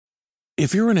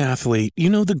If you're an athlete, you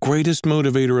know the greatest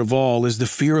motivator of all is the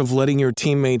fear of letting your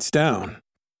teammates down.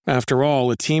 After all,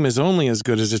 a team is only as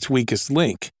good as its weakest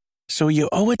link. So you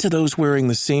owe it to those wearing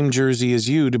the same jersey as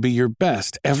you to be your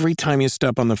best every time you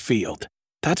step on the field.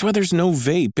 That's why there's no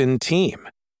vape in team.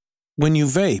 When you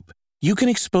vape, you can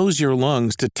expose your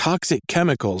lungs to toxic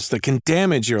chemicals that can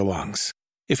damage your lungs.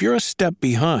 If you're a step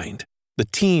behind, the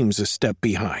team's a step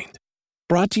behind.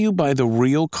 Brought to you by The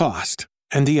Real Cost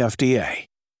and the FDA.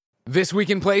 This week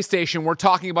in PlayStation, we're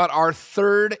talking about our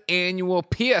third annual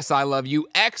PS I Love You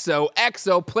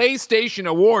XOXO PlayStation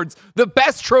Awards, the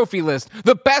best trophy list,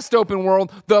 the best open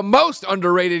world, the most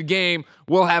underrated game.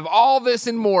 We'll have all this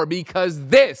and more because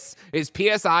this is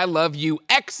PS I Love You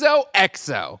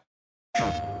XOXO.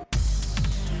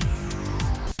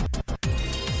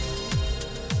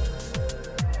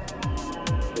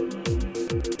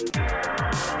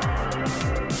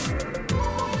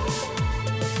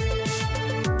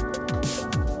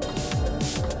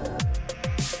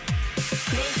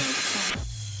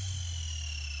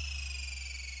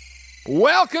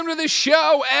 Welcome to the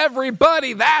show,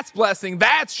 everybody. That's Blessing.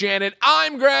 That's Janet.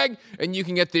 I'm Greg, and you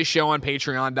can get this show on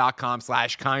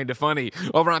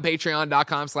patreon.com/kindafunny. Over on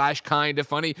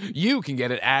patreon.com/kindafunny, you can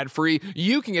get it ad-free.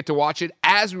 You can get to watch it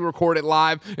as we record it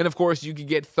live, and of course, you can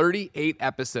get 38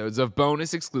 episodes of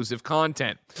bonus exclusive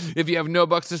content. If you have no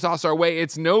bucks to toss our way,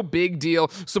 it's no big deal.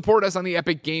 Support us on the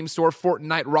Epic Game Store,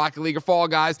 Fortnite, Rocket League, or Fall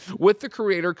Guys with the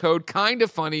creator code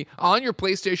KINDAFUNNY on your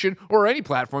PlayStation or any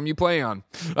platform you play on.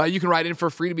 You can write in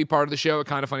for free to be part of the show at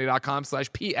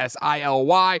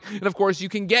kindafunny.com/PSILY. And of course, you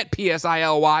can get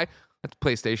PSILY. That's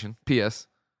PlayStation. PS.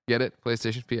 Get it?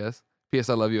 PlayStation. PS. PS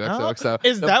I Love You XOXO.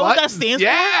 Is that what that stands for?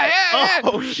 Yeah.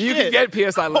 Oh, shit. You can get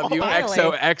PS I Love You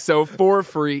XOXO for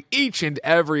free each and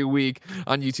every week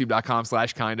on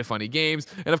youtube.com/kindafunnygames.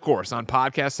 And of course, on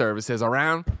podcast services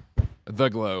around the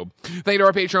globe. Thank you to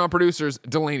our Patreon producers,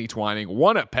 Delaney Twining,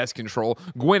 One Up Pest Control,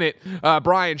 Gwyneth,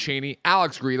 Brian Cheney,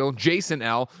 Alex Greedle, Jason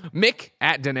L., Mick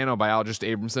at Nanobiologist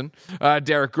Abramson,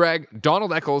 Derek Gregg,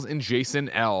 Donald Eccles, and Jason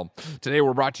L. Today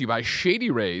we're brought to you by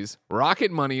Shady Rays,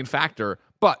 Rocket Money, and Factor.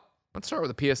 But let's start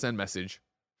with a PSN message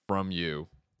from you.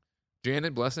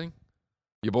 Janet, Blessing,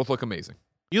 you both look amazing.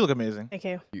 You look amazing. Thank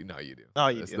you. You do. Oh,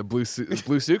 you It's do. the blue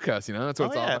suit cuss, you know? That's what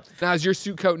it's all about. Now, is your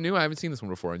suit coat new? I haven't seen this one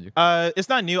before on you. It's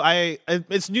not new.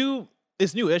 It's new.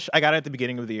 It's newish. I got it at the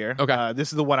beginning of the year. Okay.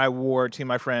 This is the one I wore to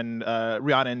my friend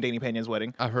Rihanna and Danny Pena's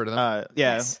wedding. I've heard of them.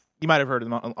 Yeah. Nice. You might have heard of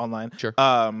them online. Sure.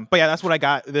 But yeah, that's what I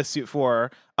got this suit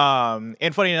for.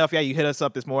 And funny enough, yeah, you hit us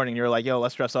up this morning. You're like, yo,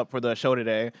 let's dress up for the show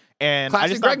today. And Classic I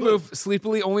just Greg move.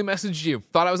 Sleepily only messaged you.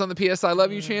 Thought I was on the PS I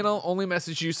Love You channel. Only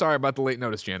messaged you. Sorry about the late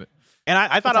notice, Janet. And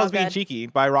I thought It's I all was being good. cheeky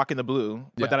by rocking the blue.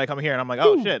 But Yeah. then I come here and I'm like,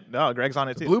 oh, shit. No, Greg's on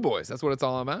it too. Blue Boys. That's what it's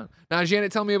all about. Now,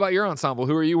 Janet, tell me about your ensemble.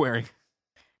 Who are you wearing?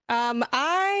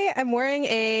 I am wearing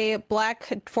a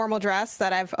black formal dress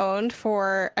that I've owned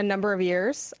for a number of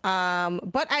years,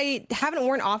 but I haven't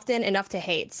worn often enough to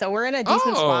hate. So we're in a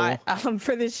decent spot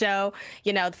for this show,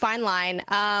 you know, the fine line.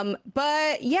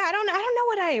 But yeah, I don't know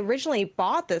what I originally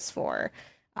bought this for.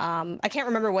 I can't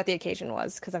remember what the occasion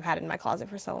was because I've had it in my closet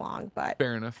for so long. But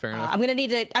Fair enough. I'm gonna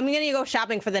need to go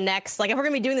shopping for the next, like, if we're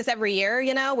gonna be doing this every year,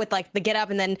 you know, with like the get up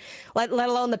and then let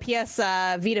alone the PS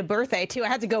Vita birthday too. I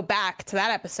had to go back to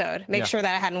that episode, make sure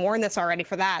that I hadn't worn this already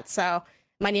for that. So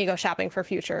might need to go shopping for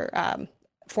future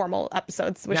formal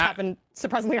episodes, which happen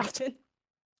surprisingly often.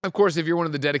 Of course, if you're one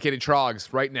of the dedicated trogs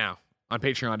right now on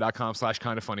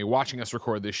patreon.com/kindafunny, watching us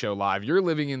record this show live, you're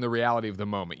living in the reality of the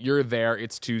moment. You're there.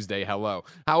 It's Tuesday. Hello.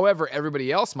 However,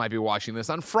 everybody else might be watching this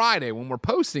on Friday. When we're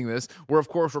posting this, we're, of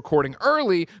course, recording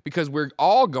early because we're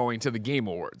all going to the Game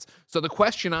Awards. So the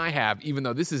question I have, even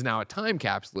though this is now a time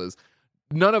capsule, is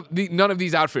none of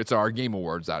these outfits are Game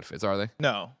Awards outfits, are they?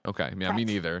 No. Okay. Yeah, me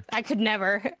neither. I could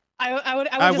never.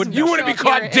 I would. You wouldn't be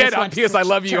caught dead on PS I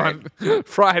Love You sweatshirt. on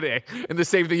Friday and the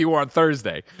same thing you wore on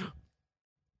Thursday.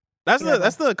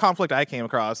 That's the conflict I came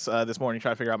across this morning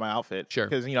trying to figure out my outfit. Sure.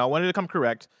 Because, you know, I wanted to come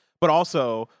correct, but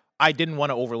also I didn't want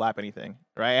to overlap anything,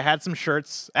 right? I had some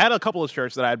shirts. I had a couple of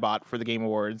shirts that I had bought for the Game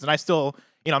Awards, and I still,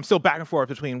 you know, I'm still back and forth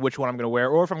between which one I'm going to wear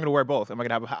or if I'm going to wear both. Am I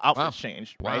going to have outfits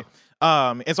changed, right?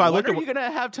 And so I looked When at... are you going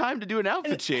to have time to do an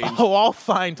outfit change? Oh, I'll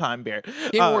find time, Bear.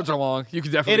 Game Awards are long. You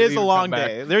can definitely. It is leave a and long come back.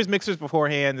 day. There's mixers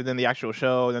beforehand, and then the actual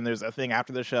show, and then there's a thing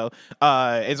after the show.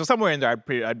 And so somewhere in there, I'd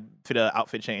fit an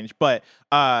outfit change. But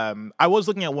I was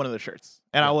looking at one of the shirts,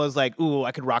 and I was like, "Ooh,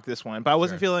 I could rock this one," but I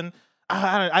wasn't feeling.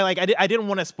 I didn't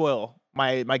want to spoil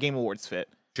my Game Awards fit.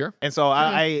 Sure. And so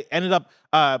I ended up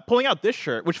pulling out this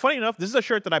shirt, which, funny enough, this is a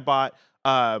shirt that I bought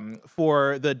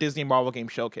for the Disney Marvel Game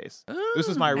Showcase. This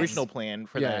was my nice. original plan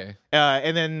for Yeah, that.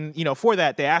 And then, for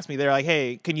that, they asked me, they're like,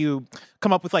 hey, can you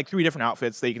come up with like 3 different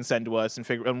outfits that you can send to us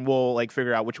and we'll like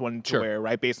figure out which one to wear,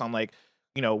 right? Based on like,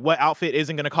 what outfit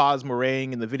isn't going to cause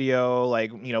meringue in the video,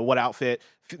 like, what outfit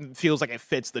feels like it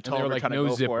fits the tone. And they were we're like, trying to no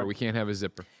go zipper. for. We can't have a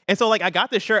zipper. And so like I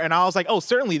got this shirt and I was like, oh,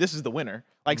 certainly this is the winner.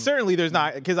 Like certainly there's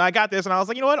not, because I got this and I was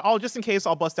like, you know what? I'll just in case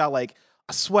I'll bust out like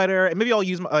a sweater and maybe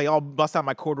I'll bust out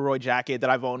my corduroy jacket that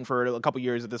I've owned for a couple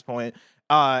years at this point.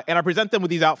 And I present them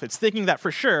with these outfits, thinking that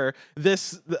for sure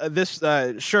this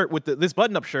shirt with this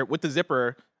button-up shirt with the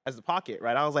zipper as the pocket,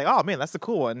 right? I was like, oh man, that's the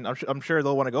cool one. I'm sure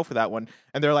they'll want to go for that one.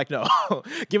 And they're like, no,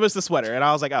 give us the sweater. And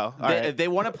I was like, oh, all right. They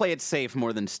want to play it safe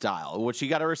more than style, which you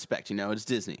got to respect. It's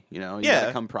Disney. You got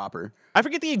to come proper. I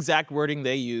forget the exact wording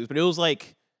they used, but it was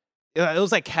like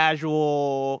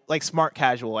casual, like smart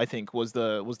casual, I think was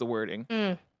the wording.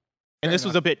 And Fair this enough.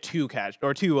 was a bit too casual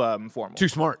or too formal. Too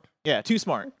smart. Yeah, too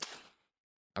smart.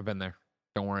 I've been there.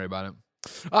 Don't worry about it.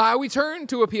 We turn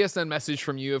to a PSN message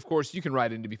from you. Of course, you can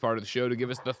write in to be part of the show to give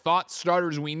us the thought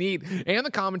starters we need and the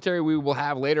commentary we will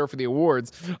have later for the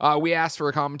awards. We asked for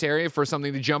a commentary for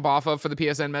something to jump off of for the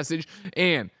PSN message,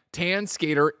 and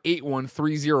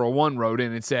TanSkater81301 wrote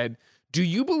in and said, do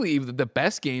you believe that the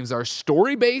best games are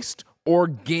story-based or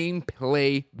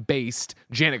gameplay-based?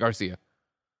 Janet Garcia.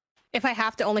 If I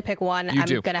have to only pick one, I'm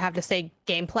going to have to say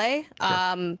gameplay.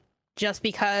 Sure. Just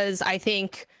because I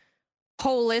think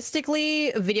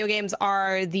holistically, video games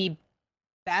are the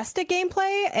best at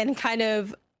gameplay, and kind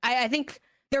of, I think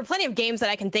there are plenty of games that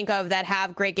I can think of that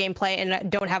have great gameplay and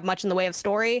don't have much in the way of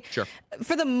story. Sure.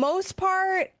 For the most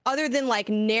part, other than like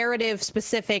narrative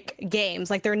specific games,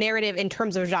 like their narrative in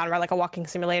terms of genre, like a walking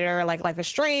simulator, like Life is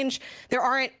Strange, there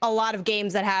aren't a lot of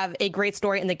games that have a great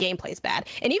story and the gameplay's bad.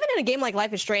 And even in a game like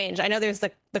Life is Strange, I know there's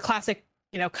the classic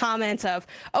comments of,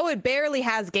 oh, it barely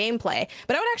has gameplay.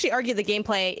 But I would actually argue the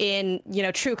gameplay in,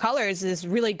 True Colors is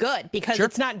really good because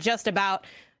it's not just about,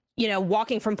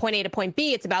 walking from point A to point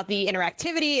B. It's about the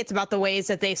interactivity. It's about the ways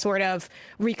that they sort of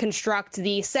reconstruct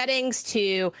the settings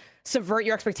to subvert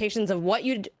your expectations of what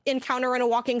you'd encounter in a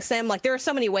walking sim. Like, there are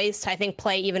so many ways to, I think,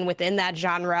 play even within that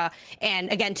genre.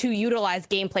 And again, to utilize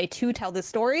gameplay to tell the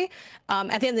story.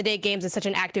 At the end of the day, games is such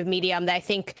an active medium that I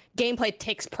think gameplay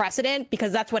takes precedent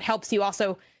because that's what helps you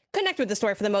also connect with the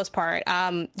story for the most part.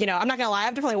 I'm not gonna lie,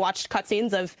 I've definitely watched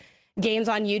cutscenes of games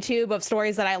on YouTube of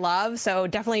stories that I love. So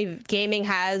definitely gaming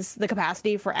has the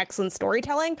capacity for excellent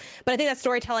storytelling, but I think that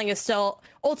storytelling is still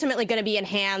ultimately going to be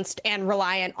enhanced and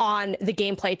reliant on the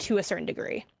gameplay to a certain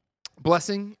degree.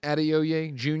 Blessing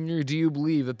Adeoye Jr., do you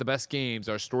believe that the best games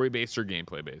are story-based or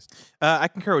gameplay-based? I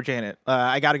concur with Janet.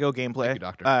 I got to go gameplay. Thank you,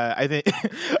 Doctor. I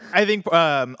think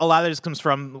a lot of this comes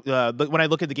from when I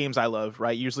look at the games I love,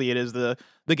 right? Usually it is the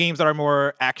games that are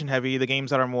more action-heavy, the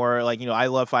games that are more like, I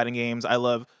love fighting games. I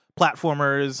love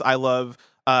platformers. I love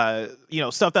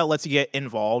stuff that lets you get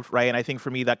involved, right? And I think for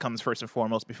me that comes first and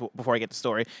foremost before I get to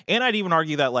story. And I'd even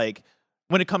argue that like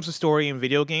when it comes to story in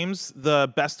video games,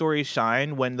 the best stories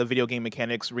shine when the video game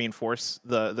mechanics reinforce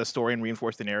the story and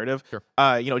reinforce the narrative. Sure.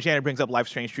 Janet brings up Life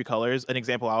is Strange True Colors. An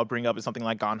example I would bring up is something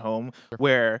like Gone Home,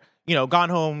 where Gone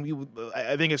Home,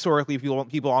 I think historically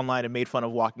people online have made fun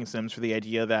of walking sims for the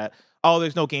idea that, oh,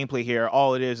 there's no gameplay here.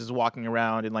 All it is walking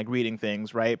around and like reading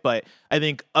things, right? But I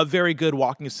think a very good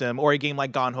walking sim or a game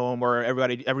like Gone Home or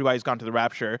Everybody's Gone to the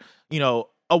Rapture,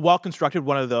 a well-constructed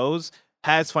one of those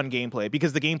has fun gameplay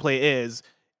because the gameplay is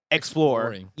explore.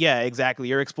 Exploring. Yeah, exactly.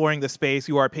 You're exploring the space.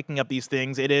 You are picking up these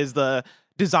things. It is the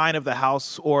design of the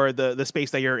house or the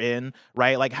space that you're in,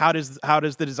 right? Like how does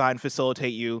the design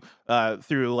facilitate you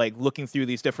through like looking through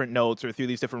these different notes or through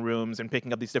these different rooms and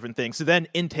picking up these different things to then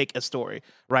intake a story,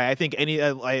 right? I think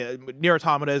Nier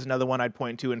Automata is another one I'd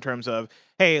point to in terms of,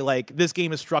 hey, like this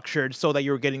game is structured so that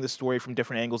you're getting the story from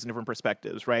different angles and different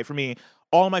perspectives, right? For me,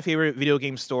 all my favorite video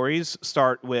game stories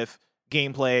start with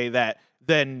gameplay that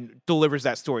then delivers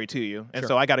that story to you. And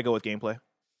so I got to go with gameplay.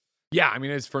 Yeah, I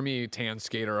mean, it's for me, Tan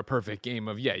Skater, a perfect game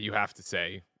of, you have to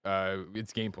say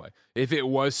it's gameplay. If it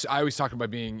was, I always talk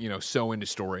about being, so into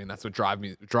story, and that's what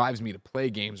drives me to play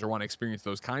games or want to experience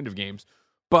those kind of games.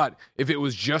 But if it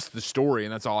was just the story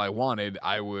and that's all I wanted,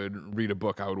 I would read a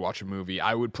book, I would watch a movie,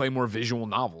 I would play more visual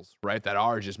novels, right? That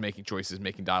are just making choices,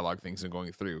 making dialogue things and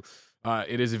going through.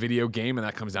 It is a video game, and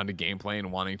that comes down to gameplay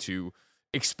and wanting to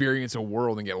experience a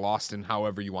world and get lost in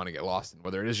however you want to get lost in,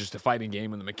 whether it is just a fighting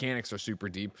game and the mechanics are super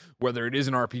deep, whether it is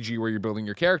an RPG where you're building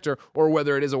your character, or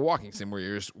whether it is a walking sim where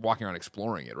you're just walking around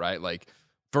exploring it, right? Like,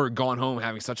 for Gone Home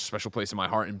having such a special place in my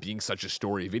heart and being such a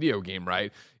story video game,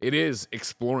 right? It is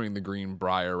exploring the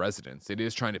Greenbrier residence. It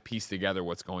is trying to piece together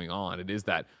what's going on. It is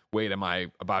that, wait, am I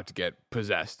about to get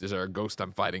possessed? Is there a ghost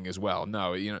I'm fighting as well?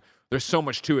 No, there's so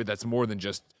much to it that's more than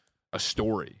just a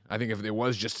story. I think if it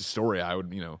was just a story, I would,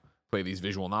 play these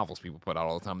visual novels people put out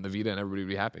all the time on the Vita and everybody would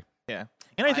be happy. Yeah.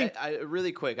 And I think I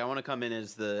really quick, I want to come in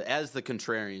as the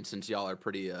contrarian, since y'all are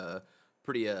pretty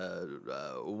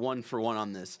one for one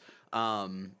on this.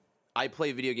 I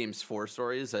play video games for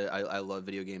stories. I love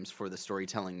video games for the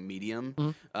storytelling medium.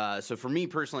 Mm-hmm. So for me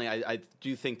personally, I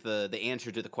do think the answer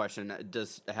to the question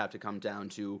does have to come down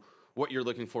to what you're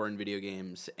looking for in video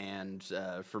games. And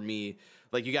for me,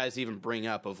 like you guys even bring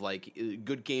up of like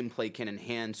good gameplay can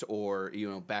enhance or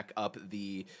back up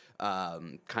the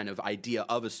kind of idea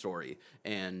of a story.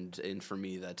 And for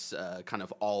me, that's kind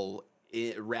of all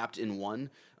wrapped in one.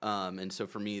 And so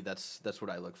for me, that's what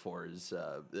I look for is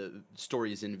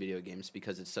stories in video games,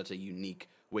 because it's such a unique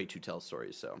way to tell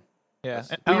stories. So yeah,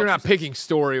 but you're not picking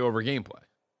story over gameplay,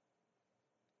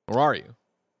 or are you?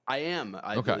 I am.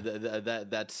 Okay.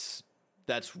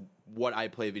 That's what I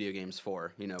play video games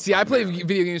for. See, I play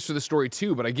video games for the story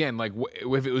too, but again, like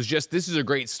if it was just this is a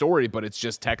great story, but it's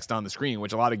just text on the screen,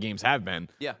 which a lot of games have been.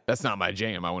 Yeah, that's not my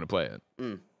jam. I want to play it.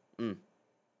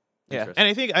 Yeah, and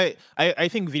I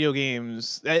think video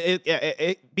games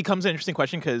it becomes an interesting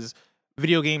question, because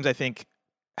video games I think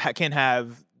can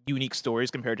have unique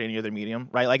stories compared to any other medium,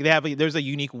 right? Like there's a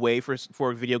unique way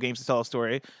for video games to tell a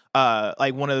story.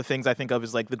 Like one of the things I think of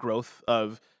is like the growth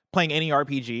of playing any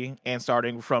RPG and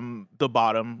starting from the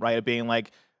bottom, right? Of being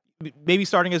like maybe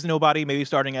starting as nobody, maybe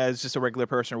starting as just a regular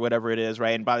person or whatever it is,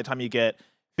 right? And by the time you get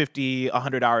 50,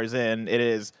 100 hours in, it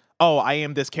is, oh, I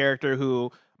am this character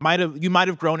who you might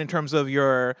have grown in terms of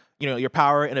your your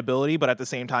power and ability, but at the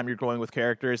same time you're growing with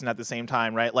characters, and at the same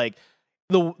time, right, like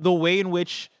the way in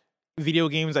which video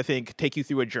games I think take you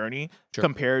through a journey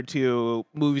compared to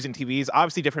movies and TVs,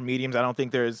 obviously different mediums. I don't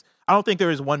think there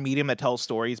is one medium that tells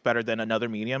stories better than another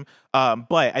medium,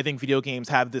 but I think video games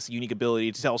have this unique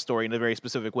ability to tell a story in a very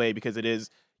specific way, because it is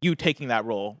you taking that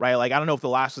role, right? Like I don't know if The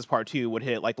Last of Us Part 2 would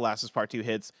hit like The Last of Us Part 2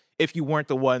 hits if you weren't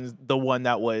the one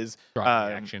that was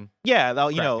action. Yeah,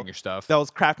 that your stuff. That was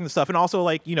crafting the stuff, and also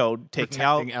like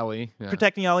protecting Ellie,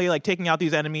 like taking out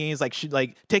these enemies,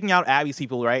 like taking out Abby's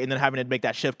people, right? And then having to make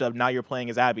that shift of now you're playing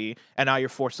as Abby, and now you're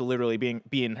forced to literally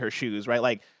be in her shoes, right?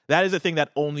 Like that is a thing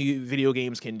that only video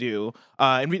games can do,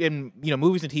 and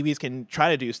movies and TVs can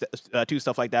try to do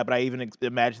stuff like that. But I even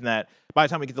imagine that by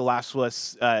the time we get the Last of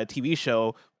Us TV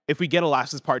show, if we get a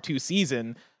Last of Us Part 2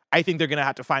 season, I think they're gonna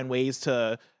have to find ways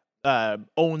to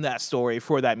own that story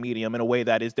for that medium in a way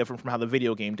that is different from how the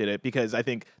video game did it, because I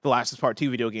think the Last of Us Part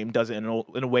 2 video game does it in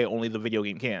a way only the video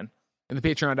game can. In the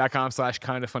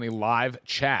patreon.com/kindafunny live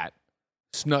chat,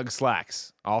 Snug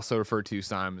Slacks, also referred to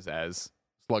sometimes as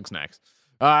Slug Snacks.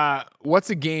 What's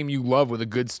a game you love with a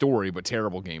good story but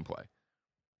terrible gameplay?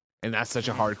 And that's such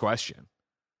a hard question.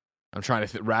 I'm trying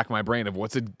to rack my brain of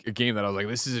what's a game that I was like,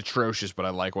 this is atrocious, but I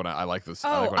like what I like this.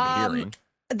 I like what I'm hearing.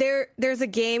 There's a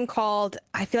game called,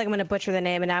 I feel like I'm going to butcher the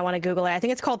name and I want to Google it. I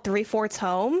think it's called 3/4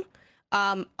 Home.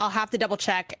 I'll have to double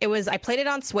check. I played it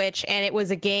on Switch, and it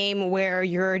was a game where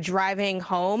you're driving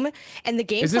home, and the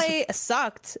gameplay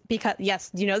sucked because, yes,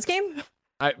 do you know this game?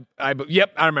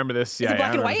 Yep, I remember this. Yeah,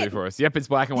 black and white? Yep, it's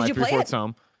black and white. Did you play 3/4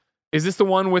 Home. Is this the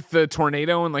one with the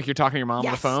tornado and like you're talking to your mom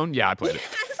on the phone? Yeah, I played it.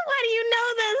 Yes, why do you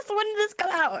know this? When did this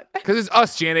come out? Because it's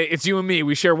us, Janet. It's you and me.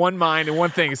 We share one mind and one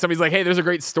thing. Somebody's like, hey, there's a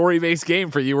great story-based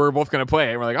game for you. We're both going to play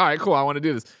it. And we're like, all right, cool. I want to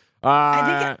do this.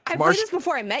 I played this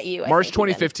before I met you. March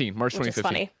 2015. March 2015.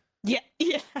 Funny. Yeah.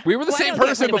 We were the same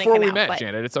person before we met,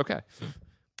 Janet. It's okay.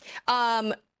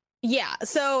 Yeah,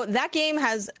 so that game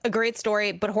has a great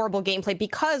story but horrible gameplay,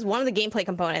 because one of the gameplay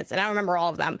components, and I don't remember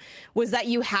all of them, was that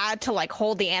you had to like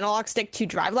hold the analog stick to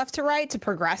drive left to right to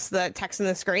progress the text on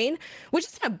the screen, which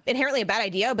is inherently a bad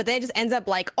idea, but then it just ends up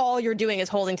like all you're doing is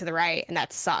holding to the right, and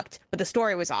that sucked. But the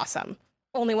story was awesome.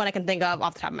 Only one I can think of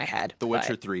off the top of my head. The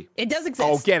Witcher 3. It does exist.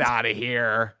 Oh, get out of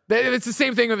here. It's the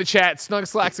same thing in the chat. Snug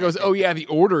Slacks goes, oh yeah, The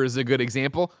Order is a good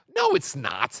example. No, it's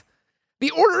not.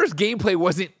 The Order's gameplay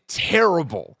wasn't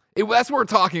terrible. That's what we're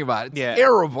talking about. It's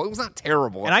terrible. It was not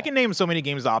terrible. And I can name so many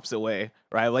games the opposite way,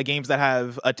 right? Like games that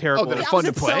have a terrible, that are fun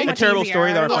to play, a terrible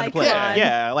story that are fun to play. God.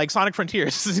 Yeah, like Sonic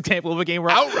Frontiers is an example of a game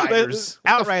where Outriders.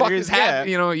 Outriders,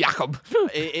 Jakob.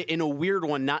 In a weird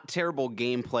one, not terrible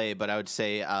gameplay, but I would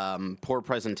say poor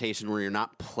presentation where you're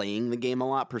not playing the game a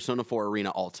lot. Persona 4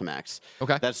 Arena Ultimax.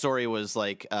 Okay, that story was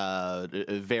like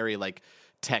very like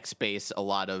text based. A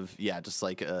lot of just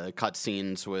like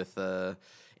cutscenes with.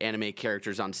 animate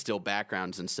characters on still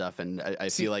backgrounds and stuff. And I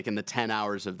feel like in the 10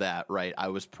 hours of that, right, I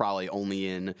was probably only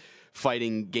in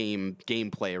fighting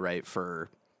gameplay, right, for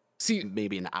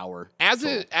maybe an hour.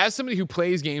 As somebody who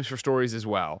plays games for stories as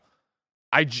well,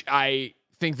 I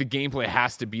think the gameplay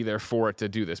has to be there for it to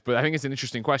do this. But I think it's an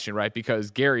interesting question, right?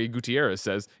 Because Gary Gutierrez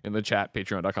says in the chat,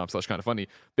 patreon.com/kindoffunny,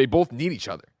 they both need each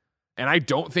other. And I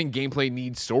don't think gameplay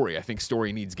needs story. I think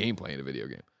story needs gameplay in a video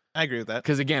game. I agree with that.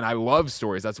 Because again, I love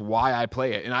stories. That's why I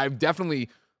play it. And I've definitely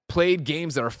played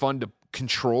games that are fun to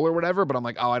control or whatever, but I'm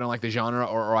like, oh, I don't like the genre,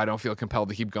 or I don't feel compelled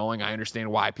to keep going. I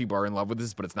understand why people are in love with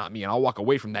this, but it's not me. And I'll walk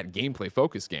away from that gameplay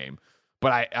focused game.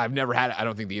 But I've never had, I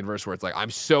don't think, the inverse where it's like,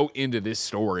 I'm so into this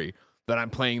story that I'm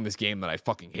playing this game that I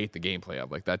fucking hate the gameplay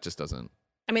of. Like, that just doesn't.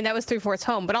 I mean, that was 3/4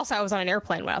 Home, but also I was on an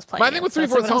airplane when I was playing. My thing with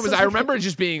 3/4 Home is I remember it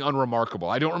just being unremarkable.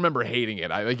 I don't remember hating it.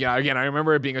 I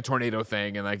remember it being a tornado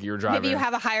thing and like you were driving. Maybe you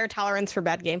have a higher tolerance for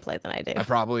bad gameplay than I do. I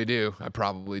probably do.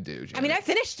 Janet. I mean, I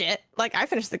finished it. Like, I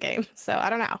finished the game, so I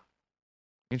don't know.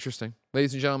 Interesting.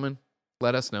 Ladies and gentlemen,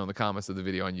 let us know in the comments of the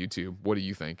video on YouTube. What do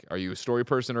you think? Are you a story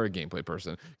person or a gameplay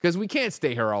person? Because we can't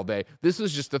stay here all day. This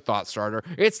was just a thought starter.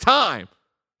 It's time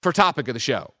for topic of the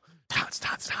show.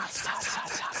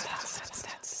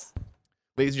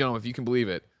 Ladies and gentlemen, if you can believe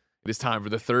it, it is time for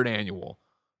the 3rd annual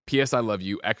PS I Love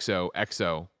You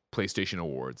XOXO PlayStation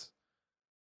Awards.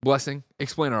 Blessing,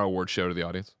 explain our award show to the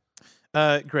audience.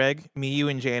 Greg, me, you,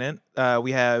 and Janet,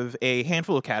 we have a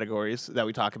handful of categories that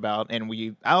we talk about, and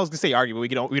I was gonna say argue, but we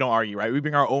don't argue, right? We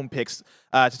bring our own picks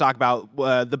to talk about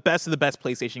the best of the best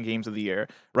PlayStation games of the year,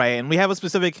 right? And we have a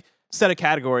specific set of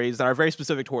categories that are very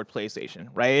specific toward PlayStation,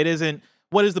 right? It isn't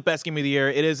what is the best game of the year.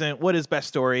 It isn't what is best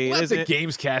story. Let the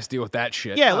Gamescast deal with that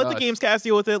shit. Yeah, let the Gamescast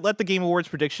deal with it. Let the Game Awards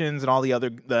predictions and all the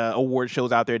other award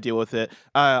shows out there deal with it.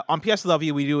 On PS Love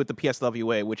You, we do it the PS Love You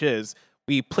way, which is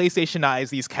we PlayStationize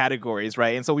these categories,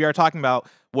 right? And so we are talking about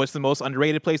what's the most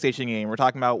underrated PlayStation game. We're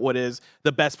talking about what is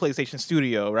the best PlayStation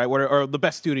studio, right? Or the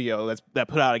best studio that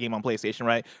put out a game on PlayStation,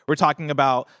 right? We're talking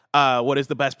about what is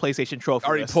the best PlayStation trophy.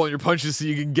 Already list. pulling your punches so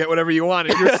you can get whatever you want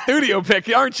in your studio pick,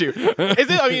 aren't you? Is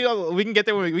it? I mean, we can get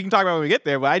there. We can talk about when we get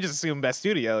there. But I just assume best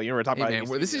studio. You know, we're talking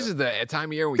about. This is just the time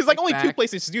of year we. Because like only 2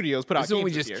 PlayStation studios put out. This is when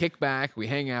we just kick back, we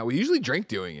hang out. We usually drink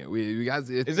doing it. We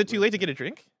guys. Is it too late to get a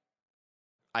drink?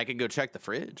 I can go check the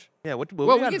fridge. Yeah, what we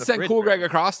can send Cool Greg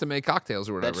across to make cocktails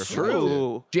or whatever. That's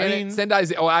true. Janet, send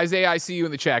Isaiah. Isaiah, I see you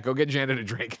in the chat. Go get Janet a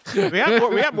drink. we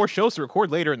have more shows to record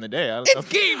later in the day. It's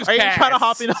Gamescast. Are you trying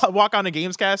to walk on a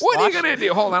Gamescast? What are you gonna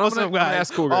do? Hold on, I'm gonna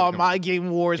ask Cool Greg. Oh, my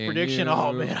Game Wars prediction.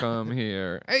 Oh man, come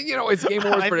here. Hey, it's Game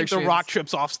Wars prediction. The Rock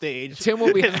trips off stage. Tim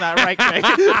will be. Isn't that right, Greg?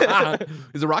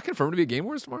 Is the Rock confirmed to be a Game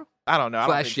Wars tomorrow? I don't know.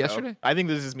 Flash yesterday. I think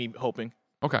this is me hoping.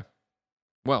 Okay.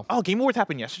 Well, Game Awards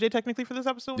happened yesterday, technically, for this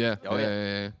episode.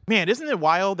 Yeah. Man, isn't it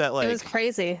wild that it was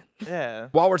crazy. Yeah.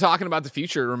 While we're talking about the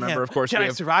future, remember, of course,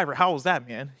 Jedi Survivor. How was that,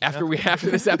 man?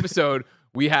 After this episode,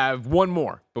 we have one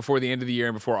more before the end of the year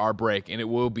and before our break, and it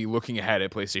will be looking ahead at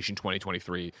PlayStation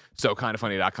 2023. So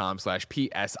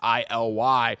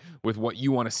kindoffunny.com/PSILY with what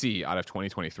you want to see out of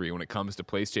 2023 when it comes to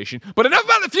PlayStation. But enough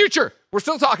about the future. We're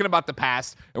still talking about the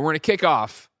past, and we're going to kick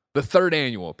off the 3rd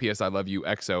annual PS I Love You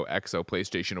XOXO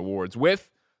PlayStation Awards with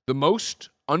the most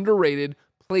underrated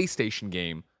PlayStation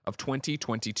game of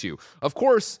 2022. Of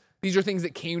course, these are things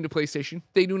that came to PlayStation.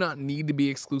 They do not need to be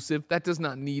exclusive. That does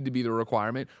not need to be the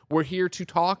requirement. We're here to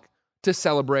talk, to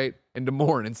celebrate, and to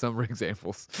mourn in some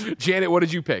examples. Janet, what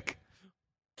did you pick?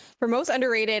 For most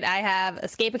underrated, I have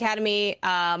Escape Academy.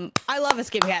 I love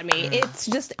Escape Academy. It's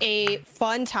just a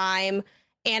fun time.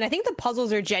 And I think the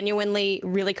puzzles are genuinely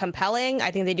really compelling. I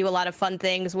think they do a lot of fun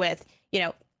things with,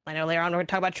 I know later on we're going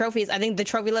to talk about trophies. I think the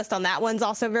trophy list on that one's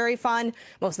also very fun.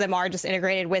 Most of them are just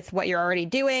integrated with what you're already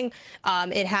doing.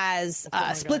 It has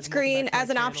split screen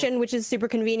as an option, which is super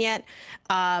convenient.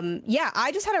 I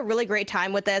just had a really great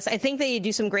time with this. I think they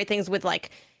do some great things with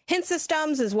hint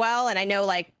systems as well. And I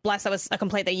know Bless, that was a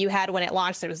complaint that you had when it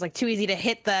launched. It was too easy to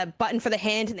hit the button for the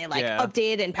hint, and they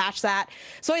updated and patched that.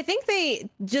 So I think they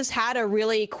just had a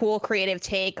really cool creative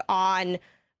take on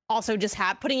also just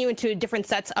putting you into different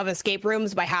sets of escape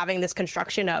rooms by having this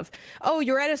construction of,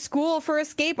 you're at a school for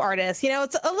escape artists.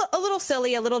 It's a little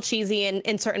silly, a little cheesy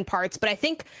in certain parts, but I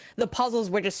think the puzzles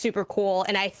were just super cool.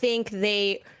 And I think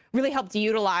they really helped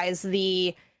utilize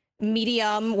the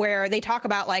medium where they talk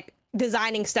about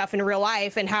designing stuff in real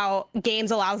life and how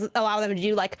games allow them to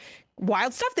do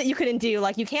wild stuff that you couldn't do.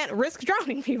 You can't risk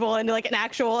drowning people in an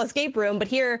actual escape room, but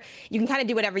here you can kind of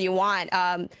do whatever you want.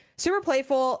 Super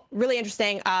playful, really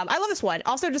interesting. I love this one.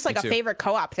 Also just a favorite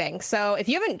co-op thing. So if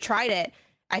you haven't tried it,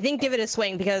 I think give it a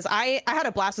swing, because I had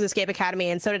a blast with Escape Academy,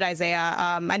 and so did Isaiah.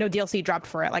 I know DLC dropped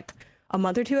for it a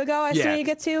month or two ago. I still need to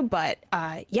get to, but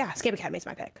yeah, Escape Academy is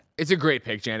my pick. It's a great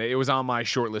pick, Janet. It was on my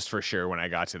short list for sure when I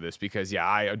got to this because, yeah,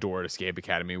 I adored Escape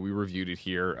Academy. We reviewed it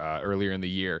here earlier in the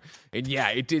year. And, yeah,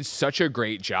 it did such a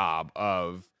great job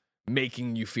of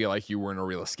making you feel like you were in a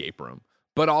real escape room,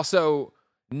 but also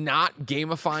not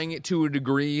gamifying it to a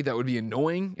degree that would be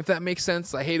annoying, if that makes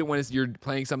sense. I hate it when you're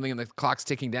playing something and the clock's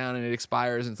ticking down and it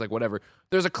expires and it's like, whatever.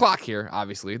 There's a clock here,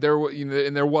 obviously. There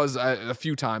was a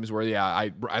few times where, yeah,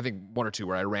 I think one or two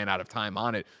where I ran out of time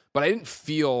on it, but I didn't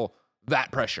feel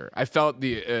that pressure. I felt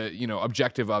the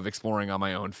objective of exploring on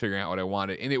my own, figuring out what I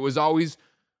wanted, and it was always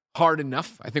hard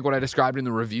enough. I think what I described in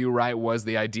the review, right, was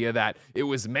the idea that it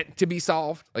was meant to be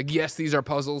solved. Like, yes, these are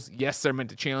puzzles. Yes, they're meant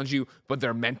to challenge you, but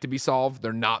they're meant to be solved.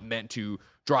 They're not meant to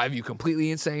drive you completely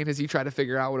insane as you try to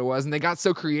figure out what it was. And they got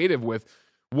so creative with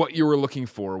what you were looking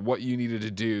for, what you needed to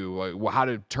do, like how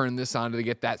to turn this on to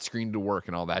get that screen to work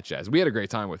and all that jazz. We had a great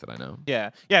time with it, I know. Yeah.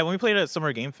 When we played at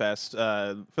Summer Game Fest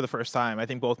for the first time, I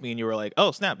think both me and you were like,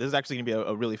 oh, snap, this is actually going to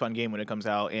be a really fun game when it comes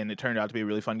out, and it turned out to be a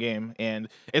really fun game. And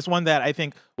it's one that I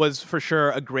think was for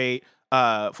sure a great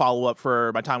follow-up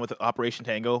for my time with Operation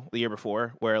Tango the year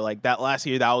before, where like that last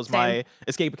year, that was my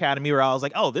Escape Academy, where I was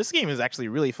like, oh, this game is actually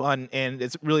really fun, and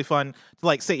it's really fun to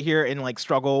like sit here and like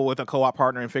struggle with a co-op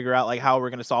partner and figure out like how we're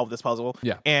going to solve this puzzle.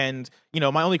 Yeah. And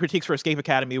my only critiques for Escape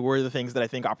Academy were the things that I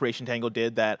think Operation Tango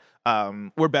did that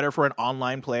were better for an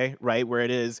online play, right, where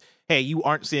it is, hey, you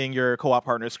aren't seeing your co-op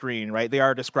partner screen, right? They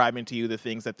are describing to you the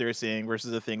things that they're seeing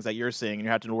versus the things that you're seeing, and you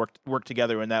have to work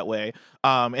together in that way.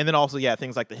 And then also, yeah,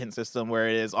 things like the hint system, where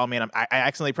it is, oh man, I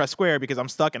accidentally pressed square because I'm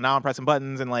stuck, and now I'm pressing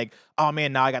buttons, and like, oh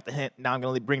man, now I got the hint. Now I'm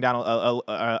gonna bring down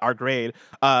our grade.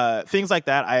 Things like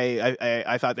that,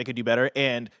 I thought they could do better,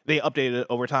 and they updated it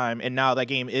over time, and now that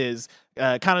game is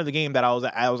kind of the game that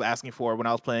I was asking for when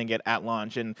I was playing it at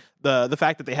launch. And the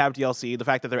fact that they have DLC, the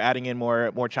fact that they're adding in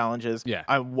more challenges, yeah,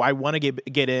 I want to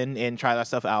get in and try that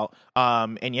stuff out.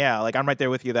 And yeah, like I'm right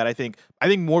there with you that I think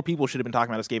more people should have been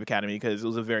talking about Escape Academy because it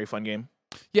was a very fun game.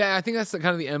 Yeah, I think that's kind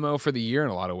of the MO for the year in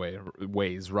a lot of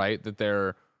ways, right?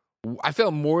 That I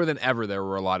felt more than ever there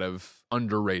were a lot of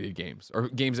underrated games or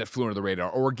games that flew under the radar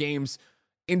or games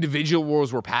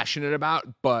individuals were passionate about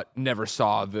but never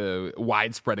saw the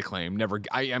widespread acclaim.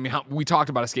 I mean, we talked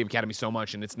about Escape Academy so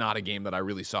much, and it's not a game that I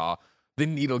really saw the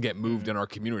needle get moved in our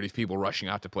community, people rushing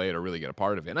out to play it or really get a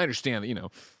part of it. And I understand that,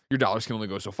 your dollars can only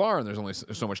go so far and there's only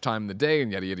so much time in the day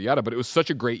and yada, yada, yada. But it was such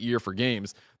a great year for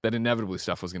games that inevitably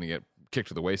stuff was going to get kicked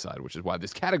to the wayside, which is why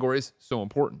this category is so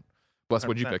important. Bless,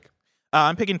 what'd you pick?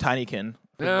 I'm picking Tinykin.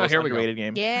 Here we go.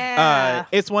 Game. Yeah.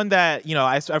 It's one that,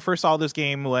 I first saw this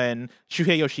game when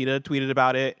Shuhei Yoshida tweeted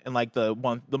about it and like the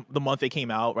month it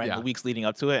came out, right? Yeah. The weeks leading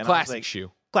up to it. And Classic I was like,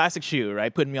 Shu. Classic Shu,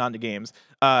 right? Putting me on to games.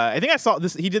 I think I saw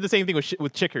this. He did the same thing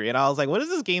with Chicory, and I was like, "What is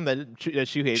this game that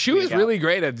Shuhei?" Shu is really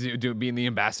great at being the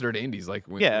ambassador to indies, like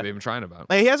they've been trying about.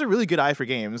 Like, he has a really good eye for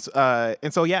games,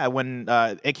 and so yeah, when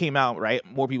it came out, right,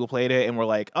 more people played it and were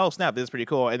like, "Oh snap, this is pretty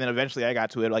cool." And then eventually, I got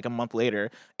to it like a month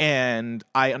later, and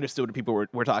I understood what people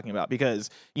were talking about because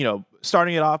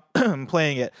starting it off,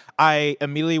 playing it, I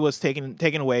immediately was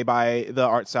taken away by the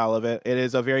art style of it. It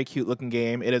is a very cute looking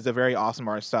game. It is a very awesome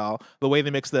art style. The way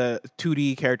they mix the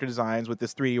 2D character designs with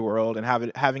this 3D world and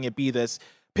having it be this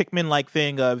Pikmin-like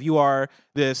thing of you are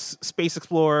this space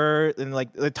explorer and like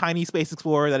a tiny space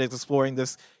explorer that is exploring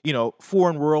this,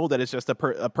 foreign world that is just a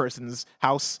person's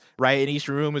house, right? And each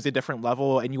room is a different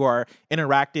level, and you are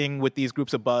interacting with these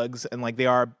groups of bugs, and like they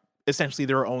are essentially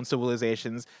their own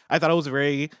civilizations. I thought it was a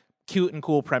very cute and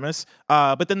cool premise,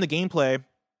 but then the gameplay,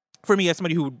 for me, as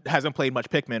somebody who hasn't played much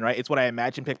Pikmin, right? It's what I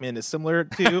imagine Pikmin is similar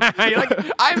to.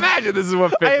 I imagine this is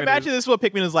what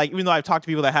Pikmin is like, even though I've talked to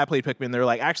people that have played Pikmin, they're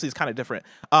like, actually, it's kind of different.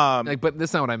 But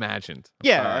that's not what I imagined.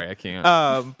 Sorry, I can't.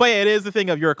 But yeah, it is the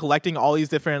thing of you're collecting all these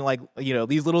different,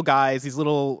 these little guys, these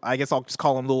little, I guess I'll just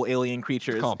call them little alien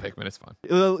creatures. Call them Pikmin, it's fine.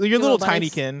 Your little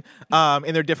tinykin,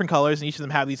 and they're different colors, and each of them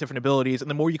have these different abilities.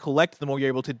 And the more you collect, the more you're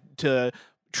able to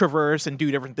traverse and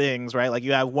do different things, right? Like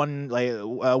you have one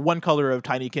color of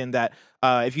Tinykin that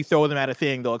if you throw them at a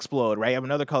thing, they'll explode, right? You have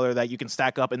another color that you can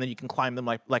stack up and then you can climb them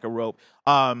like a rope.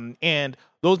 And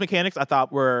those mechanics I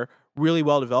thought were really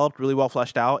well developed, really well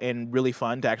fleshed out, and really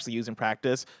fun to actually use in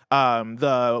practice.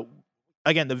 The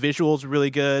visuals really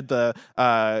good. The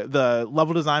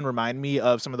level design remind me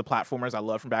of some of the platformers I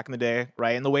love from back in the day,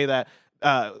 right? And the way that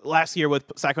last year with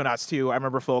Psychonauts 2, I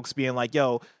remember folks being like,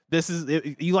 yo,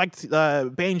 you liked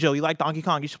Banjo, you liked Donkey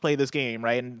Kong, you should play this game,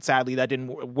 right? And sadly, that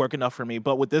didn't work enough for me.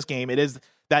 But with this game, it is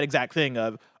that exact thing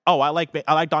of, oh, I like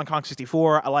Donkey Kong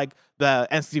 64. I like the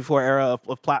N64 era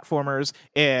of platformers,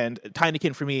 and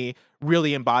Tinykin for me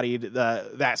really embodied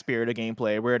that spirit of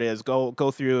gameplay, where it is go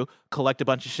through, collect a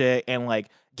bunch of shit, and like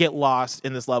get lost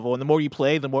in this level. And the more you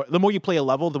play, the more you play a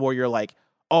level, the more you're like,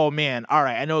 oh man, all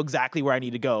right, I know exactly where I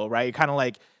need to go. Right? It's kind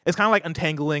of like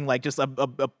untangling like just a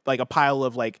pile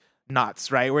of like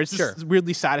knots, right? Where it's just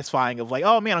really satisfying of like,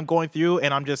 oh man, I'm going through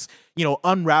and I'm just,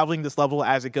 unraveling this level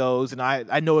as it goes, and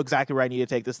I know exactly where I need to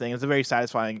take this thing. It's a very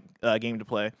satisfying game to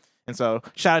play. And so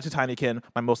shout out to Tinykin,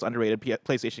 my most underrated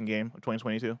PlayStation game of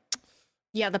 2022.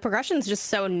 Yeah, the progression's just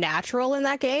so natural in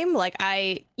that game. Like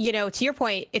to your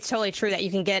point, it's totally true that you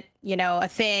can get, a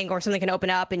thing or something can open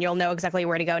up and you'll know exactly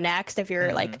where to go next if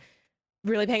you're like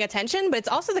really paying attention. But it's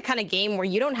also the kind of game where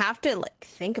you don't have to like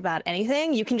think about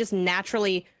anything. You can just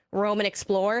naturally roam and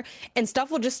explore, and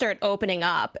stuff will just start opening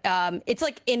up. It's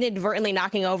like inadvertently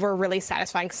knocking over really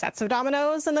satisfying sets of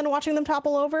dominoes and then watching them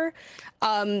topple over.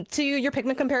 To your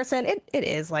Pikmin comparison, it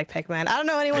is like Pikmin. I don't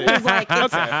know anyone who's like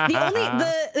it's,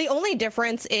 the only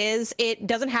difference is it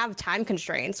doesn't have time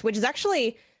constraints, which is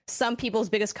actually some people's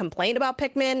biggest complaint about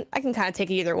Pikmin. I can kind of take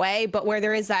it either way, but where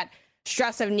there is that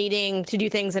stress of needing to do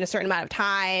things in a certain amount of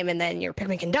time and then your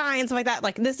Pikmin can die and stuff like that.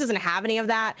 Like this doesn't have any of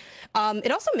that.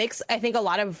 It also makes, I think, a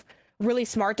lot of really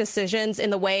smart decisions in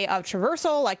the way of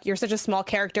traversal. Like you're such a small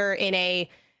character in a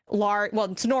large,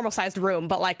 well, it's a normal sized room,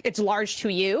 but like it's large to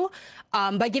you,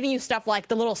 by giving you stuff like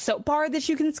the little soap bar that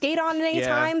you can skate on at any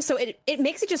time. So it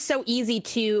makes it just so easy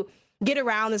to get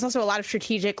around. There's also a lot of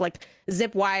strategic like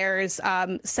zip wires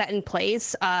set in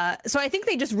place. So I think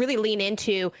they just really lean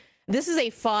into, this is a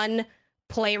fun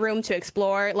playroom to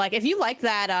explore. Like if you like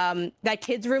that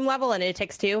kids room level and It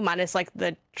Takes Two, minus like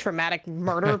the traumatic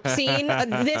murder scene,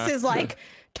 this is like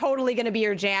totally going to be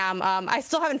your jam. I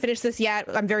still haven't finished this yet.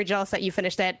 I'm very jealous that you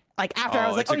finished it. Like after I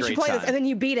was like, oh, you should play this, and then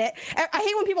you beat it. I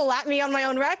hate when people lap me on my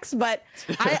own Rex, but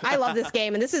I love this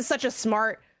game, and this is such a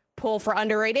smart pull for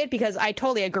underrated, because I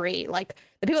totally agree. Like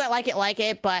the people that like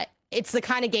it, but it's the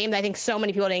kind of game that I think so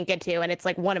many people didn't get to, and it's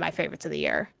like one of my favorites of the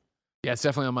year. Yeah, it's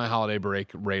definitely on my holiday break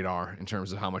radar in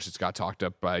terms of how much it's got talked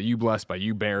up by you, Bless, by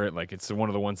you, Barrett. Like, it's one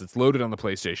of the ones that's loaded on the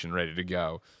PlayStation, ready to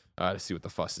go to see what the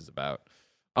fuss is about.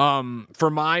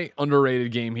 For my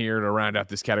underrated game here to round out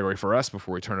this category for us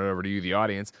before we turn it over to you, the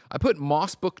audience, I put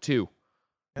Moss Book 2.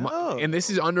 And this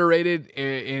is underrated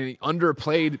and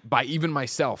underplayed by even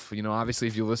myself. Obviously,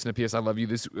 if you listen to PS I Love You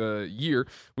this year,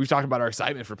 we've talked about our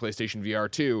excitement for PlayStation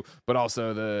VR 2, but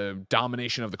also the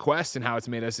domination of the Quest and how it's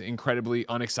made us incredibly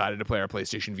unexcited to play our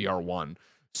PlayStation VR 1.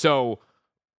 So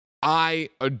I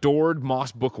adored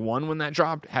Moss Book 1 when that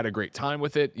dropped, had a great time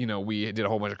with it. We did a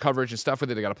whole bunch of coverage and stuff with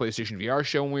it. I got a PlayStation VR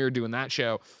show when we were doing that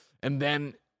show. And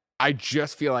then I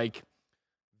just feel like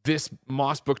this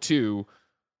Moss Book 2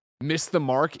 missed the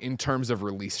mark in terms of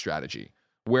release strategy,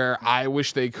 where I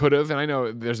wish they could have, and I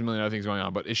know there's a million other things going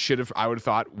on, but I would have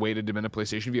thought, waited to been a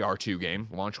PlayStation VR 2 game,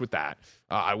 launch with that.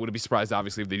 I wouldn't be surprised,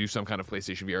 obviously, if they do some kind of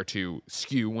PlayStation VR 2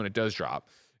 SKU when it does drop.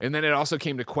 And then it also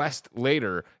came to Quest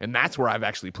later, and that's where I've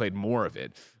actually played more of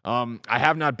it. I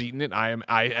have not beaten it. I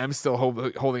am still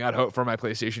holding out hope for my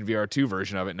PlayStation VR 2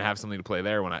 version of it and have something to play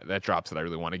there when that drops that I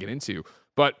really want to get into.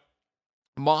 But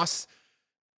Moss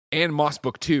and Moss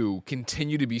Book 2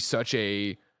 continue to be such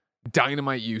a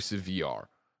dynamite use of VR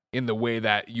in the way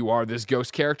that you are this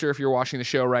ghost character. If you're watching the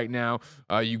show right now,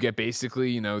 you get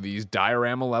basically, these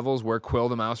diorama levels where Quill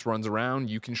the mouse runs around.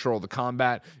 You control the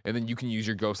combat, and then you can use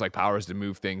your ghost-like powers to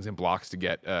move things and blocks to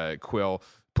get Quill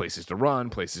places to run,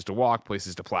 places to walk,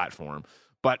 places to platform.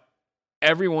 But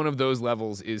every one of those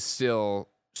levels is still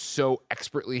so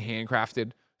expertly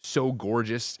handcrafted, so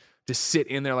gorgeous. To sit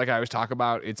in there like I was talking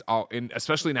about, it's all, and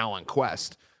especially now on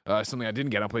Quest, something I didn't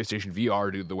get on PlayStation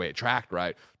VR due to the way it tracked,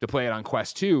 right? To play it on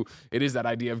Quest 2, it is that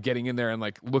idea of getting in there and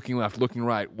like looking left, looking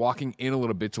right, walking in a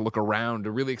little bit to look around,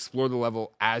 to really explore the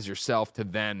level as yourself, to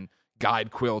then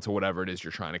guide Quill to whatever it is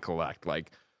you're trying to collect.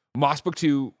 Like Moss Book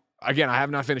 2, again, I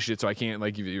have not finished it, so I can't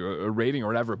like give you a rating or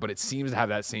whatever, but it seems to have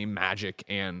that same magic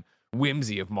and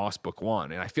whimsy of Moss Book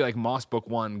 1. And I feel like Moss Book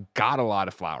 1 got a lot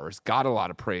of flowers, got a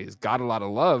lot of praise, got a lot of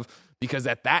love, because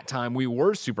at that time we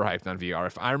were super hyped on VR.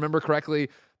 If I remember correctly,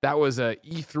 that was a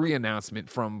E3 announcement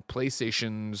from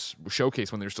PlayStation's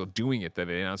showcase when they were still doing it, that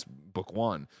they announced Book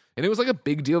 1. And it was like a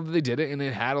big deal that they did it, and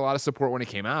it had a lot of support when it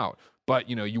came out. But,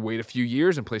 you wait a few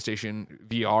years, and PlayStation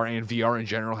VR and VR in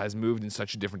general has moved in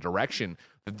such a different direction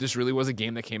that this really was a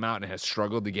game that came out and has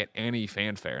struggled to get any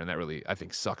fanfare. And that really, I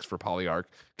think, sucks for Polyarc,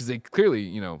 because they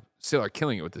clearly, still are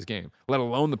killing it with this game, let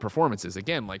alone the performances.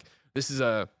 Again, like, this is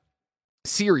a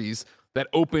series that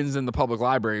opens in the public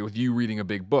library with you reading a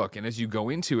big book. And as you go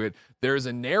into it, there's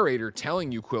a narrator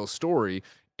telling you Quill's story,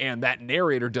 and that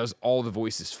narrator does all the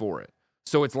voices for it.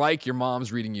 So it's like your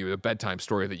mom's reading you a bedtime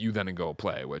story that you then go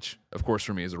play, which, of course,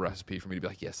 for me is a recipe for me to be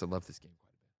like, yes, I love this game.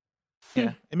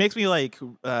 Yeah, it makes me like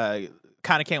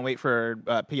kind of can't wait for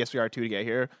PSVR 2 to get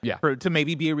here. Yeah, to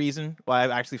maybe be a reason why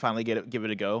I actually finally give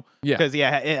it a go. Yeah, because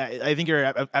I think you're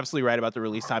absolutely right about the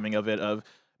release timing of it. Of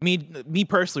me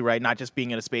personally, right? Not just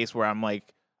being in a space where I'm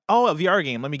like, oh, a VR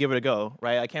game, let me give it a go.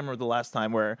 Right? I can't remember the last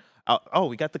time where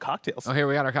we got the cocktails. Oh, here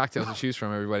we got our cocktails to choose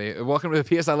from, everybody. Welcome to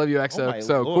the PS I Love You XOXO.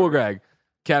 So Lord. cool, Greg,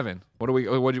 Kevin. What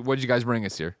did you guys bring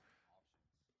us here?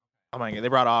 Oh my god, they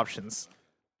brought options.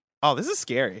 Oh, this is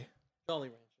scary.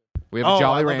 We have a Jolly I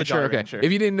love the Rancher. Jolly Okay. Rancher.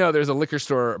 If you didn't know, there's a liquor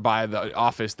store by the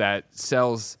office that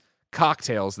sells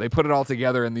cocktails. They put it all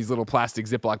together in these little plastic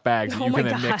Ziploc bags that Oh you can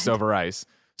my then mix God. over ice.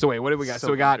 So wait, what did we got? So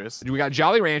So dangerous. we got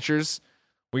Jolly Ranchers.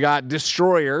 We got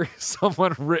Destroyer.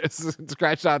 Someone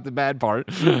scratched out the bad part.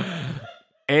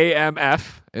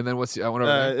 AMF. And then what's I went over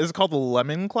there. This is called the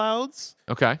Lemon Clouds,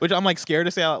 Okay. which I'm like scared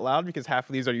to say out loud because half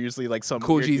of these are usually like some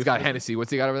Cool weird G's got juice. Hennessy.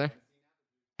 What's he got over there?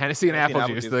 Hennessy and Hennessy apple and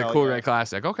apple juice, juice, the hell Cool yeah. Red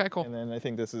Classic. Okay, cool. And then I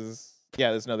think this is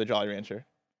there's another Jolly Rancher.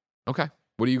 Okay.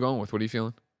 What are you going with? What are you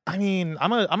feeling? I mean,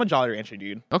 I'm a Jolly Rancher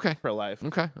dude Okay. for life.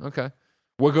 Okay.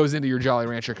 What goes into your Jolly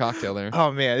Rancher cocktail there?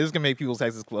 Oh man, this is gonna make people's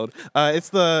heads explode.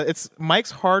 It's Mike's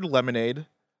Hard Lemonade,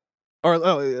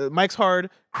 or Mike's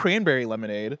Hard Cranberry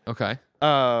Lemonade. Okay.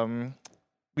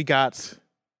 We got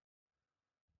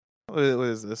what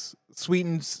is this? Sweet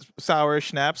and sour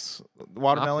schnapps,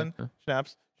 watermelon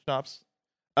schnapps.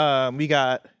 We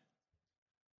got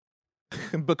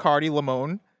Bacardi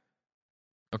Limon,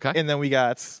 Okay. and then we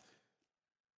got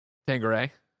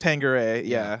Tanqueray. Tanqueray.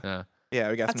 Yeah, we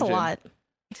got That's some a gin. lot.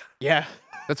 Yeah.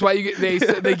 That's why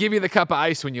they give you the cup of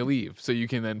ice when you leave, so you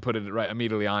can then put it right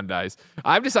immediately on dice.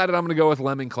 I've decided I'm going to go with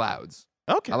lemon clouds.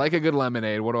 Okay. I like a good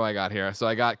lemonade. What do I got here? So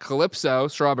I got Calypso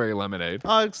strawberry lemonade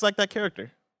Oh, it's like that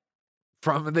character.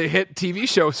 from the hit TV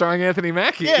show starring Anthony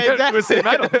Mackie. Yeah, exactly. With Sid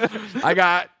Metal. I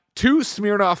got 2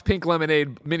 Smirnoff pink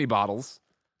lemonade mini bottles,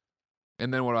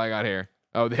 and then what do I got here?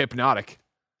 Oh, the Hypnotic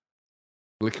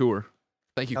liqueur.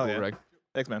 Thank you, Hell Cool yeah. Greg.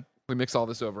 Thanks, man. We mix all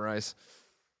this over ice.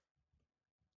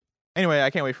 Anyway, I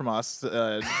can't wait for Moss.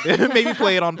 Maybe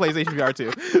play it on PlayStation VR 2.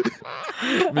 Me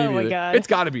Oh my neither. God. It's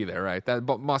got to be there, right? That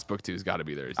Moss Book 2 has got to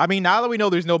be there. I mean, now that we know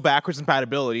there's no backwards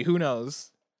compatibility, who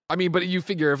knows? I mean, but you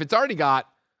figure if it's already got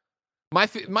my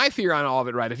theory on all of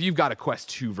it, right? If you've got a Quest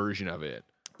 2 version of it,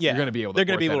 Yeah, you're going to be able to they're port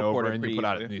gonna be that able to over port it and you pretty put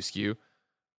out a easily. new SKU.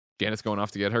 Janet's going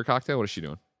off to get her cocktail. What is she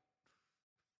doing?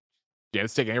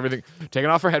 Janet's taking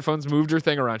off her headphones, moved her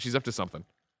thing around. She's up to something.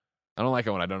 I don't like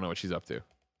it when I don't know what she's up to.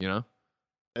 You know?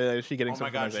 Is she getting Oh my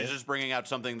something? gosh, like she's that? just bringing out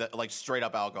something that like straight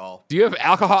up alcohol. Do you have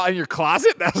alcohol in your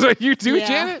closet? That's what you do, Yeah.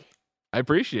 Janet? I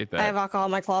appreciate that. I have alcohol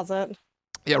in my closet.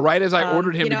 Yeah, right as I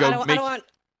ordered him to go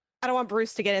I don't want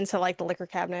Bruce to get into like the liquor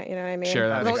cabinet. You know what I mean? Sure,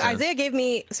 that Although makes sense. Isaiah gave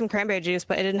me some cranberry juice,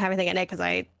 but it didn't have anything in it because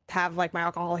I have like my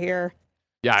alcohol here.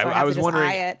 Yeah, So I have was to just wondering.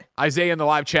 eye it. Isaiah in the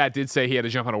live chat did say he had to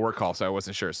jump on a work call, so I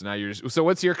wasn't sure. So now so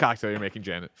what's your cocktail you're making,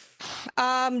 Janet?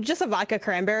 Just a vodka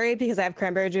cranberry because I have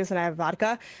cranberry juice and I have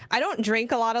vodka. I don't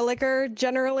drink a lot of liquor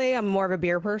generally. I'm more of a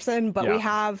beer person, but Yeah. we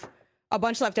have a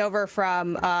bunch left over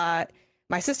from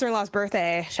my sister-in-law's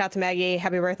birthday. Shout out to Maggie.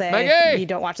 Happy birthday. Maggie! You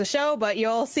don't watch the show, but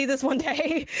you'll see this one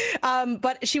day.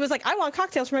 But she was like, I want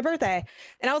cocktails for my birthday.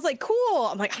 And I was like, cool.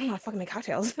 I'm like, I don't know how to fucking make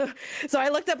cocktails. So I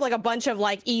looked up like a bunch of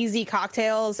like easy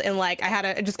cocktails and like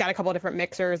I just got a couple of different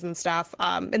mixers and stuff.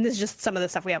 And this is just some of the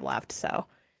stuff we have left. So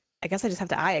I guess I just have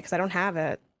to eye it because I don't have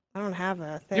it. I don't have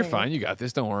a thing. You're fine. You got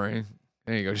this. Don't worry.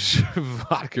 There you go. Just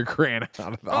vodka cran out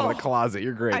of the closet.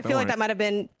 You're great. I feel like that might have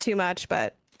been too much,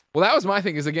 but Well, that was my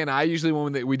thing. Is again, I usually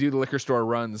when we do the liquor store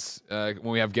runs, when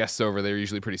we have guests over, they're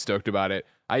usually pretty stoked about it.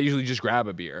 I usually just grab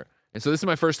a beer, and so this is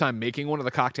my first time making one of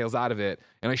the cocktails out of it.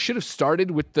 And I should have started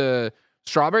with the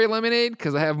strawberry lemonade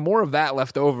because I have more of that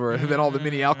left over than all the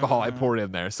mini alcohol I poured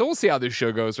in there. So we'll see how this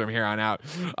show goes from here on out.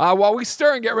 While we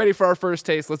stir and get ready for our first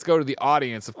taste, let's go to the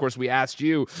audience. Of course, we asked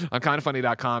you on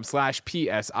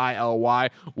kindoffunny.com/PSILY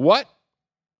what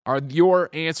are your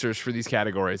answers for these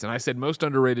categories. And I said most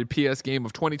underrated PS game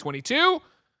of 2022.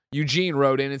 Eugene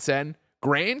wrote in and said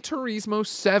Gran Turismo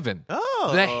 7.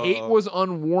 Oh, The hate was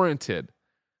unwarranted.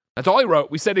 That's all he wrote.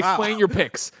 We said explain your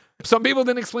picks. Some people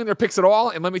didn't explain their picks at all.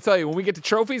 And let me tell you, when we get to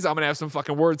trophies, I'm going to have some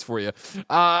fucking words for you.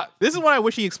 This is what I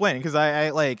wish he explained because I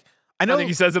know I think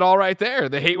he says it all right there.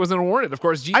 The hate was unwarranted. Of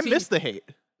course, GT. I missed the hate.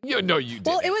 No, you didn't.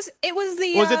 well, it was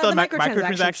the Was it the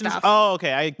microtransaction stuff, Oh,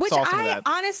 okay. I which saw some of I that.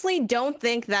 honestly don't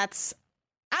think that's.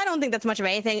 I don't think that's much of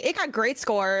anything. It got great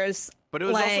scores. But it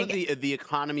was also Like- the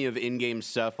economy of in-game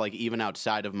stuff, like even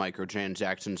outside of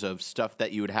microtransactions, of stuff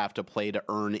that you would have to play to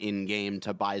earn in-game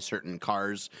to buy certain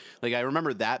cars. Like I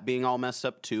remember that being all messed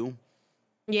up too.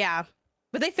 Yeah,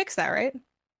 but they fixed that, right?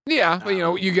 Yeah, but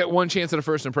you get one chance at a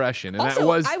first impression, and Also, that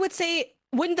was I would say,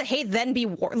 wouldn't the hate then be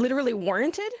literally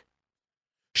warranted?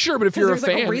 sure. But if 'Cause you're a there's,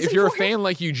 like, a fan, if reason you're a for it? fan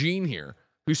like Eugene here,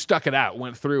 who stuck it out,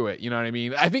 went through it, you know what I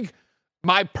mean? I think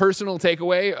my personal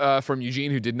takeaway from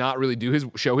Eugene, who did not really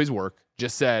show his work,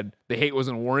 just said the hate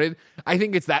wasn't warranted. I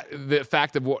think it's the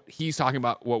fact of what he's talking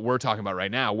about, what we're talking about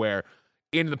right now, where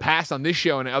in the past on this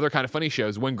show and other kind of funny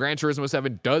shows, when Gran Turismo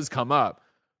 7 does come up,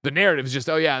 the narrative is just,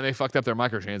 oh yeah, and they fucked up their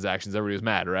microtransactions. Everybody was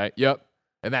mad, right? Yep.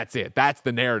 And that's it. That's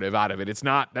the narrative out of it. It's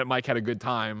not that Mike had a good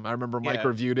time. I remember Mike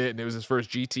reviewed it, and it was his first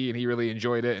GT, and he really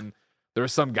enjoyed it. And there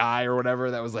was some guy or whatever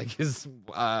that was like his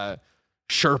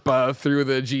Sherpa through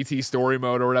the GT story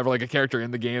mode or whatever, like a character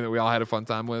in the game that we all had a fun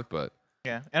time with. But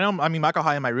Yeah, and I mean, Michael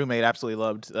High and my roommate absolutely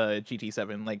loved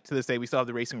GT7. Like to this day, we still have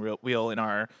the racing wheel in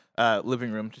our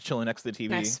living room, just chilling next to the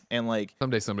TV. Nice. And like,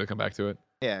 someday somebody will come back to it.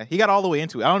 yeah, he got all the way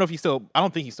into it. I don't know if I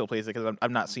don't think he still plays it because I've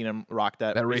not seen him rock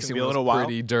that Racing wheel was in a while.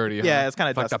 pretty dirty. Yeah, it's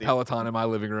kind of fucked dusty. up Peloton in my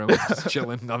living room, just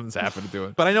chilling. Nothing's happened to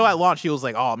it. But I know at launch he was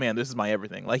like, "Oh man, this is my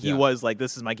everything." Like he Yeah. was like,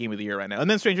 "This is my game of the year right now." And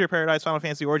then Stranger of Paradise, Final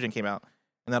Fantasy Origin came out,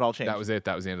 and that all changed. That was it.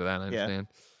 That was the end of that. I Yeah.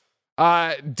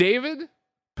 understand. David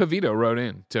Pavito wrote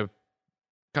in to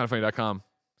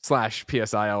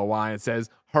kindoffunny.com/PSILY and says,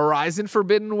 Horizon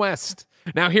Forbidden West.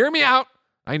 Now, hear me out.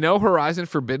 I know Horizon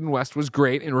Forbidden West was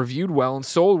great and reviewed well and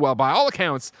sold well by all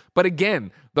accounts, but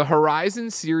again, the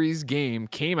Horizon series game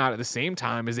came out at the same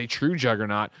time as a true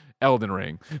juggernaut, Elden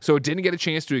Ring, so it didn't get a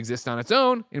chance to exist on its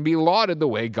own and be lauded the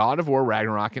way God of War,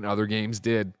 Ragnarok, and other games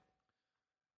did.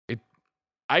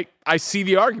 I see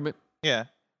the argument. Yeah.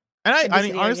 And I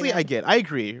mean, honestly, I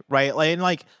agree, right? Like, and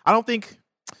like, I don't think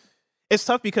it's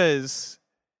tough because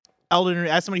Elden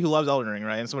Ring, as somebody who loves Elden Ring,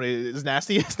 right? And somebody is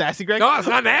nasty, it's nasty, Greg. No, it's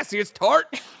not nasty. It's tart.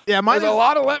 Yeah, mine There's is a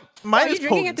lot of lemon. Why are mine you is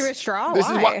drinking it potent. through a straw? This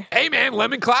Why? is what. Hey man,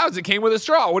 lemon clouds. It came with a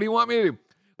straw. What do you want me to do?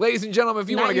 Ladies and gentlemen, if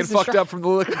you Not want to get use the fucked straw. up from the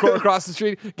liquor store across the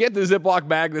street, get the Ziploc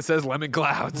bag that says lemon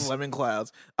clouds. Lemon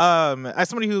clouds. As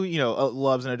somebody who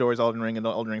loves and adores Elden Ring, and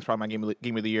Elden Ring's probably my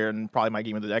game of the year and probably my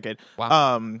game of the decade.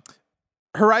 Wow.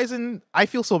 Horizon, I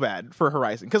feel so bad for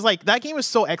Horizon because like that game is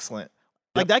so excellent.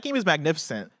 Like that game is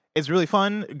magnificent. It's really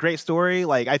fun, great story.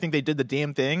 Like I think they did the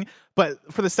damn thing. But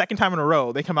for the second time in a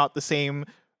row, they come out the same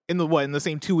in the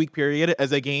same 2-week period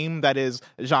as a game that is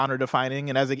genre defining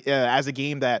and as a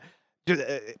game that just,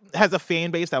 has a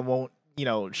fan base that won't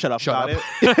shut up about it.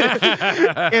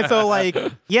 And so like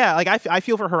I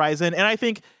feel for Horizon, and I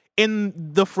think in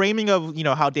the framing of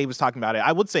how Dave was talking about it,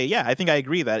 I would say I think I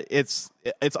agree that it's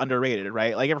underrated,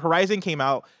 right? Like if Horizon came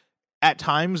out at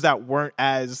times that weren't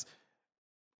as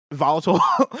volatile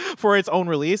for its own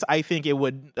release, I think it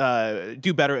would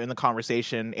do better in the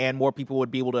conversation, and more people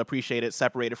would be able to appreciate it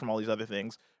separated from all these other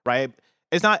things, right?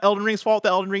 It's not Elden Ring's fault that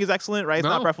Elden Ring is excellent, right? It's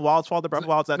not No. Breath of the Wild's fault that Breath of the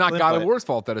Wild's It's excellent. not God of but- War's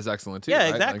fault that is excellent too. Yeah,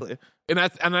 right? exactly.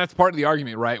 Like, and that's part of the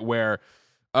argument, right? Where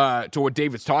to what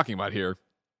David's talking about here,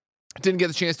 it didn't get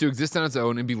the chance to exist on its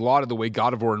own and be lauded the way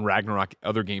God of War and Ragnarok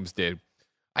other games did.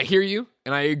 I hear you,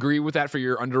 and I agree with that for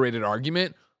your underrated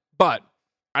argument, but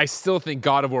I still think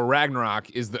God of War Ragnarok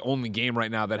is the only game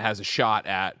right now that has a shot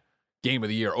at Game of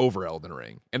the Year over Elden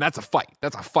Ring. And that's a fight.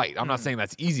 I'm not saying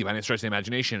that's easy by any stretch of the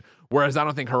imagination, whereas I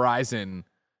don't think Horizon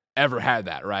ever had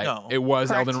that, right? No. It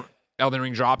was Correct. Elden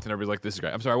Ring dropped and everybody's like, this is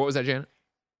great. I'm sorry, what was that, Janet?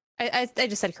 I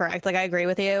just said correct. Like I agree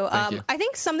with you. Thank you. I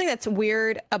think something that's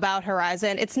weird about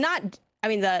Horizon, it's not. I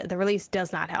mean, the release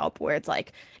does not help. Where it's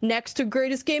like next to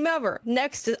greatest game ever,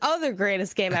 next to other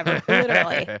greatest game ever.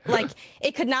 Literally, like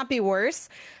it could not be worse.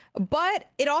 But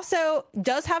it also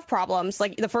does have problems.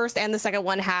 Like the first and the second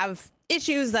one have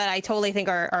issues that I totally think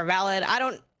are valid. I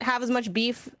don't have as much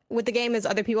beef with the game as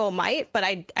other people might, but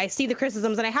I see the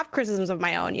criticisms, and I have criticisms of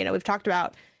my own. We've talked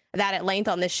about that at length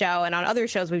on this show and on other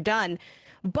shows we've done.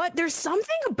 But there's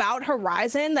something about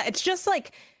Horizon that it's just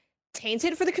like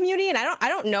tainted for the community, and I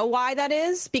don't know why that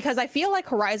is, because I feel like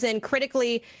Horizon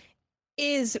critically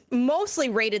is mostly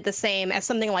rated the same as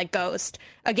something like Ghost,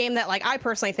 a game that like I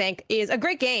personally think is a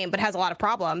great game but has a lot of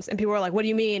problems, and people are like, what do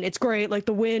you mean it's great? Like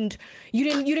the wind, you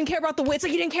didn't care about the wind. It's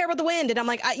like you didn't care about the wind. And I'm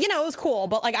like, it was cool,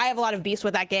 but like I have a lot of beefs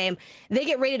with that game. They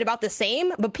get rated about the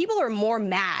same, but people are more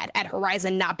mad at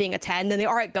Horizon not being a 10 than they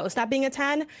are at Ghost not being a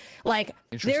 10. Like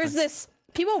there's this,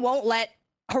 people won't let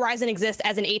Horizon exist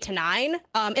as an 8 to 9,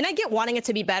 and I get wanting it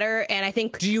to be better, and I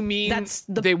think Do you mean that's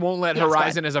they won't let Yes, go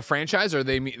Horizon as a franchise, or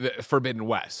they mean the Forbidden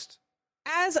West?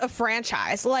 as a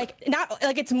franchise, like not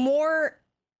like it's more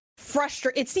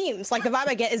frustrating. It seems like the vibe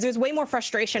I get is there's way more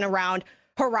frustration around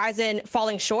Horizon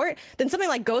falling short than something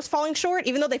like Ghost falling short,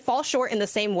 even though they fall short in the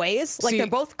same ways. Like, they're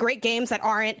both great games that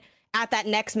aren't at that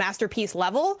next masterpiece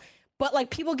level, but like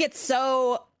people get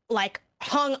so like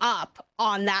hung up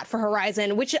on that for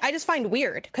Horizon, which I just find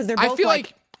weird because they're both, I feel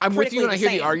like I'm with you when I hear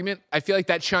the same. argument. I feel like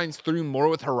that shines through more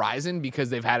with Horizon because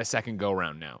they've had a second go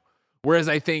round now. Whereas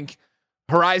I think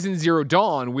Horizon Zero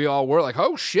Dawn, we all were like,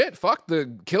 oh shit, fuck the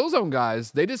Killzone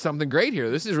guys. They did something great here.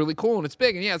 This is really cool and it's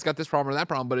big. And yeah, it's got this problem or that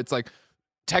problem, but it's like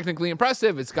technically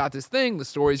impressive. It's got this thing. The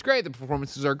story's great. The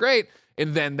performances are great.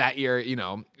 And then that year, you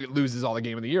know, it loses all the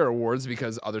Game of the Year awards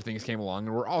because other things came along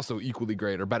and were also equally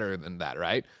great or better than that,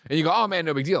 right? And you go, oh man,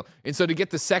 no big deal. And so to get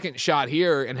the second shot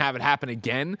here and have it happen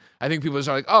again, I think people are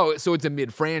like, oh, so it's a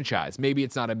mid franchise. Maybe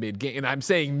it's not a mid game. And I'm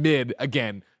saying mid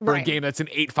again for a game that's an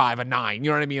 8.5, a 9.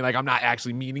 You know what I mean? Like, I'm not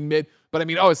actually meaning mid, but I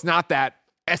mean, oh, it's not that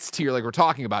S tier like we're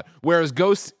talking about. Whereas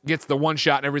Ghost gets the one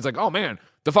shot and everybody's like, oh man,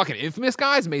 the fucking Infamous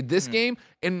guys made this game.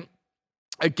 And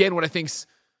again, what I think's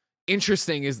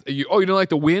interesting is, you don't like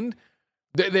the wind?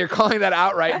 They're calling that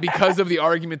outright because of the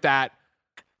argument that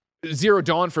Zero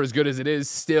Dawn, for as good as it is,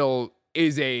 still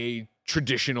is a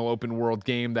traditional open world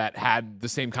game that had the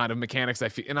same kind of mechanics. I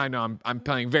feel, and I know I'm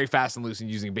playing very fast and loose and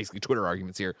using basically Twitter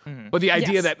arguments here, but the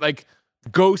idea that like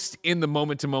Ghost in the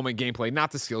moment to moment gameplay,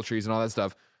 not the skill trees and all that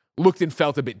stuff, looked and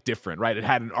felt a bit different, right? It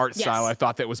had an art style I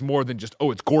thought that was more than just,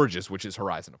 oh, it's gorgeous, which is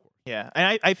Horizon, of course. Yeah,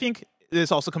 and I think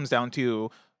this also comes down to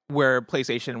where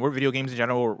PlayStation, where video games in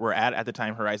general were at the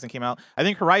time Horizon came out. I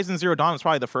think Horizon Zero Dawn was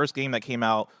probably the first game that came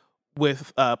out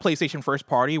with PlayStation first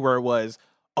party, where it was,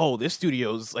 oh, this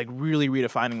studio's like really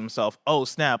redefining themselves. Oh,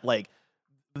 snap, like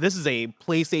this is a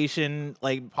PlayStation,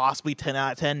 like possibly 10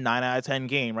 out of 10, 9 out of 10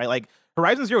 game, right? Like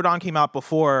Horizon Zero Dawn came out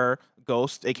before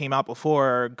Ghost. It came out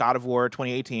before God of War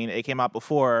 2018. It came out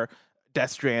before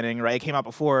Death Stranding, right? It came out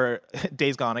before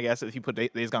Days Gone, I guess, if you put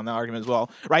Days Gone in the argument as well,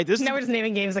 right? Now we're just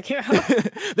naming games that came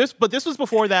out. This was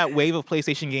before that wave of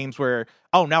PlayStation games where,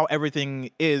 oh, now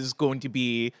everything is going to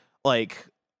be like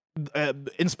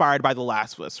inspired by The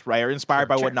Last of Us, right? Or inspired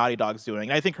by what Naughty Dog's doing.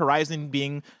 And I think Horizon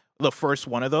being the first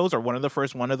one of those, or one of the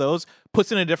first one of those, puts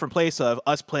in a different place of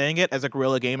us playing it as a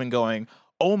guerrilla game and going,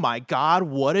 oh my God,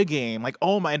 what a game. Like,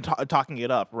 oh my, and talking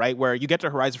it up, right? Where you get to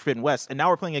Horizon Forbidden West, and now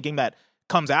we're playing a game that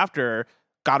comes after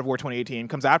God of War 2018,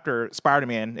 comes after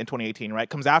Spider-Man in 2018, right?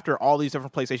 Comes after all these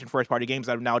different PlayStation first-party games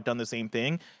that have now done the same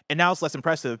thing. And now it's less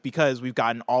impressive because we've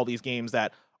gotten all these games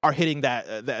that are hitting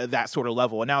that sort of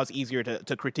level. And now it's easier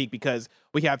to critique because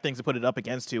we have things to put it up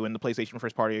against too in the PlayStation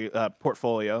first-party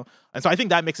portfolio. And so I think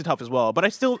that makes it tough as well. But I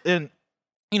still,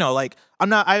 like,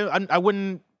 I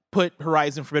wouldn't put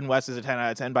Horizon Forbidden West as a 10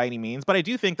 out of 10 by any means. But I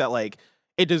do think that, like,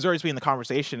 it deserves to be in the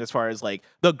conversation as far as like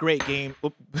the great game,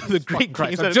 the great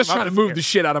games. I'm just trying to move the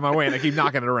shit out of my way, and I keep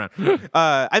knocking it around.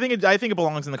 I think it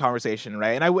belongs in the conversation,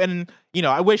 right? And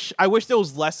I wish there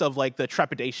was less of like the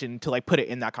trepidation to like put it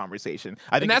in that conversation.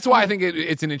 And that's why I think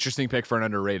it's an interesting pick for an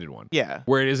underrated one. Yeah,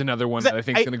 where it is another one that I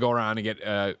think is going to go around and get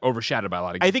overshadowed by a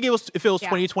lot of games. I think if it was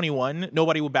 2021,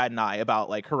 nobody would bat an eye about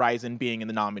like Horizon being in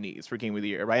the nominees for Game of the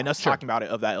Year, right? And us talking about it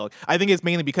of that ilk. I think it's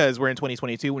mainly because we're in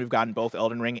 2022 when we've gotten both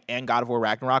Elden Ring and God of War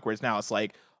Ragnarok, whereas now it's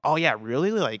like, oh yeah, really?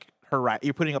 Like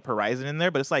you're putting up Horizon in there,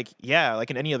 but it's like, yeah,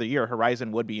 like in any other year,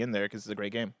 Horizon would be in there because it's a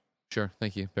great game. Sure,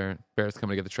 thank you, Barrett. Barrett's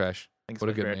coming to get the trash. Thanks what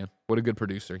a good Barrett. man. What a good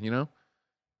producer, you know?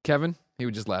 Kevin, he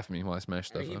would just laugh at me while I smash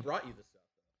stuff He up. brought you this stuff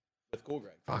with Cool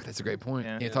Greg. Fuck, that's a great point.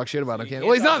 Yeah. Can't talk shit about him. So you Can't. can't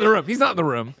Well, he's not talk in the room. He's not in the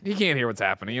room. He can't hear what's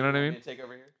happening. You know what I mean? Take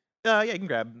over here. Yeah, you can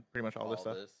grab pretty much all this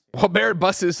stuff. Well, Barrett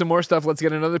busted some more stuff. Let's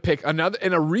get another pick. And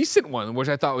a recent one, which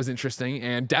I thought was interesting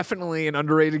and definitely an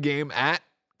underrated game at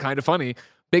Kind of Funny.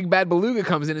 Big Bad Beluga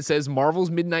comes in and says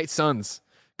Marvel's Midnight Suns.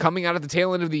 Coming out at the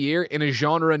tail end of the year in a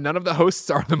genre none of the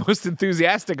hosts are the most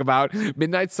enthusiastic about,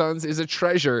 Midnight Suns is a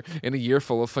treasure in a year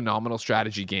full of phenomenal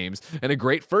strategy games and a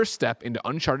great first step into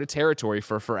uncharted territory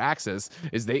for Firaxis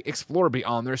as they explore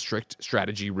beyond their strict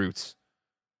strategy roots.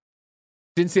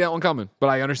 Didn't see that one coming, but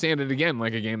I understand it again,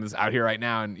 like a game that's out here right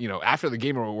now, and after the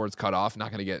Game Awards cut off, not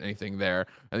going to get anything there,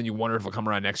 and then you wonder if it'll come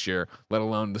around next year, let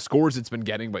alone the scores it's been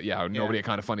getting. But nobody at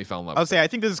Kind of Funny fell in love. I would say I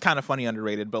think this is Kind of Funny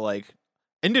underrated, but like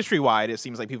industry wide, it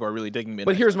seems like people are really digging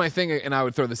Midnight. But here's my thing, and I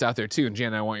would throw this out there too, and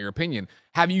Jan, I want your opinion.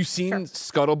 Have you seen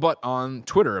Scuttlebutt on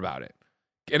Twitter about it?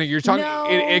 And you're talking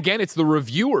again, it's the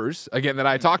reviewers again that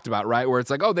I talked about, right? Where it's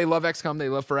like, oh, they love XCOM, they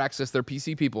love Firaxis, they're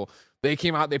PC people. They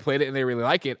came out, they played it, and they really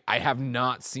like it. I have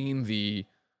not seen the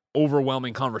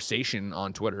overwhelming conversation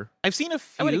on Twitter. I've seen a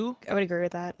few. I would agree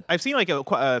with that. I've seen like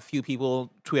a few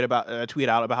people tweet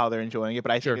out about how they're enjoying it,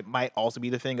 but I think it might also be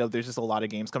the thing of there's just a lot of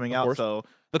games coming out, so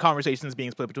the conversation is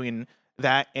being split between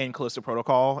that and Callisto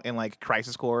Protocol and like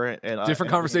Crisis Core and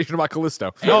different conversation about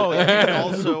Callisto. Oh, and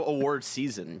also award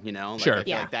season, you know, like, Sure. I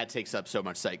feel like that takes up so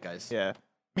much zeitgeist. Yeah,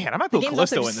 man, I might put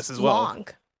Callisto in this as well. Long.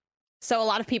 So a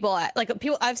lot of people,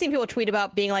 I've seen people tweet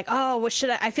about being like, oh, what should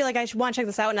I feel like I should want to check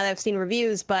this out now that I've seen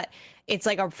reviews, but it's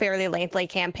like a fairly lengthy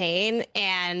campaign.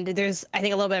 And there's, I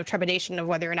think, a little bit of trepidation of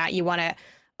whether or not you want to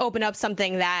open up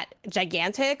something that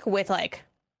gigantic with like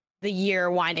the year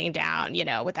winding down, you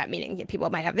know, with that meaning people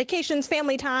might have vacations,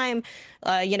 family time,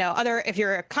 you know, if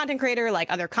you're a content creator,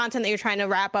 like other content that you're trying to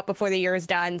wrap up before the year is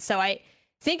done. So I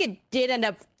think it did end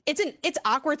up, it's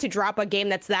awkward to drop a game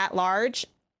that's that large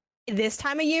this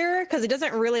time of year because it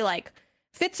doesn't really like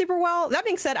fit super well. That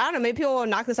being said, I don't know, maybe people will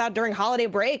knock this out during holiday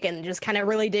break and just kind of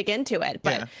really dig into it.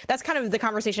 But that's kind of the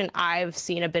conversation I've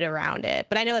seen a bit around it.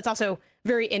 But I know it's also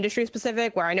very industry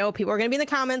specific, where I know people are going to be in the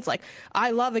comments like,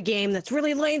 I love a game that's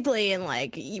really lengthy and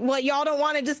like, what, y'all don't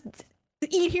want to just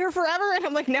eat here forever? And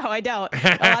I'm like, no, I don't.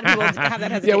 A lot of people have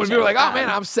that hesitation. Yeah, when people are like, oh man,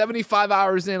 I'm 75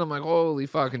 hours in, I'm like, holy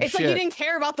fucking it's shit. It's like you didn't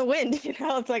care about the wind, you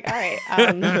know? It's like, all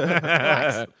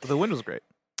right. The wind was great.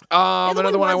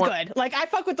 Another one I want. Good. Like I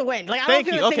fuck with the wind. Like I don't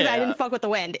feel things that I didn't fuck with the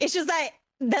wind. It's just that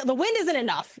the wind isn't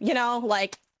enough. You know,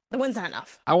 like the wind's not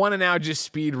enough. I want to now just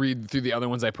speed read through the other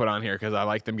ones I put on here because I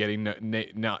like them getting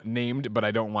named, but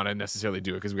I don't want to necessarily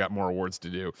do it because we got more awards to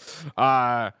do.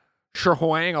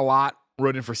 Huang a lot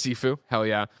wrote in for Sifu. Hell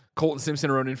yeah. Colton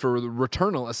Simpson wrote in for the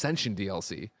Returnal Ascension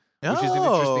DLC. Which is an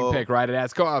interesting pick, right? It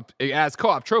adds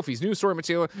co-op trophies, new story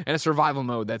material, and a survival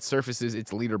mode that surfaces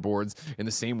its leaderboards in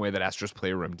the same way that Astro's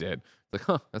Playroom did. Like,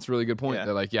 that's a really good point. Yeah.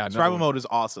 They're like, survival mode is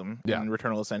awesome in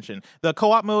Returnal Ascension. The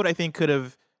co-op mode, I think, could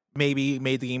have maybe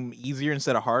made the game easier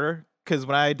instead of harder. Because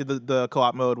when I did the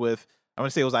co-op mode with, I want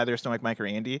to say it was either Stomach Mike or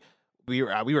Andy, we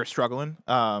were struggling.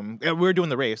 We were doing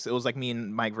the race. It was like me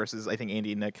and Mike versus I think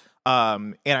Andy and Nick.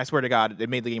 And I swear to God, it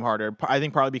made the game harder. I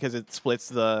think probably because it splits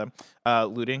the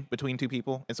looting between two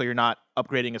people, and so you're not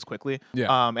upgrading as quickly.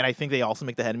 Yeah. And I think they also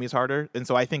make the enemies harder, and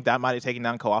so I think that might have taken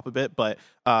down co-op a bit. But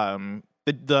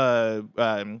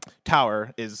the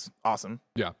tower is awesome.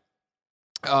 Yeah.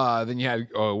 Then you had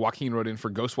Joaquin wrote in for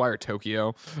Ghostwire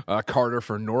Tokyo, Carter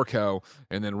for Norco,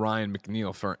 and then Ryan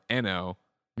McNeil for Eno.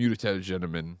 Mutation,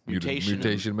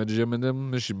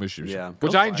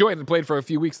 which I enjoyed and played for a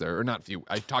few weeks there, or not few.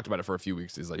 I talked about it for a few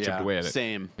weeks. Is like chipped away at it.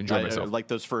 Same. Enjoyed myself. Like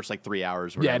those first 3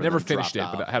 hours. Yeah, I never finished it,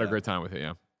 but I had a great time with it.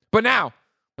 Yeah. But now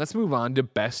let's move on to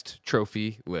best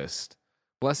trophy list.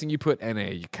 Blessing, you put NA,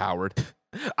 you coward.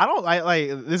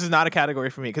 I this is not a category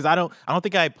for me because I don't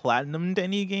think I platinumed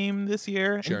any game this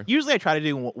year. Sure. Usually I try to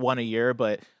do one a year,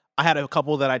 but I had a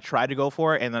couple that I tried to go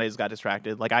for, and then I just got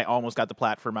distracted. Like, I almost got the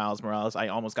plat for Miles Morales. I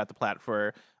almost got the plat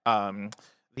for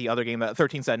the other game, that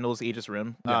 13 Sentinels, Aegis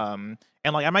Rim. Yeah. And,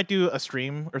 like, I might do a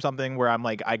stream or something where I'm,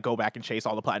 like, I go back and chase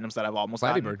all the platinums that I've almost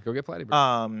gotten. Plattybird. Go get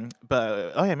Plattybird.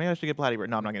 But, oh, yeah, maybe I should get Plattybird.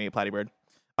 No, I'm not going to get Plattybird.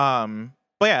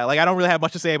 But, yeah, like, I don't really have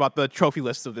much to say about the trophy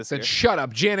lists of this year. Shut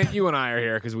up. Janet, you and I are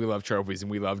here because we love trophies and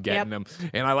we love getting them.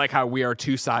 And I like how we are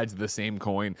two sides of the same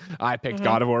coin. I picked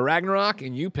God of War Ragnarok,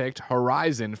 and you picked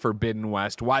Horizon Forbidden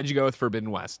West. Why'd you go with Forbidden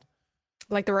West?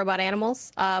 Like the robot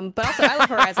animals. But also, I love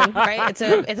Horizon, right? It's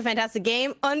a fantastic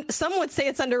game. Some would say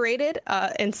it's underrated,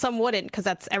 and some wouldn't, because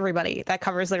that's everybody. That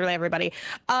covers literally everybody.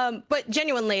 But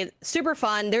genuinely, super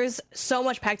fun. There's so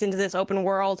much packed into this open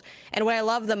world. And what I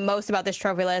love the most about this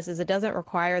trophy list is it doesn't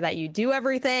require that you do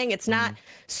everything. It's not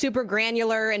super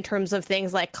granular in terms of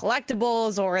things like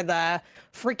collectibles or the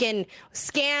freaking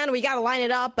scan. We got to line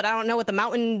it up, but I don't know what the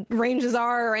mountain ranges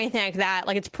are or anything like that.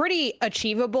 Like, it's pretty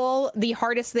achievable. The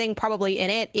hardest thing probably in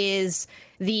it is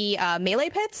the melee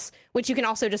pits, which you can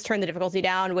also just turn the difficulty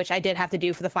down, which I did have to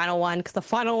do for the final one because the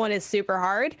final one is super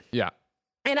hard. Yeah.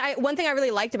 And one thing I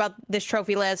really liked about this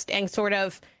trophy list, and sort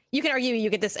of, you can argue you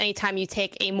get this anytime you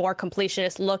take a more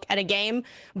completionist look at a game,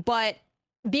 but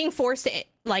being forced to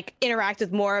like interact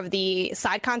with more of the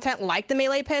side content like the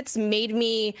melee pits made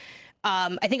me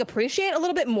I think appreciate a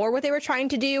little bit more what they were trying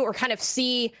to do, or kind of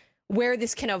see where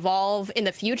this can evolve in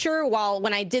the future. While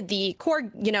when I did the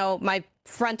core, my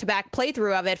front to back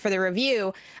playthrough of it for the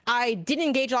review, I didn't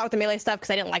engage a lot with the melee stuff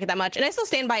because I didn't like it that much. And I still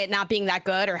stand by it not being that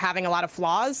good or having a lot of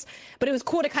flaws, but it was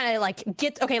cool to kind of like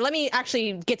let me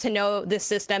actually get to know this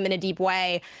system in a deep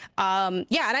way. And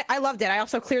I loved it. I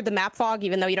also cleared the map fog,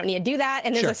 even though you don't need to do that.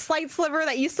 And there's a slight sliver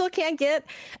that you still can't get.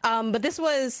 But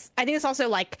I think it's also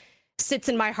like sits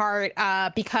in my heart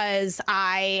because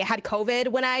I had COVID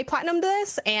when I platinumed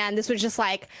this, and this was just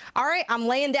like, all right, I'm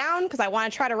laying down because I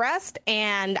want to try to rest,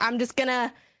 and I'm just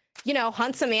gonna,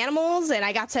 hunt some animals. And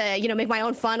I got to, make my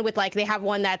own fun with, like, they have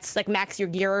one that's like max your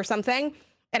gear or something,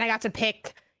 and I got to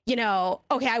pick,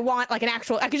 okay, I want like an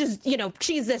actual, I could just,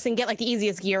 cheese this and get like the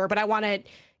easiest gear, but I want to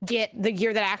get the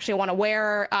gear that I actually want to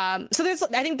wear. So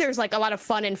I think there's like a lot of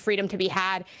fun and freedom to be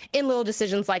had in little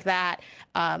decisions like that.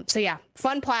 So yeah,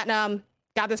 fun platinum.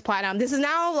 Got this platinum. This is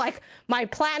now like my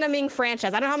platinuming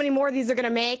franchise. I don't know how many more of these are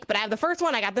gonna make, but I have the first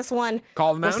one. I got this one.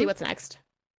 Call them out. We'll see what's next.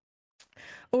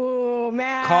 Oh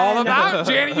man. Call them out,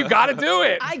 Janet. You got to do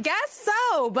it. I guess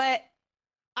so, but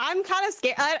I'm kind of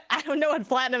scared. I don't know what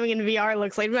platinuming in VR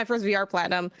looks like. It's my first VR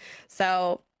platinum,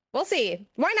 so. We'll see.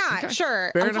 Why not? Okay.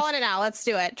 Sure. Fair I'm enough. calling it now. Let's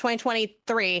do it.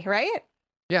 2023, right?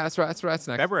 Yeah, that's right. That's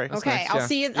next. February. That's Okay, next, I'll yeah.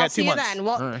 see you. got I'll 2 see you months. then.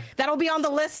 Well, All right. that'll be on the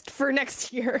list for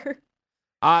next year.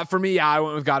 For me, yeah, I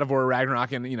went with God of War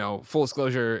Ragnarok, and full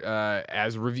disclosure,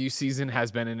 as review season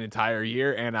has been an entire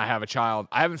year, and I have a child.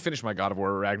 I haven't finished my God of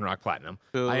War Ragnarok Platinum.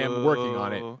 I am working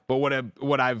on it, but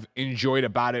what I've enjoyed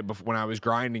about it when I was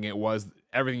grinding it was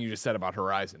everything you just said about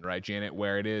Horizon, right, Janet?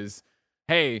 Where it is,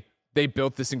 hey, they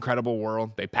built this incredible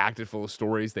world. They packed it full of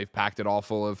stories. They've packed it all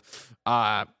full of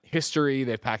history.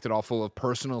 They've packed it all full of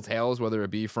personal tales, whether it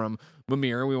be from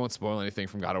Mimir. We won't spoil anything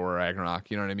from God of War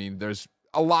Ragnarok. You know what I mean? There's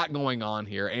a lot going on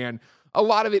here. And a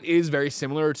lot of it is very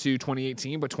similar to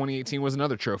 2018, but 2018 was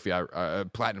another trophy, a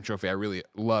platinum trophy I really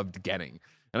loved getting.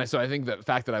 And so I think the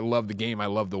fact that I love the game, I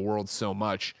love the world so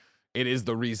much, it is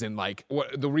the reason,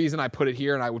 the reason I put it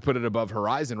here, and I would put it above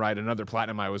Horizon, right? Another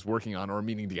platinum I was working on or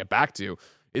meaning to get back to,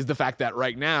 is the fact that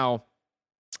right now,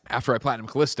 after I platinum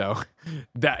Callisto,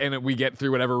 and we get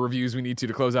through whatever reviews we need to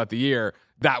close out the year,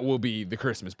 that will be the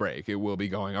Christmas break. It will be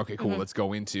going, okay, cool, let's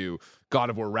go into God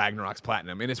of War Ragnarok's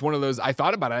platinum. And it's one of those, I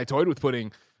thought about it, I toyed with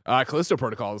putting Callisto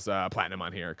Protocol's platinum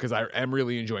on here, because I am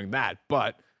really enjoying that,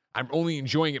 but I'm only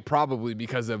enjoying it probably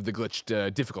because of the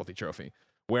glitched difficulty trophy,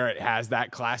 where it has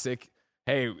that classic,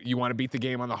 hey, you want to beat the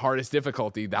game on the hardest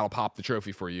difficulty, that'll pop the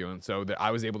trophy for you. And so I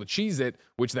was able to cheese it,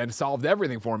 which then solved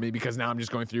everything for me, because now I'm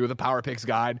just going through the Power Picks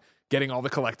guide, getting all the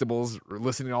collectibles,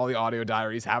 listening to all the audio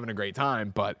diaries, having a great time.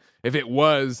 But if it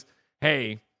was,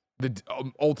 hey, the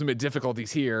ultimate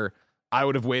difficulties here, I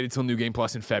would have waited till New Game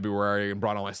Plus in February and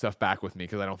brought all my stuff back with me,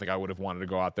 because I don't think I would have wanted to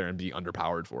go out there and be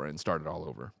underpowered for it and start it all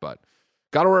over. But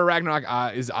God of War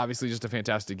Ragnarok is obviously just a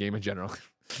fantastic game in general.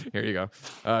 Here you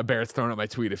go. Barrett's throwing up my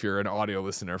tweet if you're an audio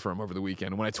listener from over the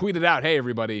weekend. When I tweeted out, hey,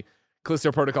 everybody,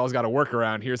 Callisto Protocol's got a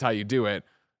workaround. Here's how you do it.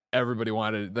 Everybody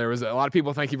wanted, there was a lot of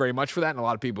people, thank you very much for that, and a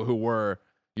lot of people who were,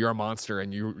 you're a monster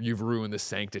and you've ruined the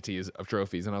sanctities of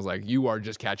trophies. And I was like, you are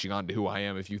just catching on to who I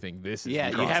am if you think this is Yeah,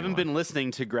 the you crossing haven't line. been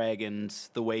listening to Greg and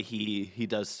the way he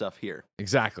does stuff here.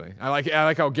 Exactly. I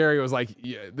like how Gary was like,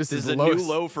 yeah, this is a the new lowest.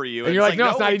 low for you. And you're like, no,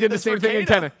 no, it's not. we He did the this same for thing in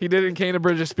Kena. Kena. He did it in Kena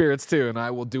Bridge of Spirits too, and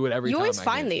I will do it every You time. always I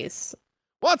find can. these.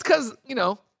 Well, it's because,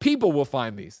 people will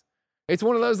find these. It's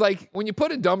one of those, like, when you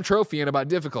put a dumb trophy in about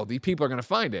difficulty, people are going to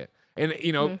find it. And,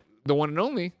 the one and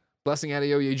only, Blessing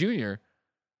Adeoye Jr.,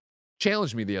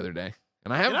 challenged me the other day,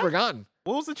 and I haven't forgotten.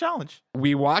 What was the challenge?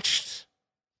 We watched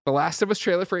the Last of Us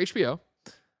trailer for HBO,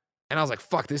 and I was like,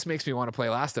 fuck, this makes me want to play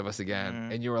Last of Us again.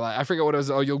 And you were like, I forget what it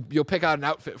was. Oh, you'll pick out an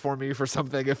outfit for me for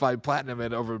something if I platinum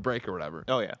it over a break or whatever.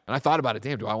 Oh, yeah. And I thought about it.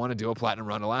 Damn, do I want to do a platinum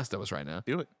run of Last of Us right now?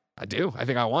 Do it. I do. I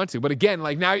think I want to. But again,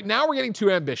 like now we're getting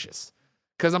too ambitious,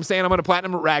 because I'm saying I'm going to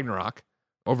platinum Ragnarok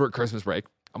over at Christmas break.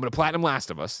 I'm going to platinum Last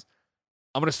of Us.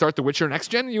 I'm going to start The Witcher next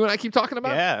gen. You and I keep talking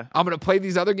about. Yeah. I'm going to play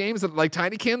these other games that like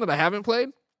Tinykin that I haven't played.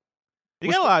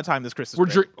 You got a lot of time this Christmas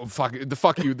We're break. fuck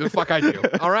you. The fuck I do.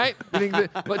 All right.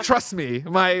 But trust me,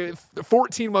 my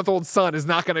 14-month-old son is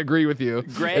not going to agree with you.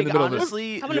 in Greg, the middle of this.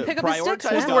 honestly, I'm gonna pick up his sticks,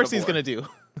 prioritize man. What's the God worst of he's War. going to do?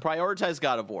 Prioritize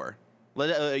God of War.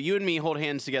 Let you and me hold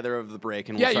hands together over the break,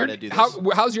 and Yeah, we'll try to do this.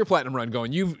 how's your platinum run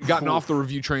going? You've gotten off the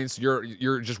review trains.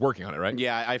 You're just working on it, right?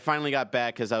 Yeah, I finally got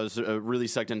back because I was really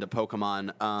sucked into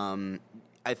Pokemon.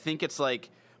 I think it's like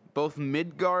both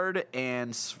Midgard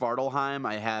and Svartalheim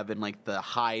I have in like the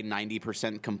high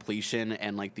 90% completion,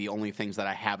 and like the only things that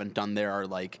I haven't done there are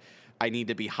like I need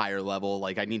to be higher level.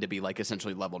 Like I need to be like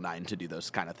essentially level 9 to do those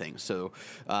kind of things. So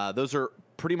those are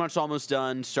pretty much almost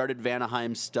done. Started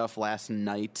Vanaheim stuff last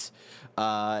night.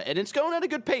 And it's going at a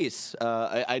good pace.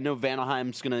 I know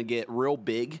Vanaheim's going to get real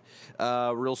big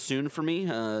real soon for me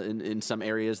in some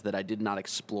areas that I did not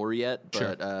explore yet.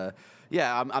 But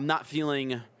yeah, I'm not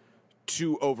feeling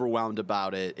too overwhelmed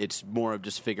about it. It's more of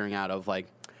just figuring out of like,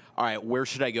 all right, where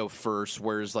should I go first?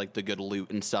 Where's like the good loot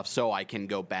and stuff, so I can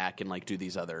go back and like do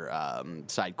these other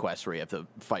side quests where you have to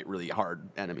fight really hard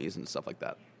enemies and stuff like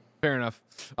that. Fair enough.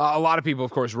 A lot of people,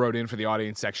 of course, wrote in for the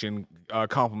audience section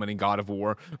complimenting God of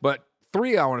War, but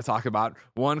 3 I want to talk about.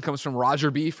 One comes from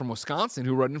Roger B. from Wisconsin,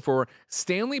 who wrote in for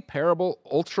Stanley Parable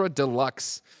Ultra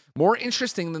Deluxe. More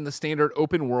interesting than the standard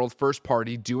open world first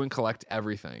party do and collect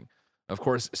everything. Of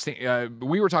course,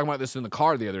 we were talking about this in the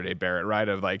car the other day, Barrett, right?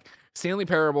 Of like Stanley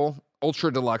Parable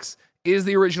Ultra Deluxe is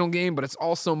the original game, but it's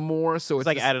also more. So it's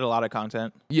like added a lot of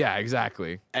content. Yeah,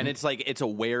 exactly. And it's like it's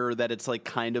aware that it's like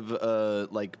kind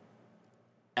of like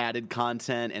added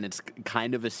content, and it's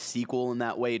kind of a sequel in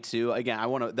that way too. Again, I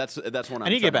want to. That's one I'm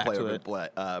trying to play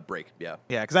over break. Yeah,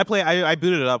 because I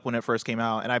booted it up when it first came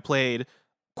out, and I played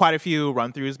quite a few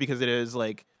run throughs because it is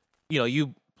like,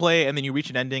 you play and then you reach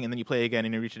an ending, and then you play again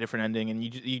and you reach a different ending, and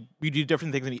you do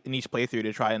different things in each playthrough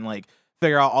to try and like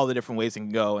figure out all the different ways it can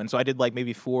go. And so I did like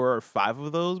maybe 4 or 5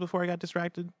 of those before I got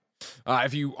distracted.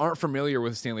 If you aren't familiar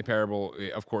with Stanley Parable,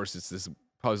 of course, it's this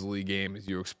puzzly game as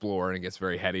you explore, and it gets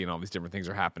very heady, and all these different things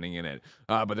are happening in it.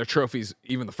 But their trophies,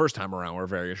 even the first time around, were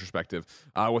very introspective.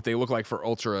 What they look like for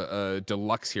Ultra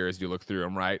Deluxe here as you look through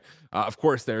them, right? Of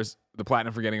course, there's the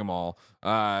Platinum for getting them all.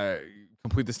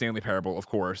 Complete the Stanley Parable, of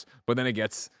course. But then it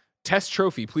gets test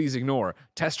trophy, please ignore.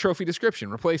 Test trophy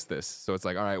description, replace this. So it's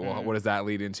like, all right, well, what does that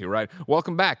lead into, right?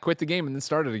 Welcome back, quit the game, and then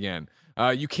start it again.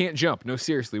 You can't jump. No,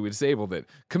 seriously, we disabled it.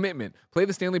 Commitment. Play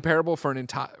the Stanley Parable for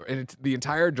the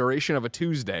entire duration of a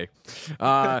Tuesday.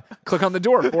 Click on the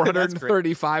door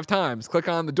 435 times. Click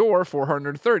on the door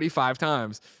 435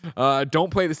 times.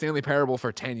 Don't play the Stanley Parable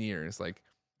for 10 years. Like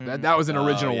that was an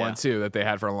original one too that they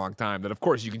had for a long time. That of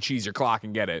course you can cheese your clock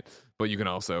and get it, but you can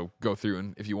also go through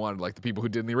and if you wanted, like the people who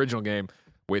did in the original game,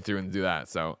 wait through and do that.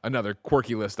 So another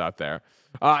quirky list out there.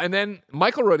 And then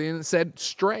Michael wrote in and said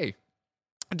Stray.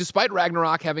 Despite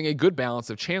Ragnarok having a good balance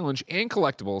of challenge and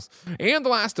collectibles, and The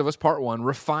Last of Us Part 1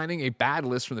 refining a bad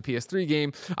list from the PS3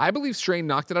 game, I believe Stray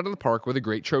knocked it out of the park with a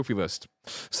great trophy list.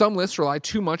 Some lists rely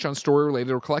too much on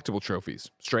story-related or collectible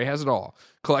trophies. Stray has it all.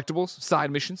 Collectibles,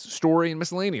 side missions, story, and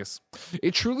miscellaneous.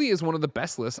 It truly is one of the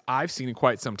best lists I've seen in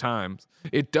quite some time.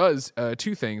 It does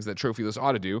 2 things that trophy lists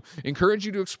ought to do: encourage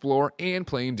you to explore and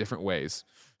play in different ways.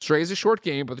 Stray is a short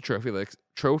game, but the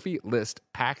trophy list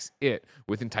packs it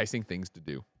with enticing things to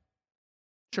do.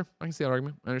 Sure, I can see that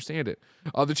argument. I understand it.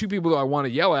 The 2 people that I want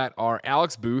to yell at are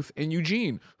Alex Booth and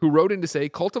Eugene, who wrote in to say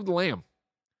Cult of the Lamb.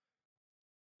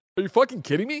 Are you fucking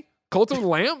kidding me? Cult of the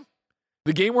Lamb?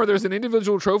 The game where there's an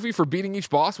individual trophy for beating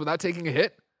each boss without taking a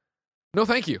hit? No,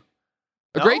 thank you.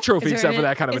 Great trophy except for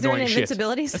that kind of annoying shit.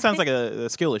 That sounds like a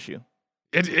skill issue.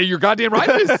 You're goddamn right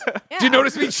it is. Yeah. Do you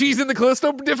notice me cheesing the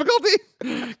Callisto difficulty?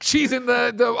 Cheesing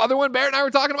the other one Barrett and I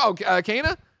were talking about,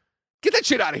 Kana? Get that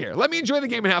shit out of here. Let me enjoy the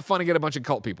game and have fun and get a bunch of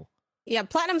cult people. Yeah,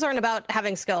 Platinums aren't about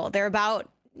having skill. They're about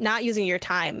not using your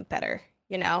time better.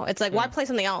 It's like, why play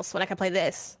something else when I can play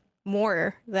this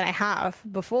more than I have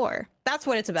before? That's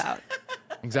what it's about.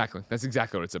 Exactly. That's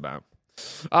exactly what it's about.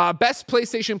 Best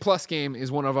PlayStation Plus game is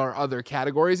one of our other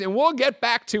categories, and we'll get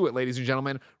back to it, ladies and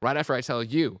gentlemen, right after I tell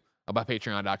you about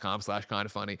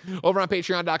patreon.com/kindafunny. Over on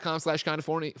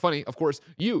patreon.com/kindafunny, of course,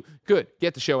 you could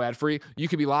get the show ad-free. You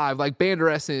could be live like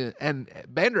Banderas and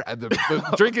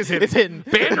the drink is hidden. It's hidden.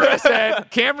 Banderas and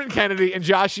Cameron Kennedy and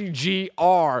Joshy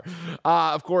GR.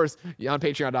 Of course, on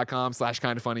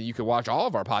patreon.com/kindafunny, you can watch all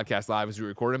of our podcasts live as we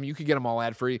record them. You can get them all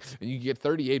ad-free, and you can get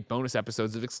 38 bonus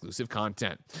episodes of exclusive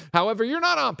content. However, you're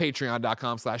not on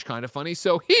patreon.com/kindafunny,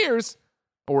 so here's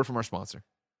a word from our sponsor.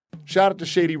 Shout out to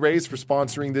Shady Rays for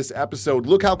sponsoring this episode.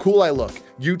 Look how cool I look.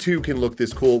 You too can look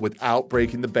this cool without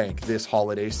breaking the bank this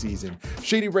holiday season.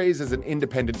 Shady Rays is an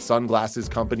independent sunglasses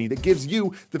company that gives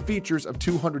you the features of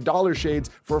 $200 shades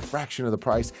for a fraction of the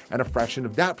price and a fraction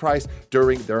of that price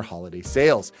during their holiday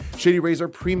sales. Shady Rays are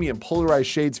premium polarized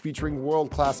shades featuring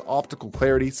world-class optical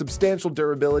clarity, substantial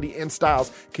durability, and styles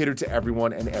catered to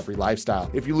everyone and every lifestyle.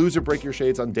 If you lose or break your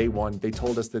shades on day 1, they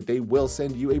told us that they will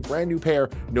send you a brand new pair,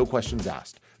 no questions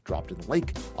asked. Dropped in the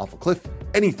lake, off a cliff,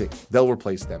 anything, they'll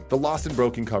replace them. The lost and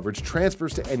broken coverage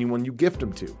transfers to anyone you gift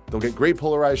them to. They'll get great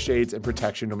polarized shades and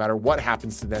protection no matter what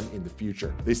happens to them in the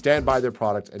future. They stand by their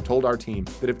product and told our team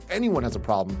that if anyone has a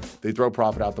problem, they throw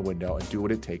profit out the window and do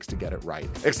what it takes to get it right.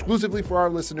 Exclusively for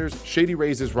our listeners, Shady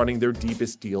Rays is running their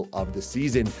deepest deal of the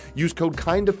season. Use code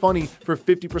KINDAFUNNY for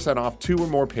 50% off 2 or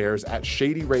more pairs at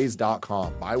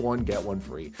shadyrays.com. Buy one, get one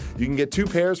free. You can get 2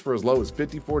 pairs for as low as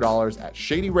 $54 at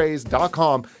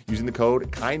shadyrays.com. using the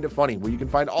code KINDAFUNNY, where you can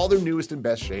find all their newest and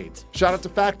best shades. Shout out to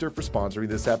Factor for sponsoring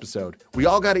this episode. We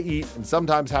all gotta eat, and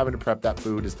sometimes having to prep that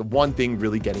food is the one thing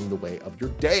really getting in the way of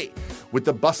your day. With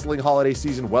the bustling holiday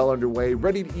season well underway,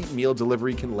 ready-to-eat meal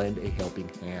delivery can lend a helping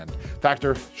hand.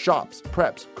 Factor shops,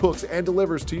 preps, cooks, and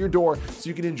delivers to your door so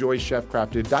you can enjoy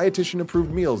chef-crafted,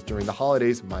 dietitian-approved meals during the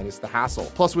holidays minus the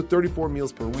hassle. Plus, with 34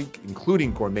 meals per week,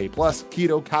 including Gourmet Plus,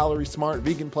 Keto, Calorie Smart,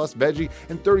 Vegan Plus, Veggie,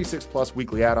 and 36 Plus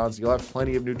weekly add-ons, you'll have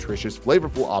plenty of nutritious,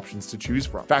 flavorful options to choose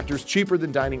from. Factor's cheaper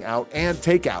than dining out and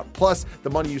takeout, plus the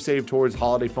money you save towards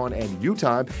holiday fun and you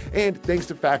time. And thanks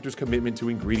to Factor's commitment to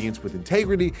ingredients with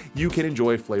integrity, you can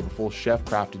enjoy flavorful,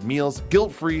 chef-crafted meals,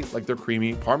 guilt-free like their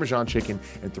creamy Parmesan chicken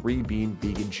and 3-bean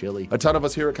vegan chili. A ton of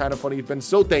us here at Kinda Funny have been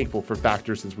so thankful for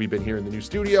Factor since we've been here in the new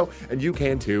studio, and you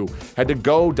can too. Head to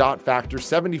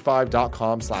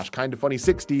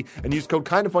go.factor75.com/kindafunny60 and use code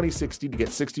KINDAFUNNY60 to get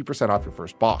 60% off your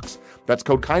first box. That's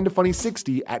code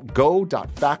KINDAFUNNY60 at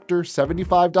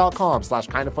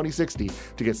go.factor75.com/KINDAFUNNY60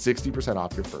 to get 60%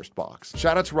 off your first box.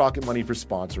 Shout out to Rocket Money for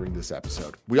sponsoring this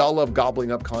episode. We all love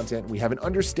gobbling up content, and we have an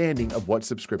understanding of what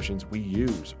subscriptions we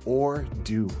use, or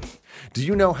do we? Do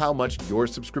you know how much your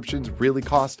subscriptions really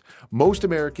cost? Most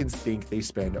Americans think they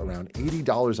spend around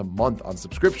 $80 a month on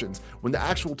subscriptions, when the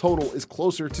actual total is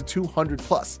closer to $200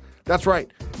 plus. That's right,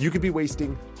 you could be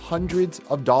wasting hundreds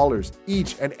of dollars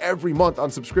each and every month on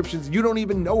subscriptions you don't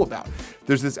even know about.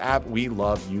 There's this app we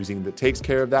love using that takes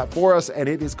care of that for us, and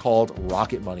it is called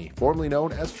Rocket Money, formerly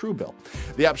known as Truebill.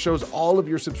 The app shows all of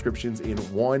your subscriptions in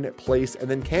one place and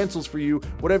then cancels for you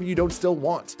whatever you don't still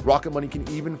want. Rocket Money can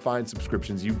even find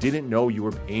subscriptions you didn't know you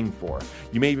were paying for.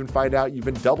 You may even find out you've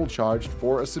been double charged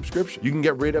for a subscription. You can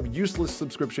get rid of useless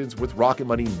subscriptions with Rocket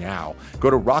Money now.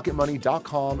 Go to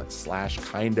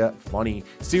rocketmoney.com/kindafunny.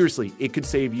 Seriously, it could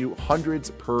save you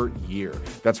hundreds per year.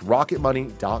 That's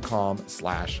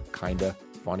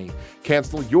rocketmoney.com/kindafunny.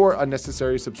 Cancel your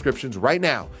unnecessary subscriptions right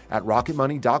now at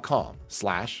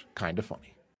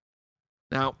rocketmoney.com/kindafunny.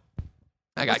 Now,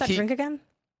 I got What's that drink again?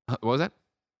 What was that?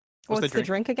 What's the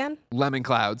drink again? Lemon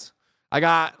clouds. I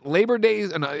got Labor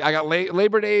Days, and I got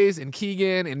Labor Days, and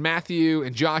Keegan, and Matthew,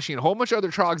 and Joshy, and a whole bunch of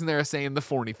other trogs in there saying the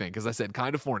forny thing, because I said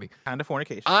kind of forny. Kind of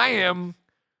fornication. I am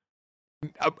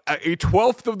a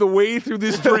 12th of the way through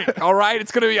this drink, all right?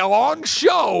 It's going to be a long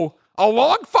show, a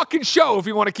long fucking show if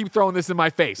you want to keep throwing this in my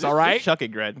face, all right? Just chuck it,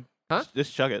 Greg. Huh?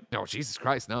 Just chuck it. No, Jesus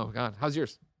Christ, no, God. How's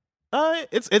yours?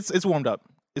 It's warmed up.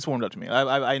 It's warmed up to me.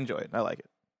 I enjoy it. I like it.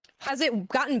 Has it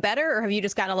gotten better, or have you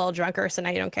just gotten a little drunker, so now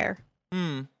you don't care?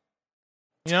 You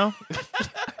know?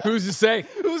 Who's to say?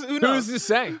 Who's to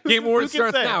say? Game Awards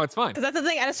starts say? now. It's fine. Because that's the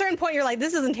thing. At a certain point, you're like,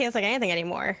 this doesn't taste like anything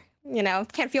anymore. You know,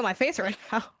 can't feel my face right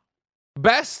now.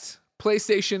 Best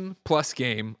PlayStation Plus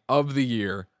game of the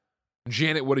year.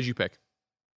 Janet, what did you pick?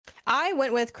 I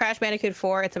went with Crash Bandicoot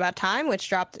 4, It's About Time, which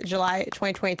dropped July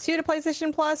 2022 to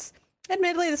PlayStation Plus.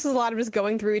 Admittedly, this is a lot of just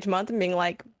going through each month and being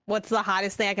like, what's the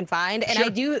hottest thing I can find? And Sure. I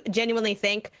do genuinely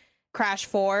think Crash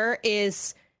 4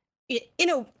 is, you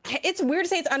know, it's weird to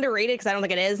say it's underrated because I don't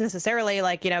think it is necessarily,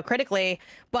 like, you know, critically,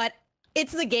 but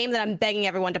it's the game that I'm begging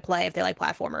everyone to play if they like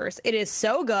platformers. It is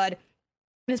so good.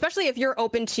 And especially if you're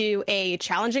open to a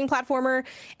challenging platformer.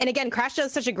 And again, Crash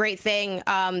does such a great thing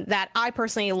that I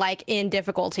personally like in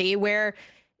difficulty, where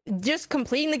just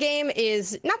completing the game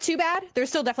is not too bad. There's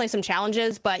still definitely some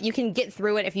challenges, but you can get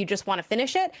through it if you just want to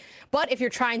finish it. But if you're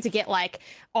trying to get like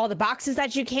all the boxes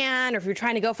that you can, or if you're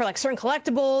trying to go for like certain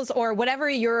collectibles or whatever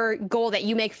your goal that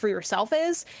you make for yourself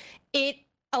is, it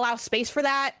allows space for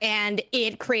that, and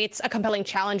it creates a compelling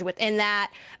challenge within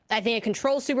that. I think it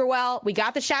controls super well. We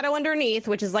got the shadow underneath,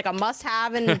 which is like a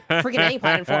must-have in freaking any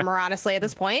platformer, honestly, at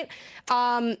this point.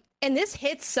 And this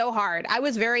hits so hard. I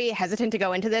was very hesitant to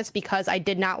go into this because I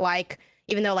did not like,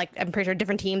 even though like I'm pretty sure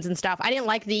different teams and stuff, I didn't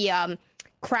like the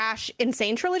Crash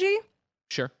Insane trilogy.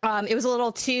 Sure. It was a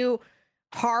little too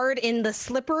hard in the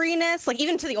slipperiness. Like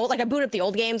even to the old, like I booted up the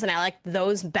old games and I like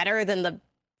those better than the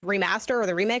remaster or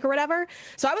the remake or whatever.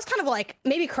 So I was kind of like,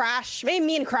 maybe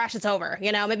me and Crash, it's over,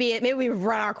 you know, maybe we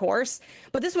run our course.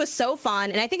 But this was so fun,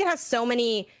 and I think it has so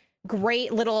many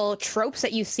great little tropes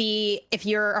that you see if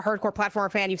you're a hardcore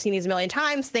platformer fan. You've seen these a million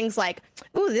times, things like,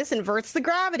 ooh, this inverts the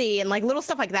gravity, and like little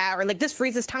stuff like that, or like this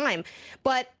freezes time.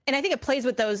 And I think it plays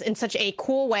with those in such a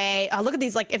cool way. Look at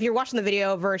these, like if you're watching the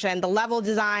video version, the level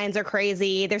designs are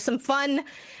crazy. There's some fun,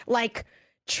 like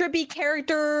trippy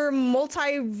character,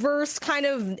 multiverse kind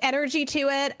of energy to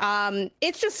it.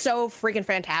 It's just so freaking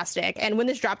fantastic. And when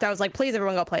this dropped, I was like, please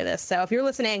everyone go play this. So if you're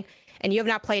listening and you have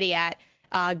not played it yet,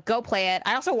 go play it.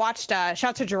 I also watched shout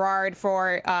out to Gerard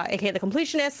for aka the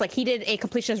completionist. Like, he did a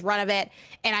completionist run of it,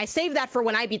 and I saved that for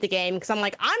when I beat the game because I'm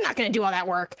like, I'm not going to do all that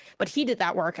work, but he did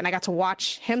that work, and I got to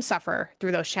watch him suffer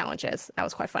through those challenges. That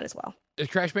was quite fun as well.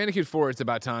 Crash Bandicoot 4, It's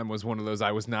About Time was one of those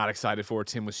I was not excited for.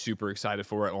 Tim was super excited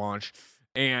for at launch.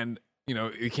 And,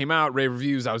 it came out, rave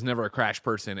reviews. I was never a Crash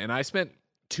person. And I spent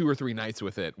 2 or 3 nights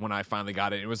with it when I finally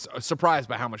got it. It was surprised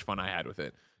by how much fun I had with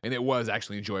it. And it was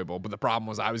actually enjoyable. But the problem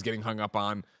was I was getting hung up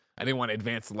on, I didn't want to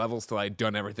advance the levels till I'd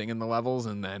done everything in the levels.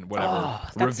 And then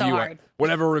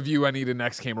whatever review I needed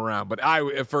next came around. But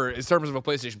in terms of a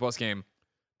PlayStation Plus game,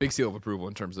 big seal of approval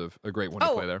in terms of a great one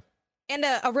to play there. And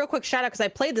a real quick shout out, because I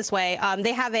played this way.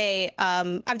 They have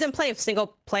I've done plenty of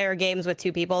single player games with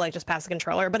 2 people, like just pass the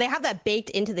controller, but they have that baked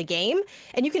into the game,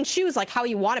 and you can choose like how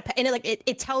you want to, and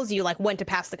it tells you like when to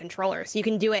pass the controller. So you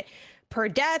can do it per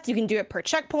death, you can do it per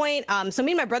checkpoint. So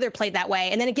me and my brother played that way,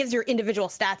 and then it gives your individual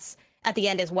stats at the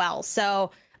end as well.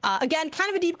 So again, kind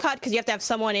of a deep cut because you have to have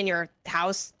someone in your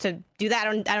house to do that.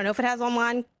 I don't know if it has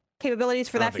online capabilities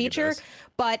for that feature,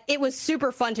 but it was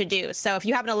super fun to do. So if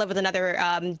you happen to live with another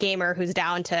gamer who's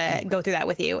down to go through that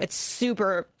with you, it's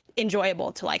super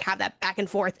enjoyable to like have that back and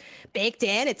forth baked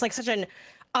in. It's like such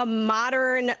a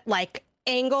modern like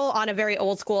angle on a very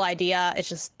old school idea. It's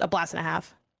just a blast and a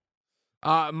half.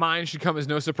 Mine should come as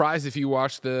no surprise if you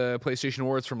watched the PlayStation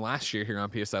Awards from last year here on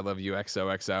PS I Love You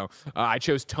XOXO. I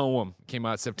chose Toem. Came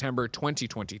out September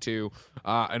 2022.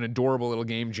 An adorable little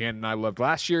game Janet and I loved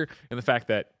last year, and the fact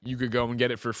that you could go and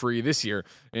get it for free this year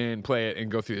and play it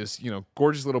and go through this,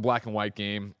 gorgeous little black and white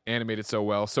game, animated so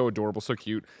well, so adorable, so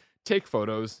cute. Take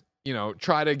photos,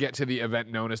 try to get to the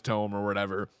event known as Toem or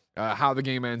whatever. How the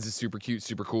game ends is super cute,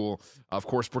 super cool. Of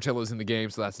course, Portillo's in the game,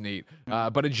 so that's neat.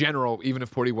 But in general, even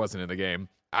if Porty wasn't in the game,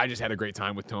 I just had a great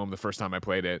time with Toem the first time I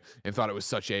played it and thought it was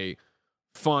such a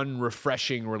fun,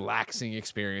 refreshing, relaxing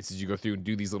experience as you go through and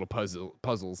do these little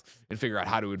puzzles and figure out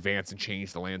how to advance and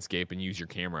change the landscape and use your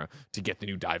camera to get the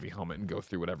new diving helmet and go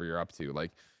through whatever you're up to.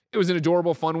 Like, it was an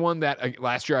adorable, fun one that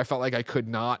last year I felt like I could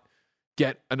not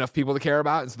get enough people to care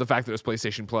about. And so the fact that it was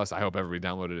PlayStation Plus, I hope everybody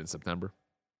downloaded it in September.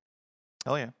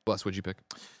 Oh yeah. Bless, what'd you pick?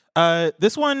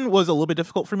 This one was a little bit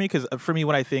difficult for me because for me,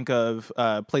 when I think of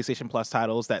PlayStation Plus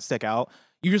titles that stick out,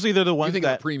 usually they're the ones you think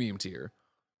that of premium tier.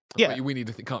 Yeah, we need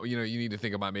to think. You need to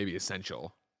think about maybe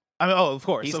essential. I mean, of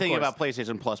course. He's thinking about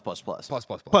PlayStation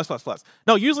Plus.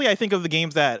 No, usually I think of the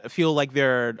games that feel like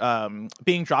they're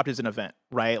being dropped as an event,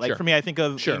 right? Like for me, I think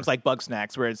of games like Bug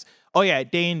Snacks, where it's, oh yeah,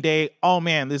 day and day. Oh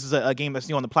man, this is a game that's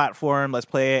new on the platform. Let's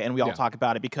play it, and we all talk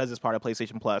about it because it's part of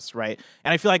PlayStation Plus, right?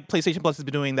 And I feel like PlayStation Plus has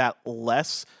been doing that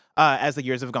less as the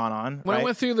years have gone on. When right? I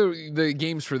went through the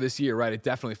games for this year, right, it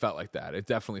definitely felt like that. It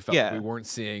definitely felt like we weren't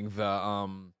seeing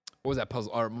the what was that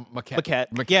puzzle? Or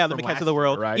maquette? Yeah, the maquettes of the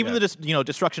world. Year, right? Even the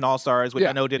Destruction All Stars, which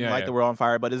I know didn't light the world on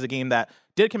fire, but is a game that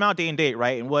did come out day and date,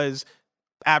 right? And was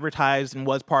advertised and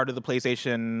was part of the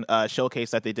PlayStation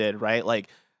showcase that they did, right? Like,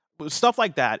 stuff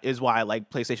like that is why I like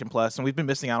PlayStation Plus, and we've been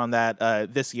missing out on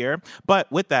that this year.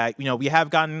 But with that, we have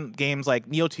gotten games like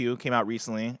Neo 2 came out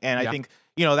recently, and I think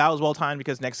that was well timed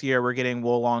because next year we're getting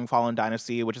Wolong Fallen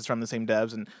Dynasty, which is from the same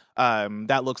devs, and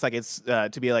that looks like it's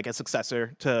to be like a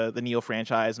successor to the Neo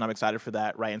franchise, and I'm excited for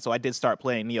that, right? And so I did start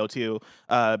playing Neo 2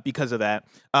 because of that.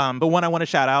 But one I want to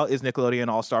shout out is Nickelodeon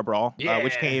All-Star Brawl,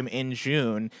 which came in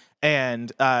June.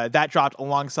 And that dropped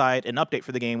alongside an update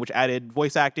for the game, which added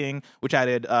voice acting, which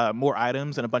added more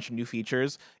items and a bunch of new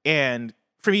features. And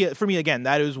for me, again,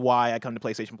 that is why I come to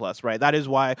PlayStation Plus, right? That is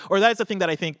why, or that's the thing that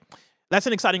I think that's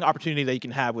an exciting opportunity that you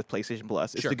can have with PlayStation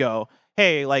Plus is to go,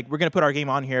 hey, like, we're going to put our game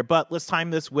on here, but let's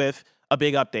time this with a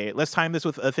big update. Let's time this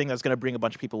with a thing that's going to bring a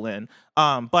bunch of people in.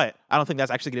 But I don't think that's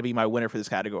actually going to be my winner for this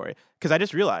category, because I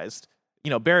just realized,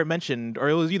 Barrett mentioned, or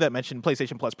it was you that mentioned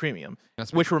PlayStation Plus Premium,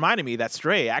 which reminded me that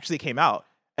Stray actually came out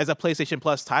as a PlayStation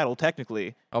Plus title,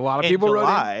 technically. A lot of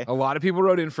people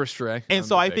wrote in for Stray. And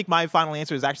so I think my final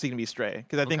answer is actually going to be Stray,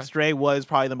 because I think Stray was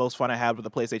probably the most fun I had with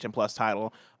the PlayStation Plus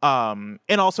title. And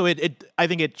also I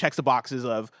think it checks the boxes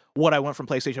of what I want from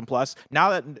PlayStation Plus.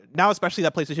 Now especially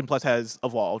that PlayStation Plus has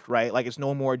evolved, right? Like, it's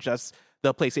no more just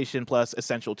the PlayStation Plus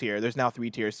Essential tier. There's now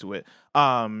 3 tiers to it.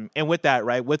 And with that,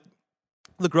 right, with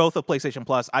the growth of PlayStation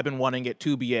Plus, I've been wanting it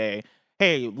to be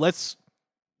hey, let's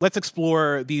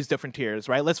explore these different tiers,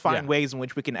 right? Let's find ways in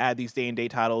which we can add these day and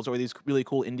date titles or these really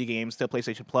cool indie games to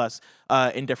PlayStation Plus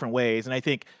in different ways. And I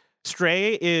think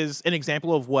Stray is an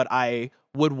example of what I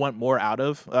would want more out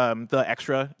of the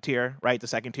extra tier, right? The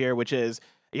second tier, which is,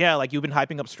 like, you've been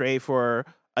hyping up Stray for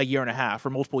a year and a half, for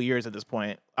multiple years at this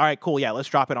point. All right, cool. Yeah, let's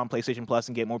drop it on PlayStation Plus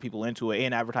and get more people into it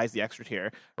and advertise the extra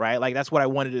tier, right? Like, that's what I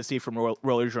wanted to see from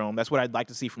Rollerdrome. That's what I'd like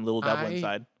to see from Little Devil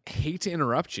Inside. Hate to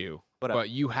interrupt you, but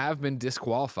you have been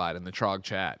disqualified in the Trog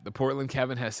chat. The Portland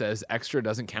Kevin says extra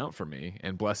doesn't count for me,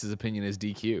 and Bless's opinion is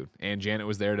DQ'd. And Janet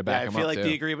was there to back him up, I feel like too.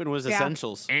 the agreement was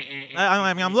essentials.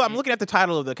 I mean, I'm looking at the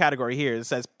title of the category here. It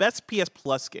says Best PS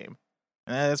Plus Game.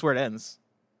 And that's where it ends.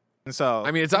 And so, I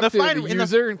mean, it's up to the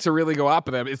user to really go up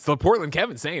with them. It's the Portland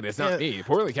Kevin saying it. It's not me.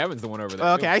 Portland Kevin's the one over there.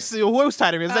 Okay, I see. Who's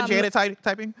typing? Is that Janet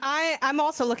typing? I'm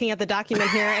also looking at the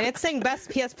document here, and it's saying Best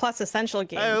PS Plus Essential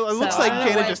Game. It looks like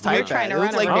Janet just typed that. It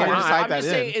looks like Janet just typed that in.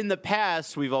 Saying in the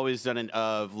past, we've always done it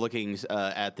of looking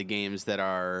at the games that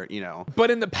are,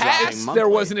 But in the past, there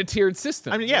wasn't a tiered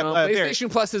system. I mean, yeah,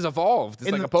 PlayStation Plus has evolved.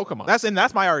 It's like a Pokemon.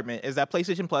 That's my argument, is that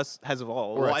PlayStation Plus has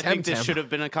evolved. Well, I think this should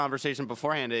have been a conversation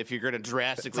beforehand if you're going to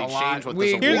drastically change what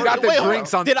this We got the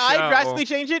drinks on Did the I show. drastically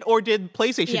change it, or did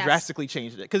PlayStation drastically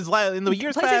change it? Because in the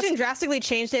years past, PlayStation drastically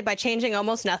changed it by changing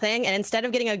almost nothing, and instead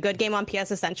of getting a good game on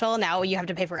PS Essential, now you have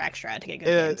to pay for extra to get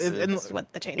good games. That's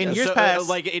what the change is. In years past,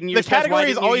 the category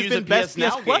has always been Best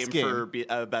PS Plus game for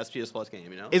Best PS Plus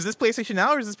game. Is this PlayStation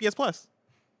Now or is this PS Plus?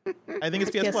 I think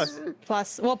it's PS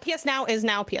Plus. Well, PS Now is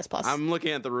now PS Plus. I'm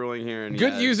looking at the ruling here, and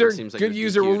good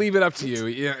user will leave it up to you.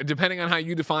 Yeah, depending on how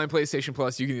you define PlayStation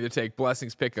Plus, you can either take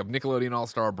Blessing's pick of Nickelodeon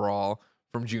All-Star Brawl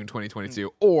from June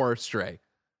 2022 or Stray.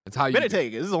 That's how you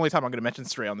take it. This is the only time I'm going to mention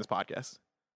Stray on this podcast.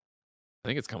 I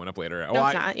think it's coming up later. No,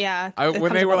 it's not. Yeah.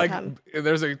 When they were like,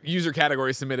 there's a user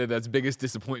category submitted that's biggest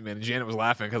disappointment, and Janet was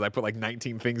laughing because I put like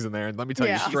 19 things in there, and let me tell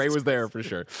you, Stray was there for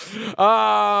sure.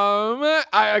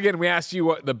 Again, we asked you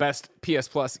what the best PS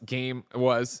Plus game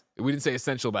was. We didn't say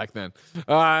essential back then.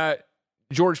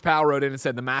 George Powell wrote in and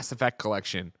said the Mass Effect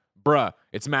collection. Bruh,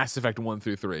 it's Mass Effect 1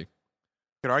 through 3.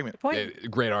 Good argument.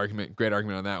 Great argument. Great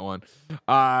argument on that one.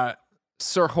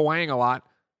 Sir Huang a lot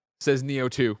says Neo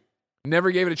 2.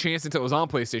 Never gave it a chance until it was on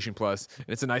PlayStation Plus, and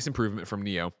it's a nice improvement from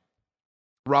Neo.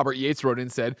 Robert Yates wrote in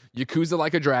and said, Yakuza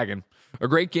Like a Dragon. A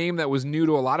great game that was new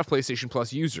to a lot of PlayStation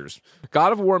Plus users.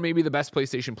 God of War may be the best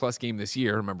PlayStation Plus game this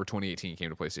year. Remember, 2018 came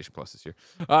to PlayStation Plus this year.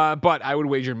 But I would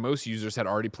wager most users had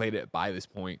already played it by this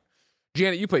point.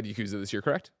 Janet, you played Yakuza this year,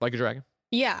 correct? Like a Dragon?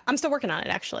 Yeah, I'm still working on it,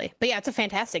 actually. But yeah, it's a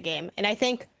fantastic game. And I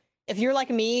think if you're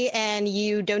like me and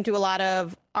you don't do a lot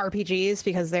of RPGs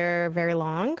because they're very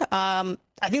long,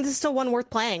 I think this is still one worth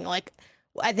playing. Like,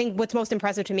 I think what's most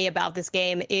impressive to me about this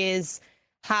game is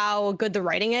how good the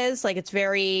writing is. Like, it's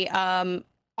very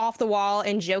off the wall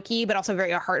and jokey, but also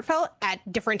very heartfelt at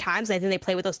different times. I think they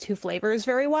play with those two flavors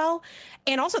very well.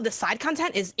 And also the side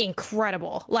content is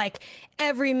incredible. Like,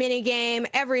 every mini game,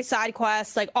 every side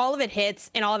quest, like all of it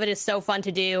hits, and all of it is so fun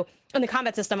to do. And the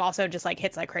combat system also just like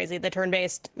hits like crazy. The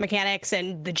turn-based mechanics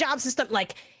and the job system,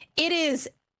 like it is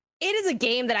a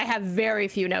game that I have very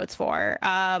few notes for.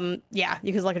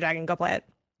 Yakuza Like a Dragon, go play it.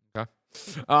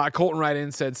 Okay.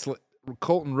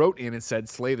 Colton wrote in and said,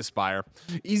 Slay the Spire.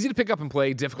 Easy to pick up and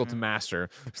play, difficult to master.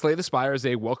 Slay the Spire is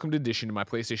a welcomed addition to my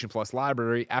PlayStation Plus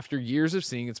library after years of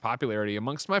seeing its popularity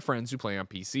amongst my friends who play on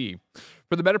PC.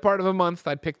 For the better part of a month,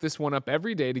 I'd pick this one up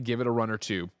every day to give it a run or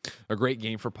two. A great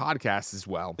game for podcasts as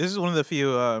well. This is one of the few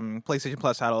PlayStation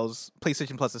Plus titles,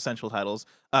 PlayStation Plus Essential titles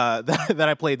that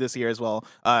I played this year as well.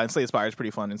 And Slay the Spire is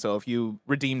pretty fun. And so if you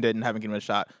redeemed it and haven't given it a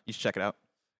shot, you should check it out.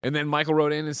 And then Michael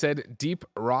wrote in and said, Deep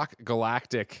Rock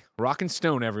Galactic. Rock and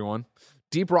Stone, everyone.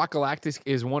 Deep Rock Galactic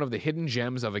is one of the hidden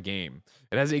gems of a game.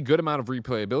 It has a good amount of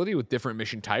replayability with different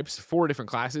mission types, 4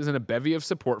 different classes, and a bevy of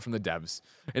support from the devs.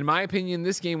 In my opinion,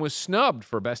 this game was snubbed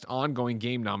for Best Ongoing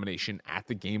Game nomination at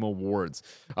the Game Awards.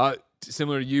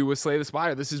 Similar to you with Slay the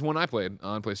Spire, this is one I played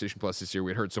on PlayStation Plus this year. We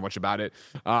had heard so much about it.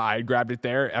 I grabbed it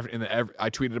there.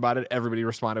 I tweeted about it. Everybody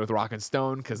responded with Rock and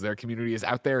Stone because their community is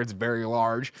out there. It's very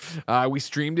large. We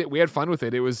streamed it. We had fun with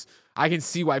it. I can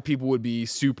see why people would be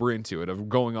super into it, of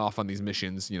going off on these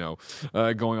missions,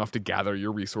 going off to gather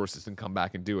your resources and come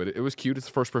back and do it. It was cute. It's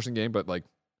a first-person game, but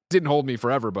didn't hold me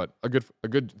forever, but a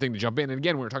good thing to jump in. And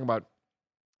again, we were talking about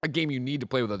a game you need to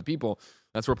play with other people.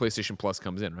 That's where PlayStation Plus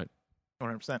comes in, right?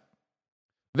 100%.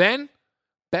 Then,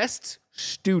 Best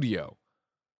Studio.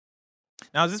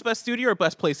 Now, is this Best Studio or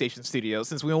Best PlayStation Studio?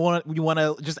 Since we want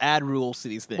to just add rules to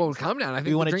these things. Well, calm down. I think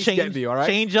we want to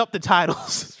change up the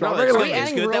titles. Strawberry It's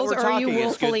League. good that we're talking.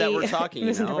 It's good that we're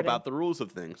talking about the rules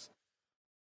of things.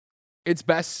 It's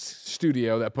Best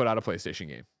Studio that put out a PlayStation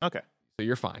game. Okay. So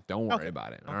you're fine. Don't worry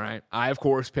about it. All right. I, of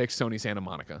course, picked Sony Santa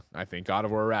Monica. I think God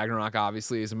of War Ragnarok,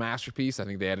 obviously, is a masterpiece. I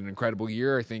think they had an incredible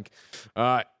year. I think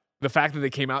the fact that they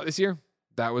came out this year,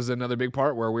 that was another big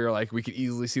part where we were like, we could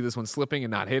easily see this one slipping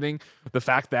and not hitting. The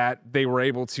fact that they were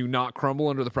able to not crumble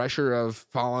under the pressure of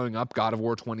following up God of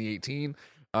War 2018.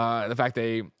 The fact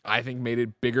I think, made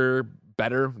it bigger,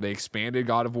 better. They expanded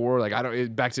God of War. Like,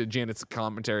 back to Janet's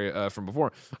commentary from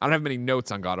before, I don't have many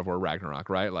notes on God of War Ragnarok,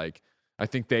 right? Like, I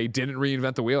think they didn't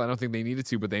reinvent the wheel. I don't think they needed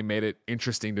to, but they made it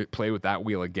interesting to play with that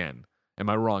wheel again. Am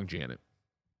I wrong, Janet?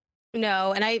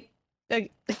 No, and I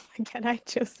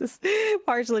chose this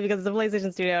partially because it's a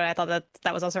PlayStation studio, and I thought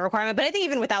that was also a requirement. But I think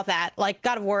even without that, like,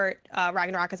 God of War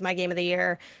Ragnarok is my game of the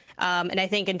year. And I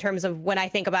think in terms of when I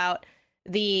think about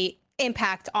the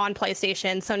impact on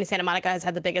PlayStation, Sony Santa Monica has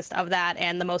had the biggest of that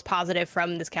and the most positive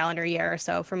from this calendar year.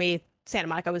 So for me, Santa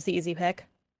Monica was the easy pick.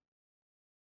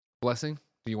 Blessing,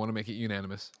 do you want to make it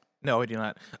unanimous? No, I do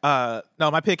not.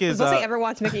 No, my pick is. Does Blessing ever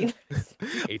want to make it?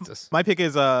 Hates us. My pick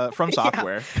is From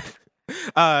Software.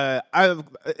 It's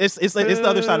the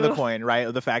other side of the coin, right?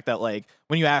 Of the fact that, like,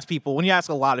 when you ask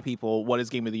a lot of people what is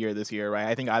game of the year this year, right?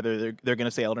 I think either they're going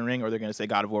to say Elden Ring or they're going to say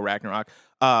God of War Ragnarok.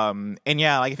 And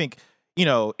yeah, like, I think, you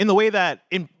know, in the way that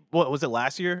what was it,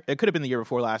 last year? It could have been the year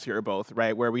before last year or both,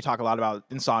 right? Where we talk a lot about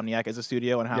Insomniac as a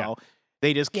studio and how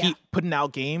they just keep putting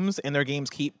out games and their games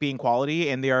keep being quality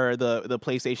and they are the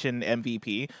PlayStation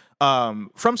MVP.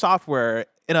 From Software,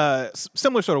 in a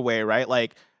similar sort of way, right?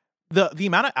 Like, the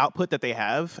amount of output that they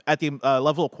have at the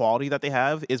level of quality that they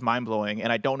have is mind-blowing,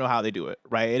 and I don't know how they do it,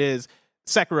 right? It is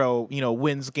Sekiro, you know,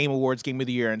 wins Game Awards Game of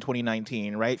the Year in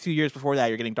 2019, right? A few years before that,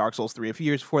 you're getting Dark Souls 3. A few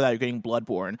years before that, you're getting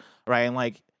Bloodborne, right? And,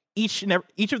 like, each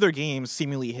of their games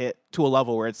seemingly hit to a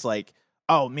level where it's like,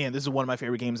 oh man, this is one of my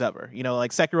favorite games ever. You know,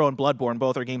 like Sekiro and Bloodborne,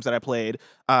 both are games that I played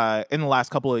in the last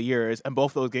couple of years, and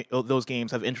both those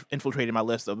games have infiltrated my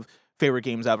list of favorite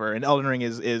games ever. And Elden Ring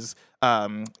is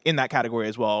in that category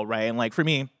as well, right? And, like, for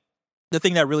me, the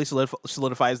thing that really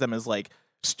solidifies them as, like,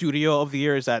 studio of the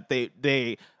year is that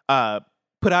they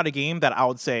put out a game that I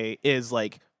would say is,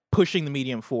 like, pushing the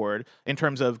medium forward in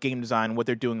terms of game design, what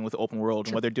they're doing with open world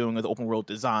and what they're doing with open world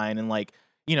design. And, like,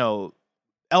 you know,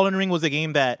 Elden Ring was a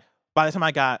game that by the time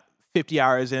I got 50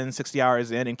 hours in, 60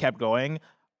 hours in and kept going,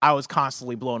 I was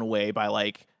constantly blown away by,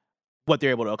 like, what they're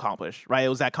able to accomplish, right? It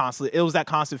was that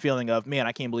constant feeling of, man,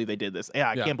 I can't believe they did this. Yeah,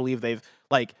 I can't believe they've,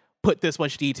 like, put this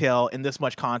much detail and this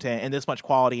much content and this much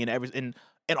quality and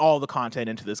all the content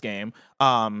into this game.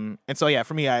 And so, yeah,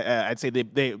 for me, I'd say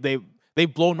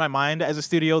they've blown my mind as a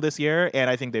studio this year, and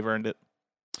I think they've earned it.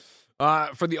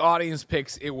 For the audience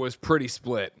picks, it was pretty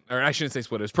split. Or I shouldn't say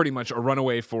split. It was pretty much a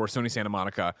runaway for Sony Santa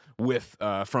Monica with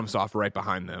From Software right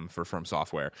behind them for From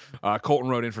Software. Colton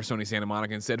wrote in for Sony Santa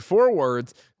Monica and said, 4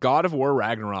 words, God of War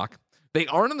Ragnarok. They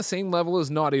aren't on the same level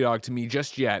as Naughty Dog to me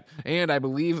just yet, and I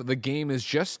believe the game is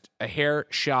just a hair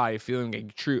shy of feeling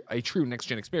a true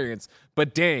next-gen experience,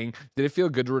 but dang, did it feel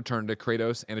good to return to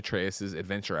Kratos and Atreus'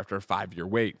 adventure after a 5-year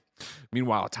wait.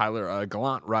 Meanwhile, Tyler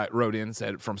Gallant wrote in,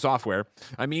 said, From Software,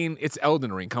 I mean, it's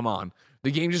Elden Ring, come on.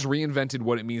 The game just reinvented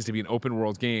what it means to be an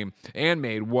open-world game and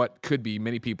made what could be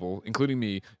many people, including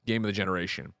me, game of the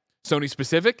generation. Sony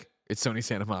specific? It's Sony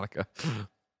Santa Monica.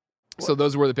 So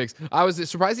those were the picks. I was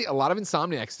surprised a lot of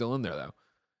Insomniac still in there, though,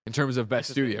 in terms of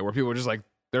best studio, where people were just like,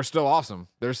 they're still awesome.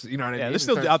 There's, you know what I mean? They're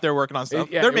still out there working on stuff.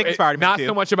 They're making Spider-Man not too.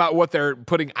 so much about what they're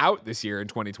putting out this year in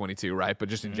 2022, right? But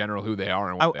just in general, who they are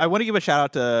and what I want to give a shout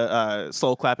out to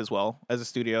Soul Clap as well as a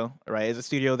studio, right? As a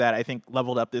studio that I think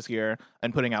leveled up this year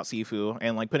and putting out Sifu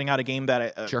and, like, putting out a game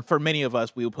that for many of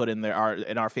us we will put in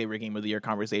our favorite game of the year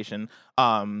conversation.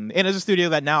 And as a studio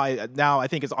that now I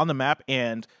think is on the map,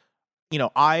 and you know,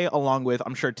 I, along with,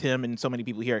 I'm sure Tim and so many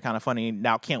people here at Kind of Funny,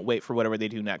 now can't wait for whatever they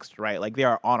do next, right? Like, they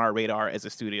are on our radar as a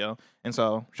studio. And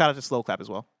so, shout out to Slow Clap as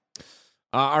well.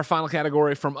 Our final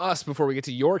category from us, before we get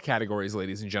to your categories,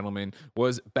 ladies and gentlemen,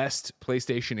 was Best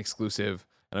PlayStation Exclusive.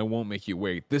 And I won't make you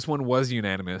wait. This one was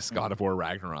unanimous, God of War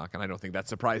Ragnarok. And I don't think that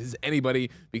surprises anybody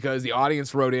because the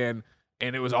audience wrote in,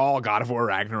 and it was all God of War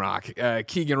Ragnarok.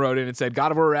 Keegan wrote in and said,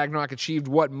 God of War Ragnarok achieved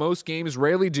what most games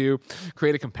rarely do,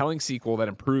 create a compelling sequel that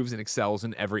improves and excels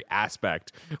in every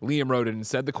aspect. Liam wrote in and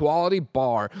said, the quality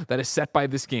bar that is set by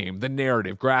this game, the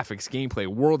narrative, graphics, gameplay,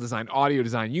 world design, audio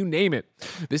design, you name it.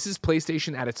 This is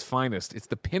PlayStation at its finest. It's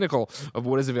the pinnacle of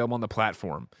what is available on the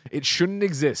platform. It shouldn't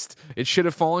exist. It should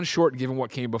have fallen short given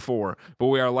what came before, but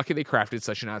we are lucky they crafted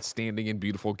such an outstanding and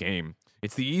beautiful game.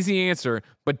 It's the easy answer,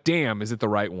 but damn, is it the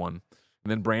right one? And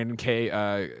then Brandon K.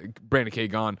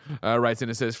 Gone writes in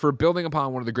and says, for building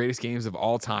upon one of the greatest games of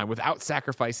all time without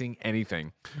sacrificing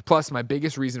anything. Plus, my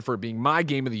biggest reason for it being my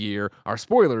game of the year are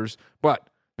spoilers, but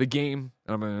the game,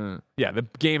 the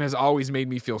game has always made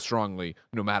me feel strongly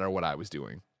no matter what I was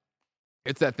doing.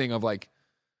 It's that thing of, like,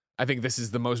 I think this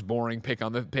is the most boring pick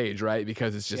on the page, right?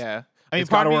 Because it's just... Yeah. I mean, it's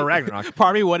God of War Ragnarok.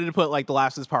 Part of me wanted to put like The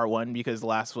Last of Us Part 1 because The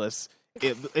Last of Us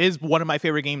it is one of my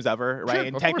favorite games ever, right? Sure,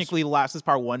 and of technically, The Last of Us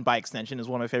Part 1 by extension is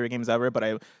one of my favorite games ever. But I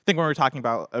think when we're talking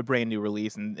about a brand new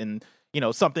release and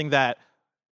something that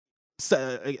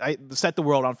set the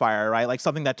world on fire, right? Like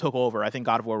something that took over. I think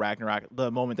God of War Ragnarok,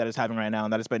 the moment that it's having right now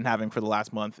and that it's been having for the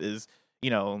last month is,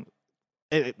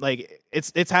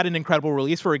 it's had an incredible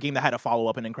release for a game that had a follow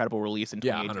up, an incredible release in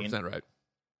 2018. 100% right.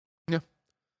 Yeah,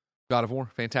 God of War,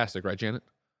 fantastic, right, Janet?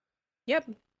 Yep.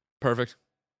 Perfect.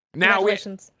 Now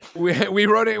Congratulations. we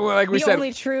wrote it like we the said.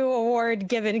 only true award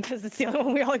given because it's the only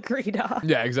one we all agreed on.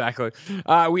 Yeah, exactly.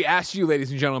 We asked you,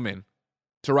 ladies and gentlemen,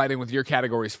 to write in with your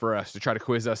categories for us to try to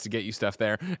quiz us to get you stuff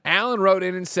there. Alan wrote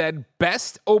in and said,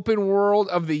 "Best open world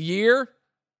of the year."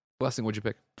 Blessing, what'd you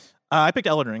pick? I picked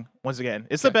Elden Ring once again.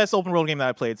 It's the best open world game that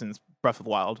I've played since Breath of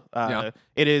the Wild.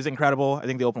 It is incredible. I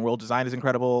think the open world design is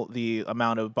incredible. The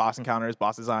amount of boss encounters,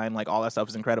 boss design, like all that stuff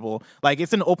is incredible. Like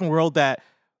it's an open world that,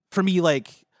 for me,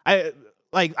 I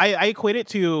equate it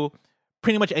to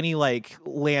pretty much any like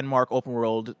landmark open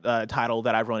world title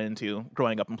that I've run into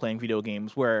growing up and playing video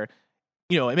games, where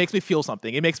it makes me feel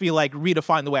something. It makes me like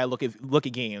redefine the way I look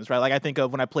at games, right? Like I think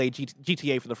of when I played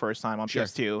GTA for the first time on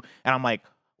PS2, and I'm like,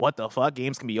 what the fuck?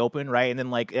 Games can be open, right? And then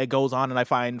like it goes on, and I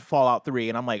find Fallout 3,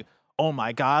 and I'm like, oh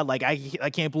my god, like I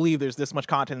can't believe there's this much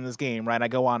content in this game, right? And I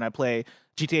go on, I play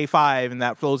GTA 5, and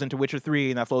that flows into Witcher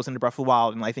 3, and that flows into Breath of the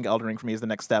Wild, and I think Elden Ring for me is the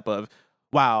next step of,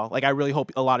 wow, like I really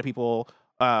hope a lot of people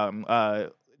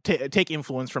take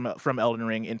influence from Elden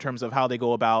Ring in terms of how they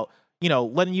go about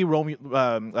letting you roam,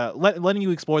 letting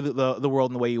you explore the world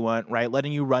in the way you want, right?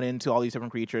 Letting you run into all these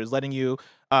different creatures, letting you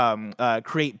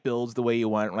create builds the way you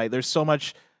want, right? There's so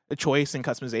much choice and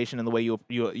customization in the way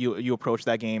you approach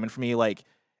that game, and for me, like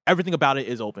everything about it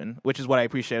is open, which is what I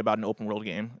appreciate about an open world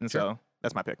game, and so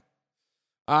that's my pick.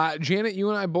 Janet, you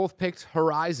and I both picked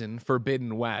Horizon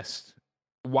Forbidden West.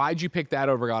 Why'd you pick that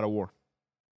over God of War?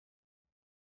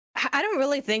 I don't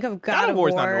really think of God of War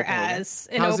as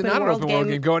an How's open it not world an open game. world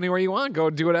game? Go anywhere you want. Go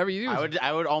do whatever you do.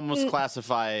 I would almost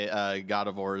classify God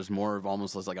of War as more of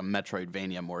almost as like a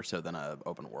Metroidvania more so than an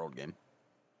open world game.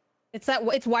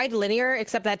 It's wide linear,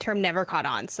 except that term never caught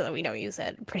on, so we don't use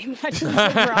it. Pretty much that's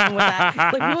the problem with that.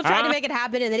 Like people tried to make it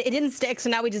happen, and then it didn't stick. So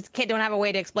now we just don't have a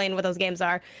way to explain what those games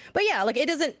are. But yeah, like it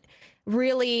doesn't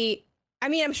really. I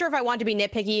mean, I'm sure if I want to be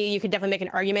nitpicky, you could definitely make an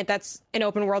argument that's an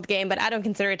open world game, but I don't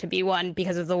consider it to be one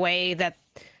because of the way that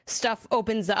stuff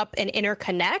opens up and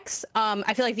interconnects.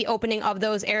 I feel like the opening of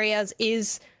those areas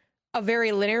is a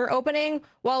very linear opening.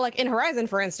 Well, like in Horizon,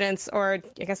 for instance, or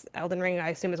I guess Elden Ring, I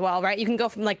assume as well, right? You can go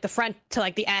from like the front to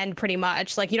like the end pretty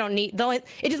much. Like you don't need, it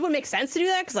just wouldn't make sense to do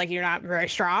that because like you're not very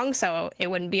strong, so it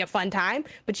wouldn't be a fun time.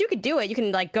 But you could do it. You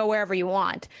can like go wherever you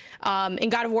want.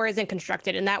 And God of War isn't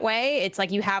constructed in that way. It's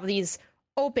like you have these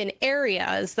open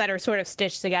areas that are sort of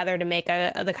stitched together to make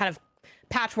the kind of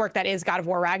patchwork that is God of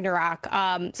War Ragnarok.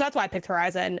 So that's why I picked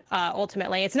Horizon.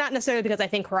 Ultimately, it's not necessarily because I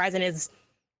think Horizon is,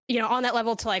 on that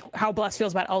level to like how Bless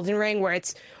feels about Elden Ring, where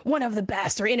it's one of the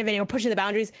best or innovating or pushing the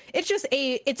boundaries. It's just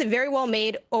it's a very well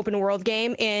made open world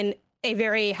game in a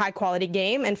very high quality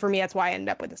game, and for me, that's why I ended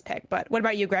up with this pick. But what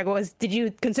about you, Greg? Did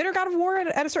you consider God of War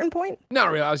at a certain point?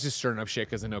 Not really. I was just stirring up shit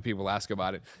because I know people ask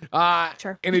about it.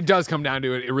 Sure. And it does come down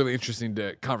to a really interesting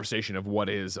conversation of what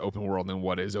is open world and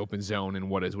what is open zone and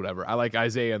what is whatever. I like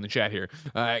Isaiah in the chat here.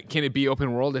 Can it be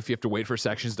open world if you have to wait for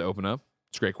sections to open up?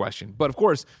 It's a great question. But of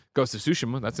course, Ghost of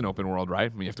Tsushima, that's an open world, right?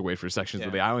 I mean, you have to wait for sections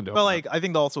of the island to open But up. I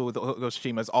think also with Ghost of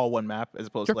Tsushima is all one map as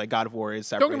opposed to like God of War is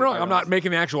separate. Don't get me wrong, I'm not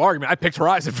making the actual argument. I picked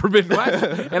Horizon Forbidden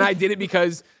West, and I did it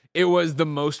because it was the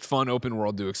most fun open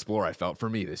world to explore, I felt, for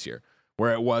me this year.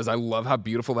 Where it was, I love how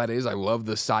beautiful that is. I love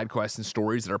the side quests and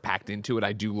stories that are packed into it.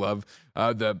 I do love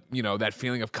that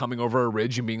feeling of coming over a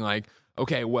ridge and being like,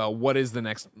 okay, well, what is the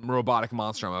next robotic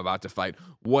monster I'm about to fight?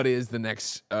 What is the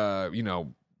next,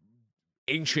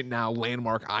 ancient now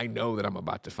landmark I know that I'm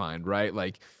about to find, right?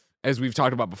 Like, as we've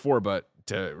talked about before, but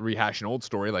to rehash an old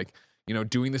story, like,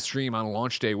 doing the stream on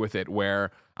launch day with it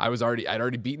where I'd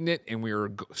already beaten it and we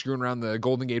were screwing around the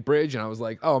Golden Gate Bridge and I was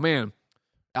like, oh man,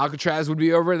 Alcatraz would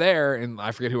be over there, and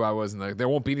I forget who I was, and there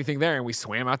won't be anything there, and we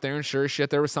swam out there and sure as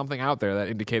shit there was something out there that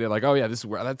indicated like, oh yeah, this is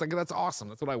where that's awesome.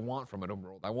 That's what I want from an open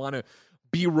world. I want to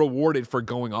be rewarded for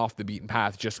going off the beaten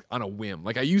path just on a whim.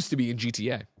 Like I used to be in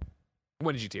GTA.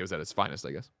 When GTA was at its finest,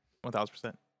 I guess.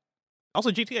 1000%.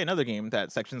 Also, GTA, another game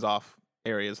that sections off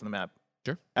areas of the map.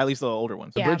 Sure. At least the older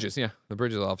ones. The bridges, yeah. The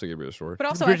bridges I'll have to get restored. But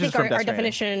also, I think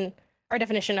our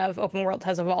definition of open world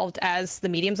has evolved as the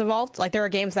mediums evolved. Like there are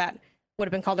games that would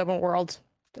have been called open world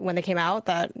when they came out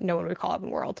that no one would call open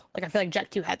world. Like I feel like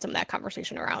Jet 2 had some of that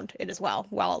conversation around it as well.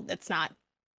 Well, it's not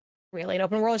really an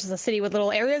open world. It's just a city with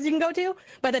little areas you can go to.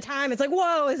 By the time it's like,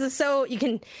 whoa, is this so you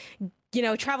can,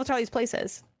 travel to all these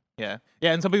places. Yeah,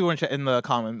 and some people in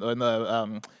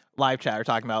the live chat are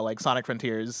talking about like Sonic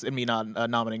Frontiers and me not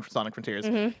nominating for Sonic Frontiers.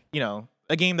 Mm-hmm.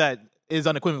 A game that is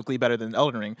unequivocally better than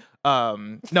Elden Ring.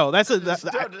 No, that's Don't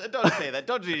say that.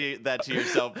 Don't do that to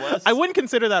yourself, Bless. I wouldn't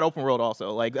consider that open world.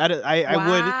 Also, like I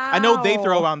would. I know they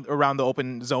throw around the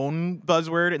open zone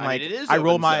buzzword, and like it is I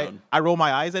roll zone.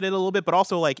 my eyes at it a little bit, but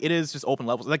also like it is just open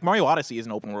levels. Like Mario Odyssey is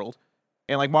an open world.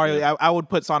 And like Mario, I would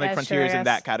put Sonic Frontiers in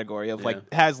that category of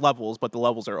like has levels, but the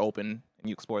levels are open and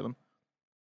you explore them.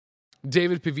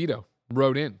 David Pivito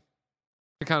wrote in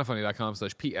to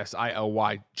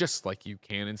kindoffunny.com/PSILY, just like you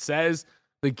can, and says,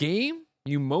 the game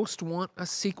you most want a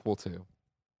sequel to.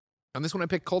 On this one, I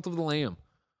picked Cult of the Lamb.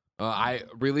 I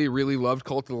really, really loved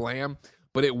Cult of the Lamb,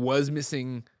 but it was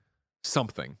missing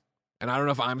something. And I don't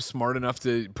know if I'm smart enough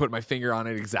to put my finger on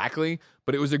it exactly,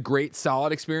 but it was a great,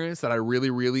 solid experience that I really,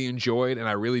 really enjoyed and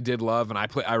I really did love. And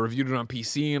I reviewed it on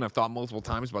PC, and I've thought multiple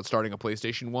times about starting a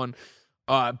PlayStation 1.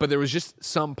 But there was just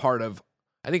some part of,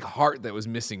 I think, heart that was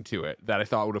missing to it that I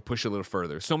thought would have pushed it a little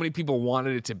further. So many people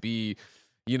wanted it to be,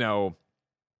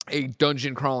 a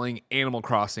dungeon crawling Animal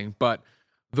Crossing, but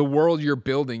the world you're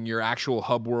building, your actual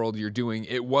hub world you're doing,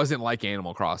 it wasn't like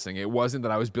Animal Crossing. It wasn't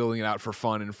that I was building it out for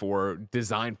fun and for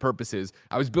design purposes.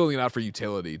 I was building it out for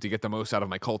utility to get the most out of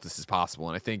my cultists as possible.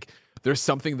 And I think there's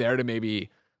something there to maybe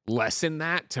lessen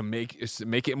that, to make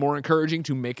it more encouraging,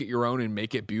 to make it your own and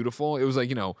make it beautiful. It was like,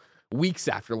 weeks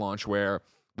after launch where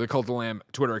the Cult of the Lamb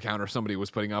Twitter account or somebody was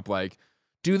putting up like,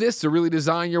 do this to really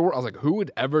design your world. I was like, who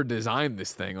would ever design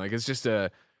this thing? Like, it's just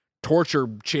a torture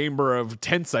chamber of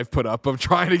tents I've put up of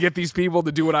trying to get these people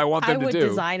to do what I want them to do. I would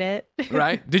design it.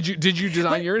 Right? Did you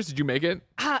design yours? Did you make it?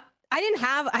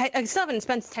 I still haven't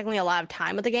spent technically a lot of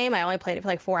time with the game. I only played it for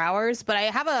like 4 hours, but I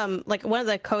have like one of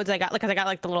the codes I got, because I got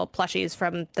like the little plushies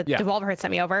from the Devolver had sent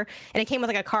me over, and it came with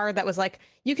like a card that was like,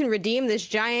 you can redeem this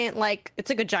giant, like, it's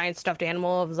like a giant stuffed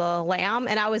animal of the lamb.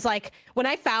 And I was like, when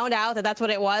I found out that that's what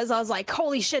it was, I was like,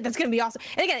 holy shit, that's gonna be awesome.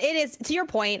 And again, it is, to your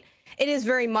point, it is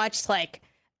very much like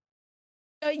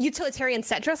utilitarian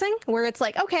set dressing, where it's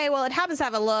like, okay, well, it happens to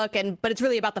have a look, but it's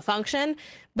really about the function.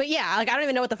 But yeah, like, I don't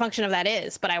even know what the function of that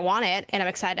is, but I want it and I'm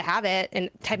excited to have it, and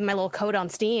type in my little code on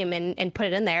Steam and put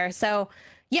it in there. So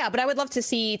yeah, but I would love to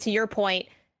see, to your point,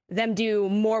 them do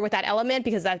more with that element,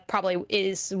 because that probably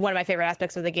is one of my favorite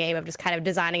aspects of the game, of just kind of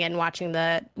designing it and watching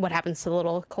what happens to the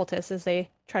little cultists as they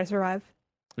try to survive.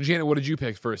 Janet, what did you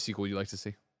pick for a sequel you'd like to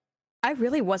see? I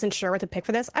really wasn't sure what to pick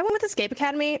for this. I went with Escape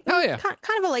Academy. Oh yeah,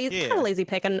 kind of a lazy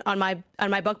pick on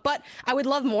my book, but I would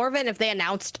love more of it if they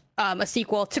announced a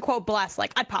sequel. To quote Bless,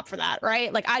 like, I'd pop for that,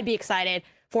 right? Like, I'd be excited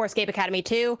for Escape Academy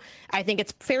 2. I think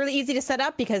it's fairly easy to set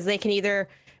up, because they can either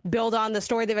build on the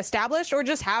story they've established, or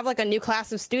just have like a new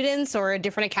class of students or a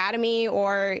different academy,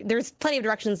 or there's plenty of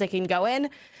directions they can go in.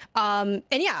 And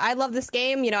yeah, I love this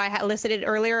game. I had listed it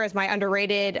earlier as my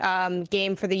underrated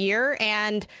game for the year,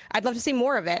 and I'd love to see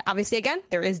more of it. Obviously, again,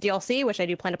 there is DLC, which I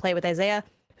do plan to play with Isaiah,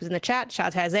 who's in the chat. Shout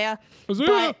out to Isaiah.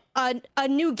 But a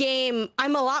new game,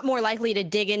 I'm a lot more likely to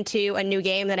dig into a new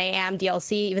game than I am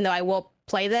DLC, even though I will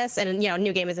play this. And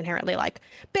new game is inherently like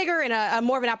bigger and a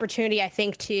more of an opportunity, I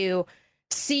think, to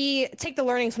take the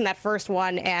learnings from that first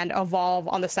one and evolve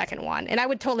on the second one. And I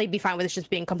would totally be fine with it just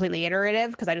being completely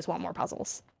iterative, because I just want more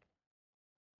puzzles.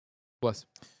 Bless.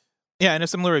 Yeah, and a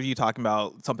similar review talking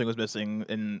about something was missing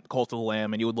in Cult of the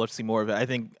Lamb, and you would love to see more of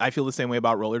it. I feel the same way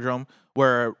about Rollerdrome,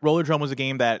 where Rollerdrome was a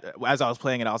game that, as I was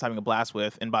playing it, I was having a blast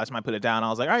with, and by the time I put it down, I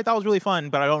was like, all right, that was really fun,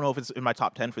 but I don't know if it's in my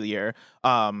top 10 for the year.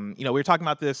 We were talking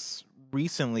about this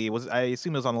recently. I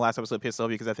assume it was on the last episode of PSL,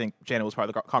 because I think Janet was part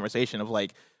of the conversation of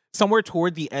like, somewhere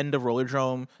toward the end of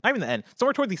Rollerdrome, not even the end,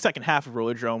 somewhere toward the second half of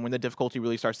Rollerdrome, when the difficulty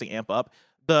really starts to amp up,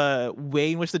 the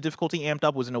way in which the difficulty amped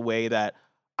up was in a way that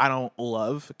I don't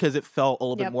love, because it felt a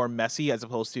little bit more messy as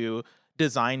opposed to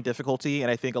design difficulty.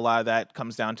 And I think a lot of that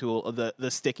comes down to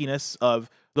the stickiness of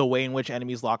the way in which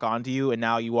enemies lock onto you, and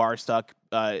now you are stuck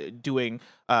doing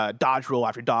dodge roll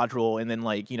after dodge roll, and then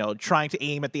like trying to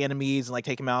aim at the enemies and like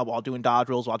take them out while doing dodge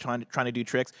rolls while trying to do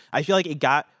tricks. I feel like it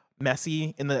got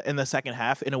messy in the second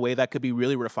half in a way that could be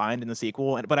really refined in the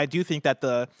sequel. But I do think that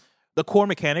the core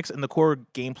mechanics and the core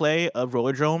gameplay of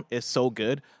Rollerdrome is so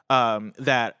good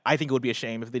that I think it would be a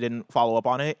shame if they didn't follow up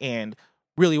on it and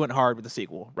really went hard with the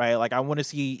sequel, right? Like, I want to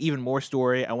see even more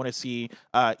story. I want to see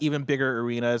even bigger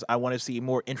arenas. I want to see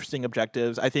more interesting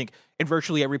objectives. I think in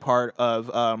virtually every part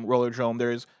of Rollerdrome,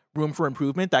 there's room for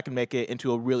improvement that can make it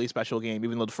into a really special game,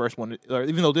 even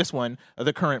though this one,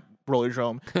 the current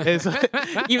Rollerdrome. Is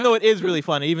even though it is really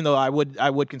fun, even though I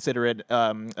would consider it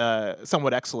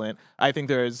somewhat excellent, I think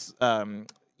there's I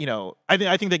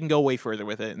think they can go way further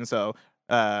with it, and so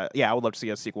I would love to see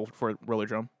a sequel for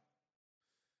Rollerdrome.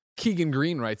 Keegan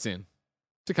Green writes in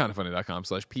to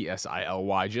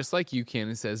kindafunny.com/PSILY, just like you can,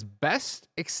 and says, best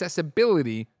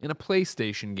accessibility in a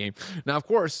PlayStation game. Now, of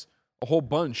course, a whole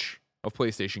bunch of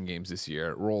PlayStation games this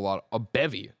year roll out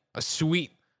a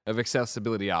suite of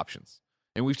accessibility options.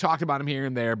 And we've talked about them here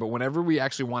and there, but whenever we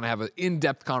actually want to have an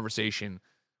in-depth conversation,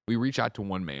 we reach out to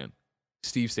one man,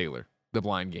 Steve Saylor, the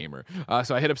blind gamer.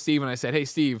 So I hit up Steve and I said, hey,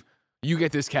 Steve, you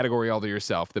get this category all to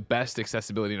yourself, the best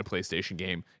accessibility in a PlayStation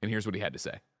game. And here's what he had to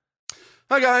say.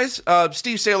 Hi guys,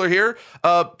 Steve Saylor here.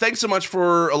 Thanks so much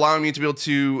for allowing me to be able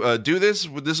to do this.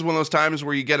 This is one of those times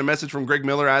where you get a message from Greg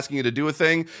Miller asking you to do a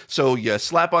thing, so you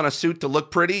slap on a suit to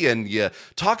look pretty and you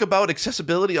talk about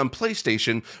accessibility on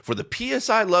PlayStation for the PS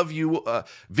I Love You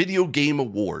Video Game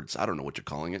Awards. I don't know what you're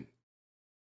calling it.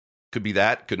 Could be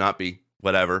that, could not be,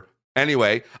 whatever.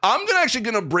 Anyway, I'm actually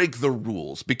going to break the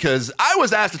rules because I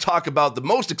was asked to talk about the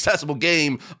most accessible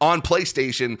game on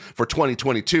PlayStation for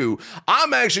 2022.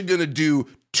 I'm actually going to do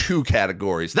 2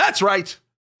 categories. That's right.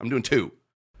 I'm doing 2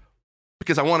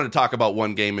 because I wanted to talk about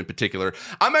one game in particular.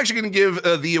 I'm actually going to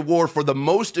give the award for the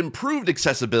most improved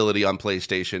accessibility on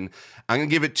PlayStation. I'm going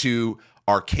to give it to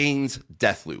Arcane's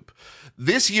Deathloop.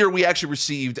 This year, we actually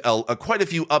received quite a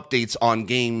few updates on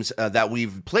games that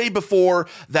we've played before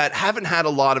that haven't had a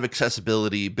lot of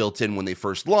accessibility built in when they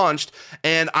first launched,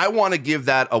 and I want to give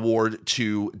that award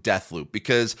to Deathloop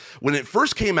because when it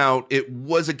first came out, it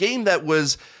was a game that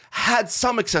had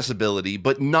some accessibility,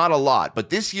 but not a lot. But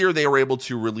this year, they were able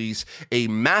to release a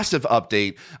massive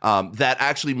update that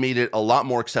actually made it a lot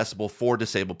more accessible for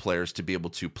disabled players to be able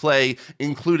to play,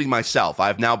 including myself.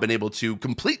 I've now been able to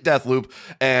complete Deathloop,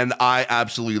 and I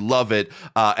absolutely love it.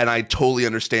 And I totally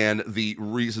understand the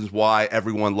reasons why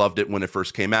everyone loved it when it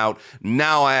first came out.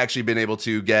 Now I actually been able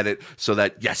to get it so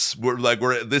that yes,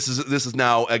 this is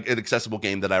now an accessible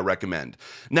game that I recommend.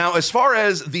 Now, as far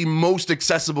as the most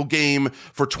accessible game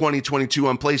for 2022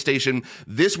 on PlayStation,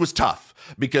 this was tough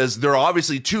because there are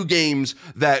obviously 2 games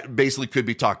that basically could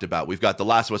be talked about. We've got The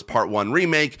Last of Us Part 1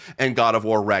 Remake and God of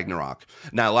War Ragnarok.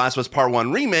 Now, Last of Us Part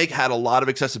 1 Remake had a lot of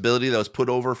accessibility that was put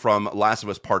over from Last of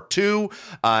Us Part 2,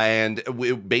 and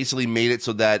it basically made it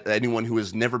so that anyone who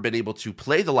has never been able to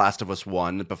play The Last of Us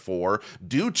 1 before,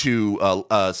 due to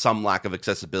some lack of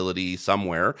accessibility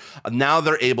somewhere, now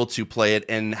they're able to play it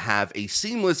and have a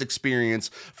seamless experience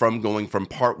from going from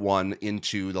Part 1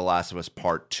 into The Last of Us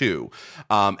Part 2.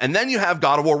 And then you have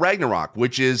God of War Ragnarok,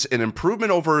 which is an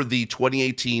improvement over the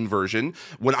 2018 version.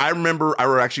 When I remember,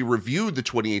 I actually reviewed the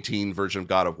 2018 version of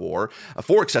God of War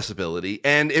for accessibility,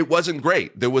 and it wasn't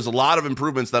great. There was a lot of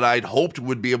improvements that I'd hoped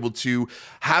would be able to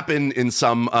happen in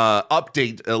some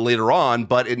update later on,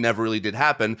 but it never really did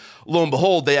happen. Lo and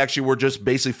behold, they actually were just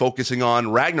basically focusing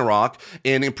on Ragnarok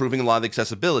and improving a lot of the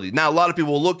accessibility. Now, a lot of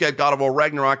people will look at God of War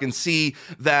Ragnarok and see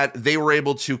that they were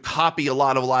able to copy a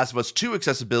lot of Last of Us 2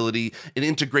 accessibility and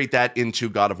integrate that into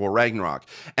God of War Ragnarok.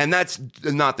 And that's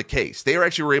not the case. They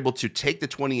actually were able to take the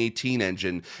 2018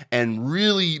 engine and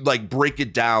really break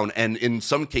it down and in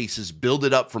some cases build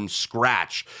it up from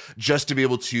scratch just to be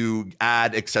able to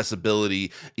add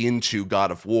accessibility into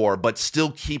God of War, but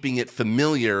still keeping it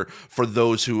familiar for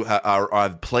those who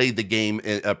have played the game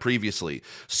previously.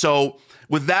 So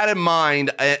with that in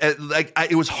mind,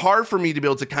 it was hard for me to be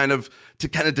able to kind of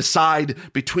decide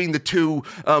between the 2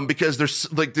 because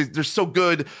they're so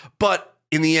good. But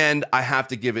in the end, I have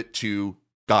to give it to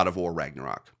God of War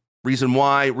Ragnarok. Reason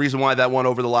why that won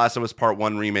over The Last of Us Part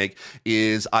 1 Remake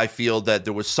is I feel that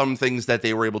there was some things that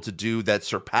they were able to do that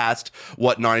surpassed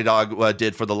what Naughty Dog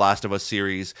did for the Last of Us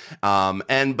series.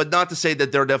 But not to say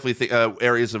that there are definitely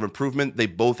areas of improvement. They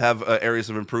both have areas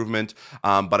of improvement.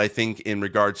 But I think in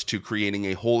regards to creating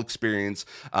a whole experience,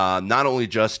 not only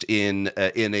just in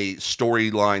a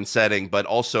storyline setting, but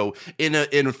also in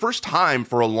a first time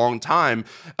for a long time,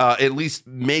 at least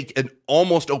make an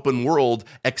almost open world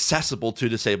accessible to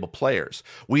disabled players.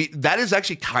 That is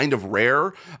actually kind of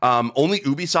rare. Only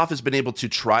Ubisoft has been able to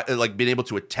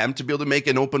attempt to be able to make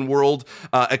an open world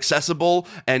accessible,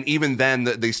 and even then,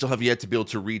 they still have yet to be able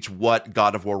to reach what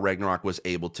God of War Ragnarok was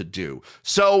able to do.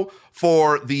 So,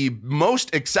 for the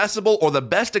most accessible or the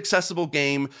best accessible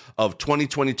game of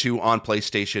 2022 on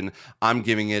PlayStation, I'm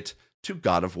giving it to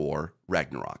God of War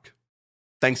Ragnarok.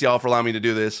 Thanks, y'all, for allowing me to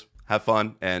do this. Have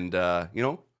fun, and yeah.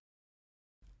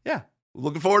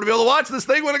 Looking forward to be able to watch this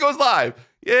thing when it goes live.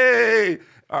 Yay!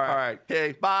 All right.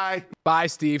 Okay. Bye. Bye,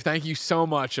 Steve. Thank you so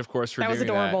much, of course, for doing that.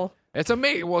 That was adorable. It's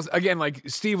amazing. Well, again, like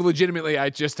Steve, legitimately, I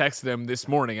just texted him this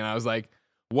morning and I was like,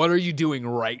 what are you doing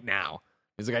right now?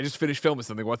 He's like, I just finished filming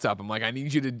something. What's up? I'm like, I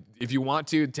need you to, if you want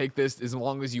to, take this as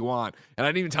long as you want. And I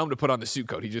didn't even tell him to put on the suit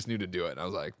coat. He just knew to do it. And I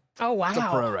was like, Oh wow, that's a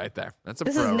pro right there. That's a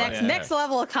this pro. is right next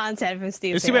level of content from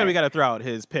Steve. It's too bad we got to throw out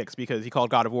his picks because he called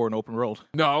God of War an open world.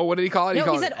 No, what did he call it? No,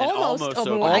 called he said it almost almost open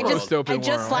open world. world. I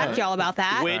just slapped y'all about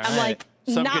that. Which I'm like,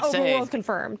 some not could open say- world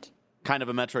confirmed. Kind of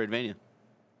a Metroidvania.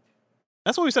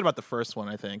 That's what we said about the first one,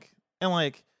 I think. And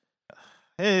like,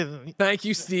 Thank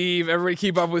you, Steve. Everybody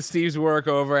keep up with Steve's work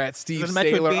over at Steve Is it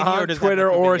Sailor Metroidvania or on does that Twitter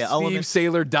or Metroidvania element?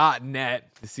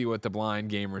 SteveSailor.net to see what the blind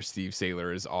gamer Steve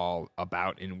Sailor is all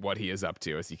about and what he is up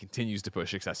to as he continues to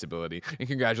push accessibility. And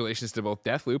congratulations to both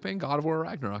Deathloop and God of War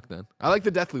Ragnarok then. I like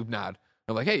the Deathloop nod.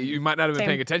 I'm like, hey, you might not have been Same.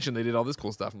 paying attention. They did all this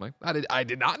cool stuff. I'm like, I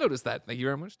did not notice that. Thank you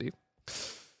very much, Steve.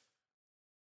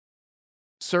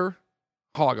 Sir,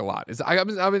 hog a lot. I've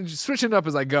been switching it up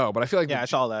as I go, but I feel like I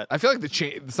saw that. I feel like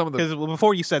some of the Because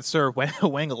before you said Sir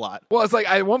Wang a lot. well, it's like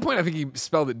at one point I think he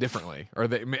spelled it differently, or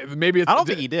maybe it's I don't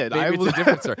think he did. Maybe it's a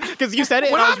different sir. Because you said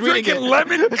it When and I I'm was reading drinking it.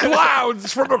 lemon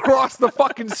clouds from across the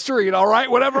fucking street, all right?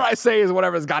 Whatever I say is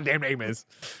whatever his goddamn name is.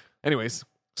 Anyways,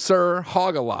 Sir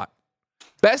Hog a lot.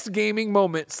 Best gaming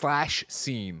moment /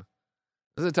 scene.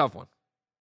 This is a tough one.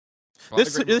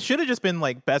 This should have just been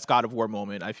like best God of War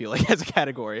moment, I feel like, as a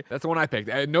category. That's the one I picked.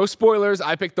 No spoilers.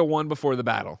 I picked the one before the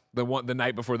battle. The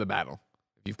night before the battle.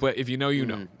 If you know, you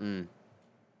know.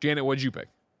 Janet, what'd you pick?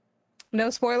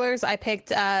 No spoilers. I picked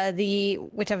the,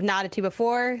 which I've nodded to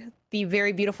before, the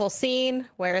very beautiful scene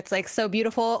where it's like so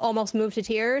beautiful, almost moved to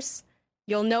tears.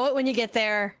 You'll know it when you get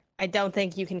there. I don't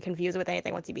think you can confuse it with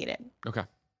anything once you beat it. Okay. I'm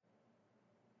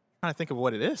trying to think of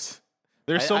what it is.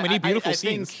 There's so many beautiful I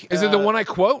scenes. think, Is it the one I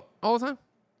quote all the time?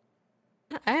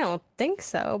 I don't think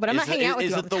so, but I'm not hanging out with you.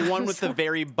 Is all it the the time, one with so- the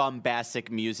very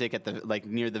bombastic music at the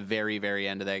near the very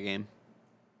end of that game?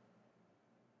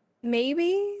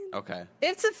 Maybe Okay.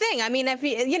 it's a thing. I mean, if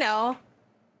you know,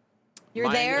 you're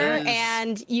Mine there is-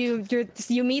 and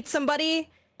you meet somebody,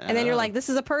 and then you're like, this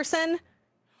is a person.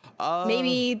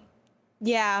 Maybe,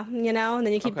 yeah, you know, and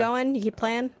then you keep Okay. going, you keep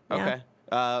playing. Yeah.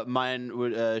 Okay. Mine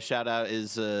would shout out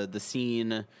is the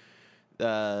scene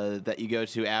that you go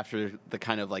to after the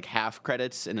kind of like half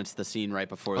credits, and it's the scene right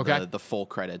before Okay. the full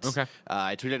credits. Okay.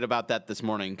 I tweeted about that this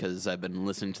morning because I've been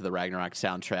listening to the Ragnarok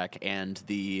soundtrack, and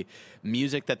the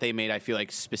music that they made, I feel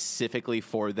like specifically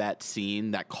for that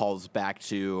scene that calls back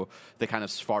to the kind of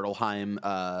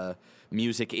Svartalheim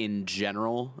music in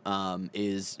general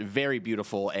is very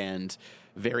beautiful and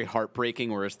very heartbreaking,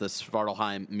 whereas the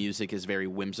Svartalheim music is very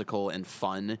whimsical and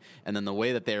fun. And then the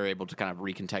way that they're able to kind of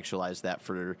recontextualize that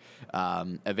for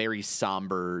a very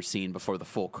somber scene before the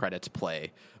full credits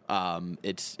play,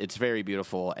 it's very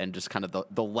beautiful. And just kind of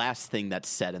the last thing that's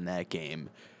said in that game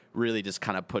really just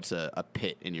kind of puts a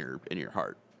pit in your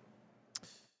heart.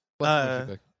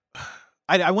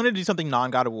 I wanted to do something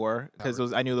non-God of War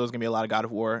because I knew there was gonna be a lot of God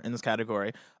of War in this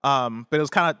category. But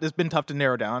it's been tough to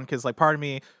narrow down because like part of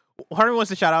me wants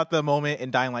to shout out the moment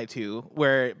in Dying Light 2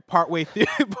 where partway through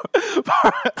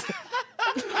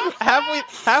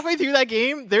halfway through that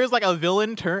game, there's like a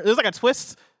villain turn. There's like a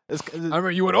twist. I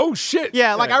remember you went, oh shit.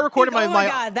 Yeah, like I recorded Oh my my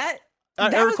god, that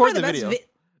I was recorded probably the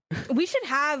best we should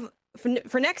have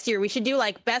for next year. We should do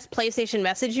like best PlayStation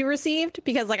message you received,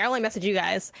 because like I only message you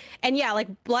guys, and yeah, like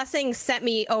Blessing sent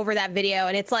me over that video,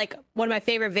 and it's like one of my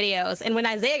favorite videos. And when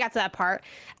Isaiah got to that part,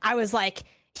 I was like,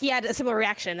 he had a similar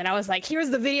reaction, and I was like, here's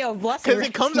the video of Blessing because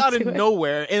it comes out of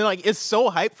nowhere and like it's so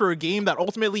hyped for a game that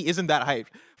ultimately isn't that hyped.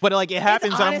 But like it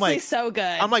happens, It's and I'm honestly like, so good.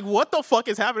 I'm like, what the fuck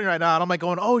is happening right now? And I'm like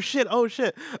going, oh shit. So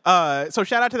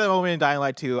shout out to that moment in Dying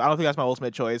Light 2. I don't think that's my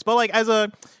ultimate choice, but like as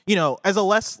a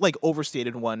less like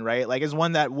overstated one, right? Like as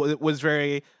one that was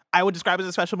very, I would describe as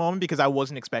a special moment because I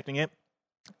wasn't expecting it.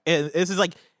 And this is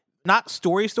like not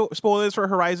story spoilers for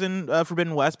Horizon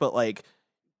Forbidden West, but like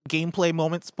gameplay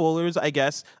moment spoilers, I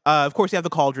guess. Of course, you have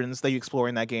the cauldrons that you explore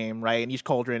in that game, right? And each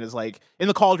cauldron is like, in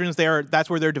the cauldrons,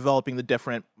 that's where they're developing the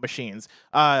different machines.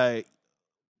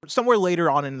 Somewhere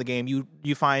later on in the game,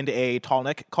 you find a tall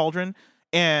neck cauldron,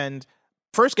 and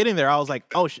first getting there, I was like,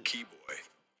 oh shit.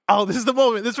 Oh, this is the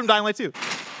moment. This is from Dying Light 2.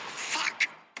 Fuck!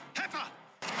 Pepper!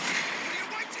 What are you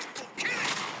waiting for? Kill it!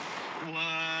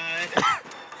 What?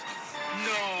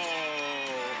 No!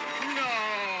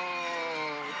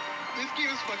 This game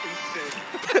is fucking sick.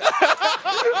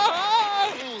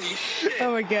 Holy shit.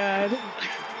 Oh my god.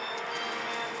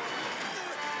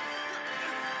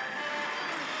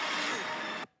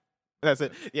 That's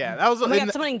it. Yeah, that was. Oh my and,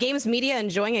 god, someone in games media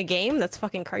enjoying a game? That's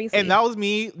fucking crazy. and that was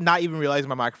me not even realizing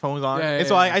my microphone was on. Yeah, and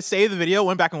so yeah. I saved the video,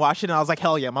 went back and watched it, and I was like,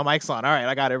 hell yeah, my mic's on. All right,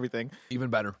 I got everything.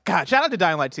 Even better. God, shout out to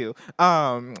Dying Light 2.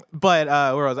 But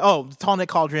where was I? Oh, Tall Neck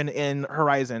Cauldron in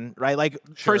Horizon, right? Like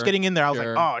first getting in there, I was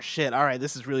Sure. like, oh shit, all right,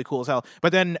 this is really cool as hell.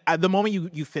 But then at the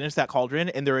moment you finish that cauldron,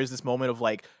 and there is this moment of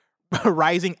like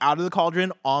rising out of the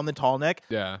cauldron on the tall neck.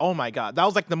 Yeah. Oh my god, that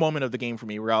was like the moment of the game for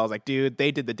me, where I was like, dude,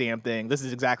 they did the damn thing. This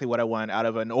is exactly what I want out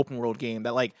of an open world game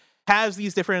that like has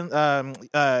these different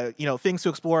things to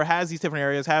explore, has these different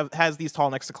areas, has these tall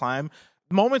necks to climb.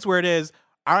 Moments where it is,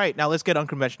 all right, now let's get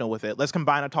unconventional with it. Let's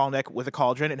combine a tall neck with a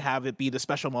cauldron and have it be the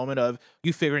special moment of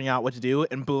you figuring out what to do,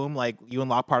 and boom, like you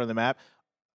unlock part of the map.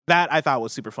 That I thought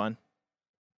was super fun.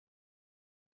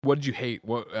 What did you hate?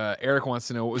 What Eric wants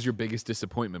to know, what was your biggest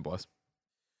disappointment, Bless?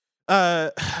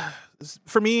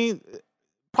 For me,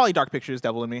 probably Dark Pictures,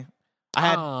 Devil in Me. I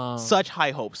had such high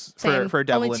hopes Same. for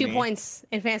Devil Only in 2 Me. points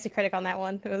in Fantasy Critic on that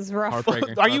one. It was rough.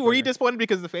 Heartbreaking. Were you Heartbreaking. disappointed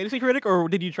because of the Fantasy Critic, or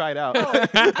did you try it out?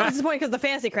 I was disappointed because the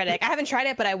Fantasy Critic. I haven't tried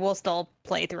it, but I will still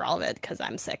play through all of it because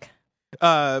I'm sick.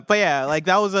 But yeah, like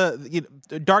that was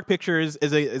Dark Pictures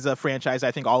is a franchise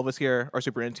I think all of us here are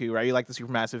super into, right? You like the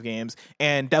supermassive games,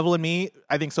 and Devil in Me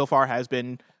I think so far has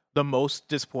been the most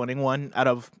disappointing one out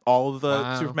of all of the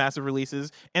supermassive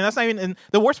releases. And that's not even, and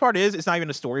the worst part is it's not even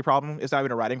a story problem, it's not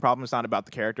even a writing problem, it's not about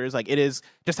the characters. Like it is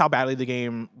just how badly the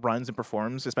game runs and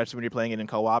performs, especially when you're playing it in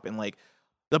co-op, and like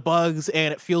the bugs,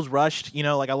 and it feels rushed. You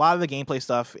know, like a lot of the gameplay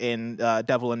stuff in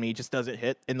Devil in Me just doesn't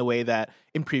hit in the way that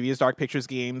in previous Dark Pictures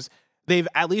games they've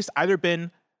at least either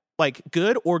been like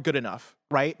good or good enough,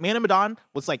 right? Man of Medan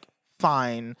was like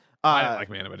fine. I didn't like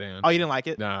Man of Medan. Oh, you didn't like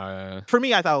it? No. For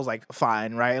me, I thought it was like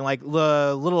fine, right? And like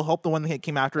the Little Hope, the one that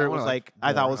came after That it, one was I like liked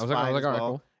I thought more. was I was like, fine. all as right, well.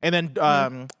 cool. And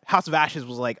then House of Ashes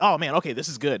was like, oh man, okay, this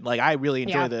is good. Like I really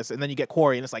enjoy this. And then you get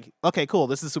Quarry, and it's like, okay, cool,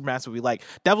 this is Supermassive we like.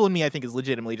 Devil in Me, I think, is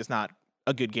legitimately just not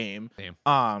a good game.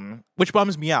 Damn. Which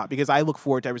bums me out because I look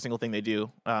forward to every single thing they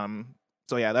do.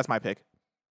 So yeah, that's my pick.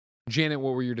 Janet,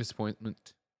 what were your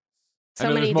disappointment? So I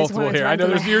know many there's multiple disappointments here. I run know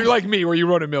through there's my you're like me where you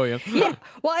wrote a million. Yeah.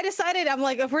 Well, I decided I'm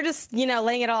like, if we're just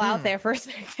laying it all out there for a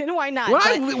second, why not?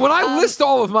 When I list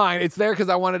all of mine, it's there because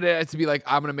I wanted it to be like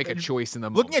I'm gonna make a choice in the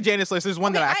Looking at Janet's list, there's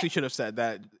one that I I- actually should have said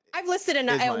that. I've listed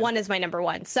mine. one as my number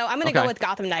one, so I'm gonna go with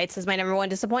Gotham Knights as my number one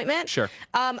disappointment. Sure.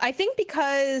 I think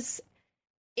because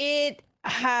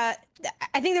I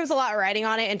think there was a lot riding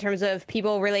on it in terms of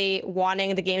people really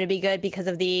wanting the game to be good because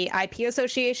of the IP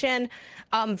association.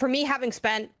 For me, having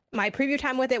spent my preview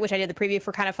time with it, which I did the preview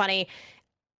for Kind of Funny,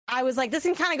 I was like, this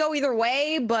can kind of go either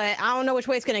way, but I don't know which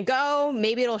way it's going to go.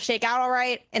 Maybe it'll shake out all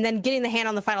right. And then getting the hand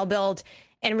on the final build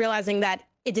and realizing that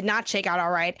it did not shake out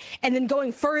all right. And then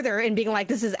going further and being like,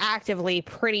 this is actively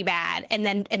pretty bad. And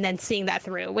then seeing that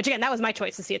through, which again, that was my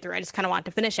choice to see it through. I just kind of wanted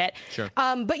to finish it. Sure.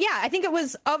 But yeah, I think it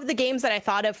was, of the games that I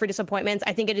thought of for disappointments,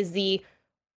 I think it is the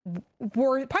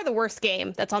probably the worst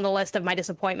game that's on the list of my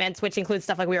disappointments, which includes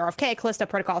stuff like We Are AFK, Callisto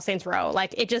Protocol, Saints Row.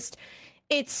 Like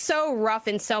it's so rough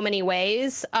in so many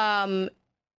ways. And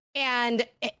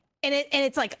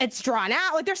it's like it's drawn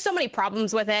out. Like there's so many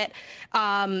problems with it.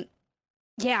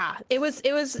 Yeah, it was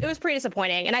pretty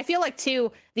disappointing. And I feel like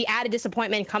too, the added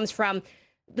disappointment comes from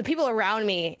the people around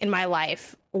me in my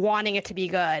life wanting it to be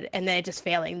good and then it just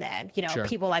failing then, Sure.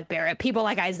 People like Barrett, people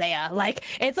like Isaiah. Like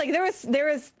it's like there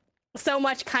was so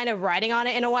much kind of riding on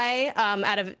it in a way,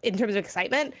 in terms of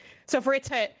excitement. So for it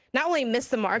to not only miss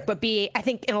the mark, but be, I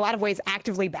think, in a lot of ways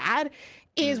actively bad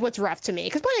is what's rough to me.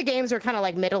 Because plenty of games are kind of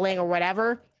like middling or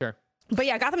whatever. Sure. But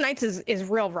yeah, Gotham Knights is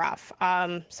real rough.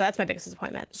 So that's my biggest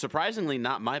disappointment. Surprisingly,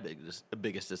 not my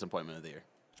biggest disappointment of the year.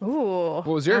 Ooh. What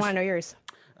was yours? I want to know yours.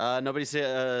 Nobody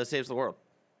saves the world.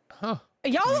 Huh.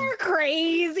 Y'all are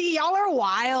crazy. Y'all are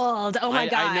wild. Oh my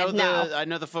god. I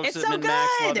know the folks It's at so MinMax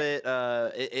love good.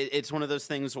 it. It's one of those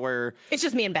things where It's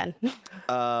just me and Ben.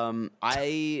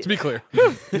 I To be clear.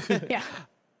 Yeah.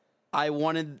 I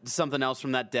wanted something else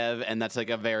from that dev, and that's like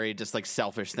a very just like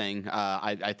selfish thing.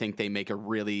 I think they make a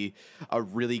really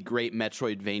great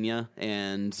Metroidvania,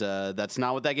 and that's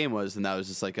not what that game was. And that was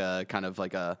just like a kind of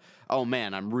like a, oh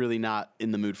man, I'm really not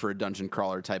in the mood for a dungeon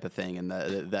crawler type of thing, and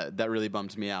that really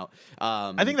bummed me out.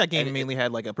 I think that game mainly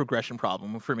had like a progression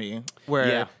problem for me,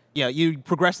 where you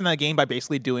progress in that game by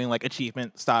basically doing like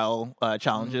achievement style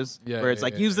challenges, where it's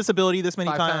use this ability this many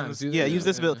 5 times. times. Use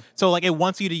this ability. So like it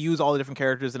wants you to use all the different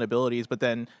characters and abilities, but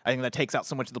then I think that takes out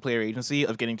so much of the player agency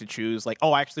of getting to choose like,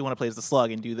 oh, I actually want to play as the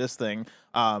slug and do this thing.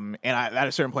 And at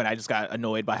a certain point, I just got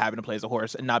annoyed by having to play as a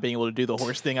horse and not being able to do the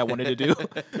horse thing I wanted to do.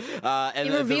 And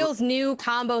It reveals new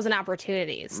combos and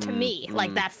opportunities to me,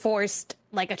 like that forced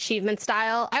like achievement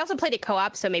style. I also played it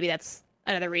co-op, so maybe that's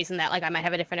another reason that like I might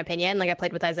have a different opinion. Like I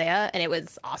played with Isaiah and it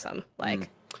was awesome. Like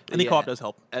And the co-op does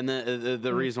help. And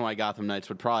the reason why Gotham Knights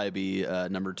would probably be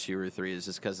number 2 or 3 is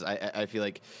just because I feel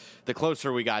like the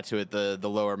closer we got to it, the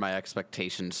lower my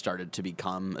expectations started to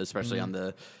become, especially on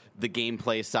the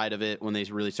gameplay side of it. When they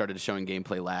really started showing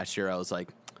gameplay last year, I was like,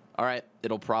 all right,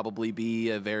 it'll probably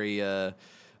be a very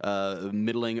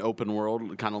middling open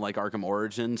world, kind of like Arkham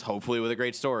Origins, hopefully with a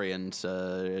great story. And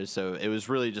so it was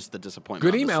really just the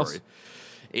disappointment. Good on the emails. story.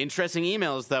 Interesting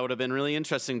emails that would have been really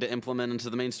interesting to implement into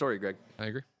the main story, Greg. I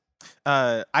agree.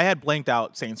 I had blanked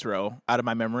out Saints Row out of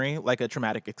my memory, like a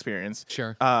traumatic experience.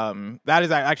 Sure. That is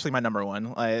actually my number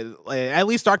one. At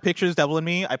least Dark Pictures, Devil in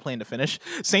Me, I plan to finish.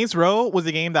 Saints Row was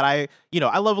a game that I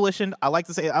love Volition. I like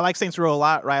Saints Row a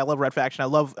lot, right? I love Red Faction. I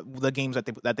love the games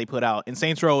that they put out. And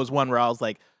Saints Row is one where I was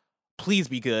like, please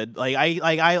be good.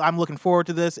 I'm looking forward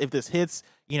to this. If this hits,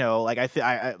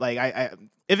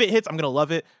 if it hits, I'm gonna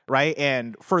love it, right?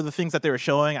 And for the things that they were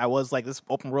showing, I was like, this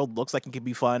open world looks like it could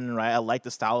be fun, right? I like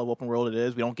the style of open world it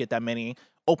is. We don't get that many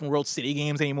open world city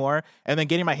games anymore. And then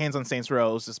getting my hands on Saints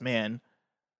Row is just, man,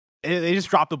 they just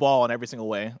dropped the ball in every single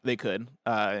way they could.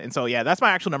 And so yeah, that's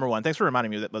my actual number one. Thanks for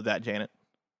reminding me of that, Janet.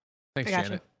 Thanks, I gotcha.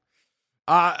 Janet.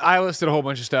 I listed a whole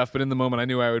bunch of stuff, but in the moment I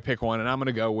knew I would pick one, and I'm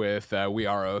gonna go with We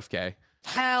Are OFK.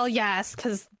 hell yes,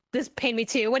 because this pained me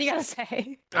too. What do you gotta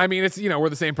say? I mean, it's, we're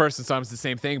the same person, so it's the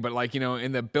same thing. But like,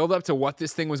 in the build up to what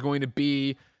this thing was going to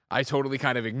be, I totally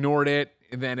kind of ignored it.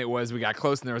 And then we got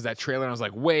close and there was that trailer and I was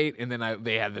like, wait. And then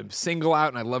they had the single out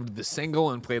and I loved the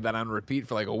single and played that on repeat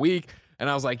for like a week. And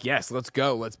I was like, yes, let's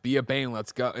go. Let's be a Bane.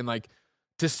 Let's go. And like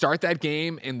to start that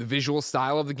game and the visual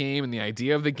style of the game and the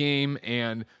idea of the game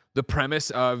and the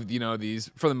premise of,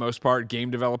 these, for the most part, game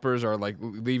developers are like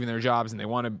leaving their jobs and they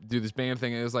want to do this band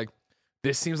thing. And it was like,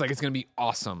 this seems like it's going to be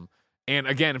awesome. And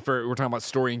again, we're talking about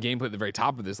story and gameplay at the very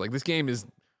top of this. Like, this game is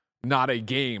not a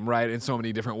game, right? In so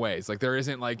many different ways. Like, there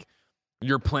isn't like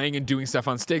you're playing and doing stuff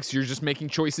on sticks. You're just making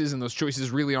choices, and those choices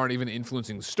really aren't even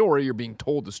influencing the story. You're being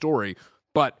told the story.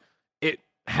 But it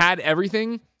had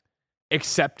everything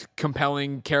except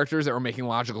compelling characters that were making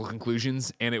logical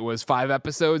conclusions. And it was 5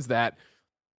 episodes that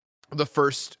the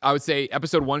first, I would say,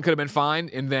 episode 1 could have been fine.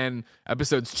 And then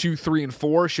episodes 2, 3, and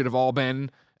 4 should have all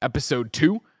been episode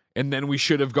 2, and then we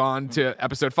should have gone to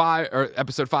episode 5, or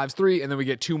episode 5's 3, and then we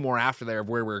get 2 more after there of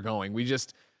where we're going. We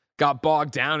just got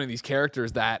bogged down in these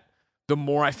characters that the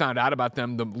more I found out about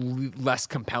them, the less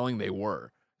compelling they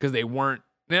were, because they weren't,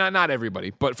 not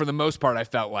everybody, but for the most part, I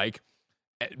felt like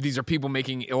these are people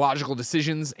making illogical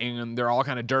decisions and they're all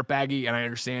kind of dirtbaggy. And I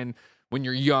understand when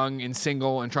you're young and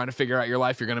single and trying to figure out your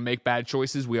life, you're going to make bad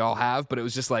choices. We all have, but it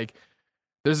was just like,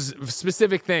 there's a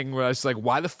specific thing where I was like,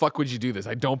 why the fuck would you do this?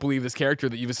 I don't believe this character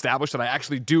that you've established that I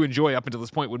actually do enjoy up until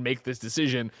this point would make this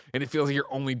decision. And it feels like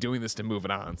you're only doing this to move it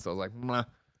on. So I was like, meh.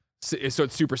 So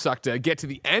it super sucked to get to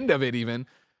the end of it even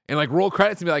and like roll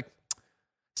credits and be like,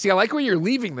 see, I like where you're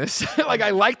leaving this. Like, I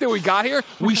like that we got here.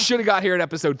 We should have got here at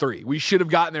episode 3. We should have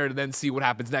gotten there to then see what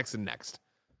happens next and next.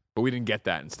 But we didn't get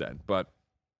that instead. But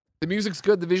the music's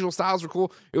good. The visual styles were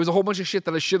cool. It was a whole bunch of shit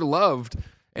that I should have loved.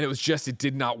 And it was just, it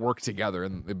did not work together,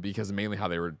 and because of mainly how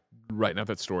they were writing out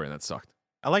that story, and that sucked.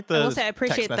 I like the I will say I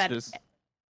appreciate text messages.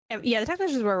 that. Yeah, the text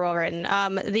messages were well written.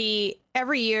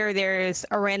 Every year there's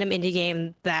a random indie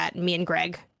game that me and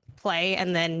Greg play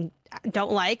and then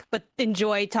don't like, but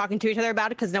enjoy talking to each other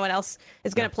about it because no one else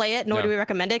is going to play it, nor do we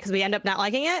recommend it because we end up not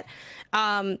liking it.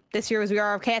 This year was We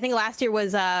Are Okay. I think last year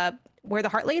was Where the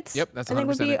Heart Leads. Yep, that's 100%. I think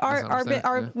would be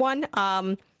our yeah.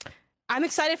 one. I'm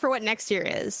excited for what next year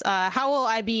is. How will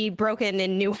I be broken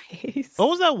in new ways? What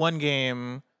was that one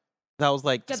game that was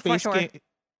like Jet the Far space Shore.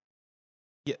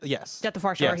 game? Yes. Jet the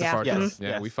Far Shore, Yes, yeah. Far Yes. Cry. Yes. Yeah,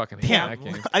 Yes. we fucking hate Damn. that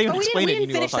game. I didn't even But explain we it. You didn't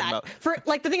knew what I was finish talking that. about. For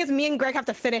like the thing is, me and Greg have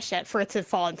to finish it for it to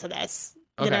fall into this.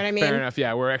 You know what I mean? Fair enough.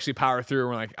 Yeah, we're actually power through.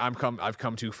 We're like, I've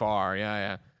come too far.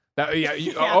 Yeah. Yeah.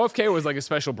 OFK was like a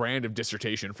special brand of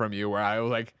dissertation from you, where I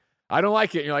was like, I don't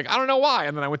like it. And you're like, I don't know why.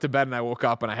 And then I went to bed and I woke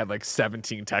up and I had like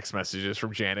 17 text messages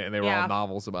from Janet, and they were all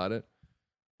novels about it.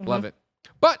 Love it.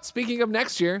 But speaking of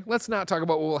next year, let's not talk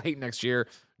about what we'll hate next year.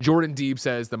 Jordan Deeb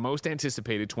says the most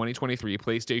anticipated 2023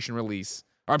 PlayStation release,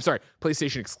 or I'm sorry,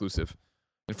 PlayStation exclusive.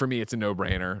 And for me, it's a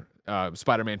no-brainer.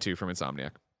 Spider-Man 2 from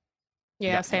Insomniac.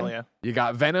 Yeah, same. Hell yeah. You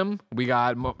got Venom. We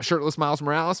got shirtless Miles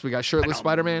Morales. We got shirtless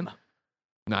Spider-Man.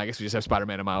 No, I guess we just have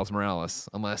Spider-Man and Miles Morales,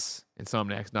 unless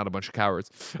Insomniac's not a bunch of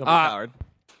cowards. Don't be coward.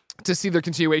 To see their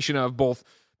continuation of both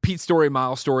Pete's story,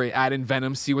 Miles' story, add in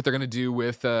Venom, see what they're going to do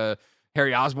with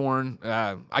Harry Osborn.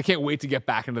 I can't wait to get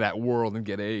back into that world and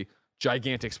get a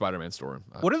gigantic Spider-Man story.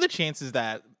 What are the chances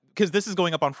that because this is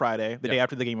going up on Friday, the day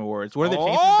after the Game Awards. What are the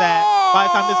chances that by the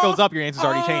time this goes up, your answer's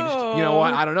already changed? You know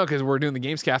what? I don't know, because we're doing the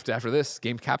Gamescast after this.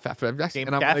 Gamescap after this.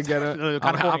 And I'm going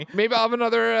to get maybe I'll have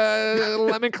another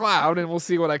lemon cloud, and we'll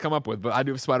see what I come up with. But I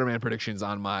do have Spider-Man predictions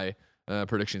on my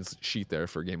predictions sheet there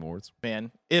for Game Awards.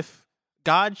 Man, if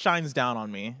God shines down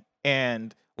on me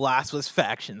and Last of Us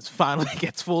Factions finally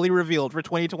gets fully revealed for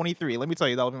 2023, let me tell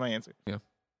you, that'll be my answer. Yeah.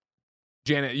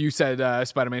 Janet, you said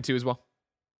Spider-Man 2 as well?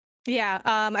 Yeah,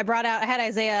 I had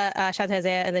Isaiah, shout out to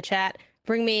Isaiah in the chat,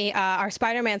 bring me our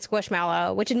Spider-Man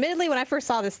Squishmallow, which admittedly, when I first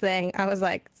saw this thing, I was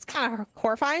like, it's kind of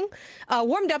horrifying.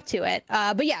 Warmed up to it.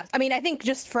 But yeah, I mean, I think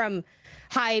just from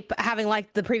hype, having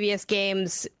liked the previous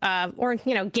games, or,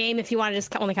 game, if you want to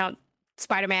just only count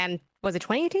Spider-Man, was it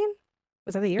 2018?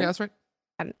 Was that the year? Yeah, that's right.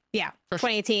 Yeah,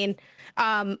 2018.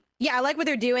 Yeah, I like what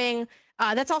they're doing.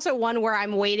 That's also one where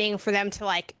I'm waiting for them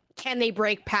to, can they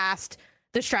break past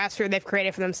the stratosphere they've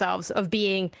created for themselves of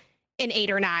being an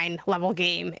 8 or 9 level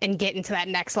game and get into that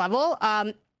next level.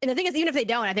 And the thing is, even if they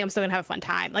don't, I think I'm still gonna have a fun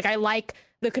time. I like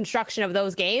the construction of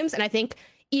those games, and I think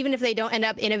even if they don't end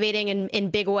up innovating in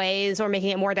big ways or making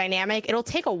it more dynamic, it'll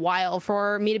take a while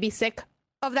for me to be sick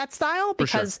of that style,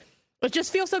 because it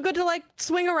just feels so good to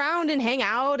swing around and hang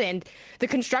out, and the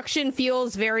construction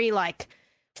feels very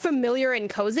familiar and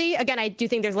cozy. Again, I do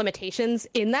think there's limitations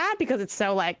in that because it's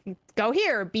so go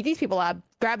here, beat these people up,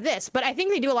 grab this. But I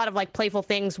think they do a lot of playful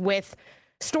things with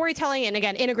storytelling, and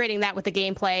again, integrating that with the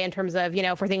gameplay in terms of,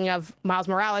 if we're thinking of Miles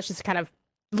Morales, just to kind of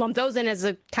lump those in as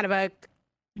a kind of a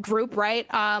group, right?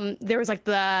 There was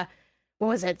what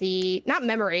was it? The, not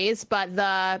memories, but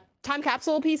the time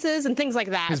capsule pieces and things like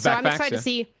that. So I'm excited to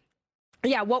see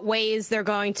what ways they're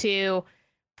going to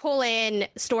pull in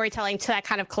storytelling to that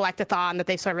kind of collect-a-thon that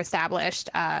they've sort of established.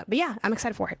 But yeah, I'm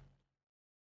excited for it.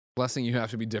 Blessing, you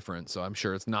have to be different, so I'm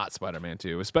sure it's not Spider-Man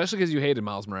 2, especially because you hated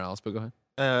Miles Morales, but go ahead.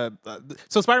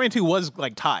 So Spider-Man 2 was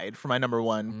tied for my number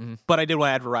one, but I did want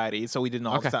to add variety, so we didn't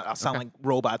all sound like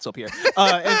robots up here.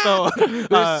 And so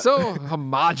they're so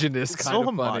homogenous,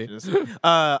 homogenous.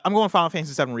 I'm going Final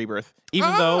Fantasy VII Rebirth, even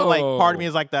though part of me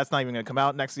is that's not even going to come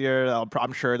out next year.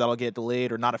 I'm sure that'll get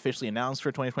delayed or not officially announced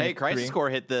for 2023. Hey, Crisis Core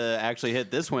actually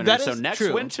hit this winter, so next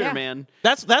winter, man.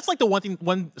 That's the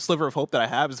one sliver of hope that I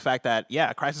have is the fact that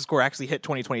Crisis Core actually hit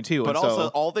 2022. But also,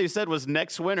 all they said was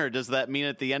next winter. Does that mean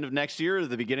at the end of next year? Or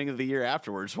the beginning of the year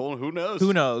afterwards? Well, who knows?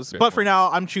 Who knows? But for now,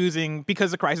 I'm choosing,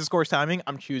 because of Crisis Core's timing,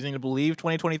 I'm choosing to believe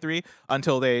 2023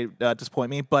 until they disappoint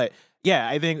me. But yeah,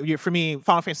 I think for me,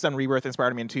 Final Fantasy VII Rebirth and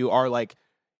Spider-Man 2 are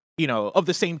of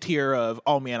the same tier of,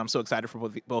 oh man, I'm so excited for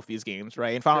both these games,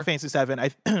 right? And Final Fantasy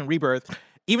VII Rebirth,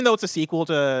 even though it's a sequel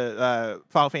to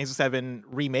Final Fantasy VII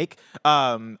Remake,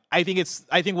 I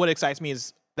think what excites me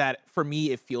is that for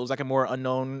me, it feels like a more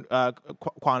unknown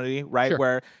quantity, right?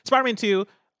 Where Spider-Man 2,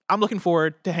 I'm looking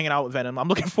forward to hanging out with Venom. I'm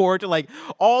looking forward to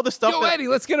all the stuff. Yo, Eddie,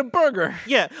 let's get a burger.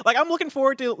 Yeah, I'm looking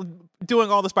forward to doing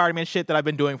all the Spider-Man shit that I've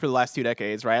been doing for the last 2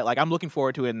 decades, right? I'm looking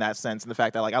forward to it in that sense, and the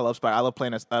fact that I love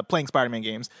playing Spider-Man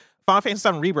games. Final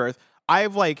Fantasy VII Rebirth, I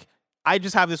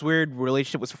just have this weird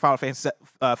relationship with Final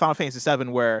Fantasy VII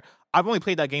where I've only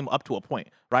played that game up to a point,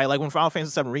 right? When Final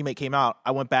Fantasy VII Remake came out,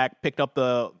 I went back, picked up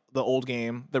the old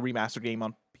game, the remastered game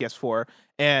on PS4,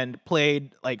 and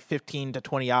played 15 to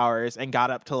 20 hours and got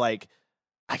up to I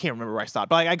can't remember where I stopped,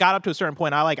 but I got up to a certain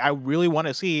point. I really want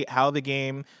to see how the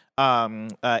game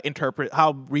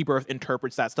how Rebirth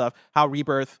interprets that stuff, how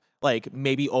Rebirth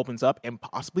maybe opens up and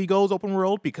possibly goes open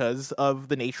world because of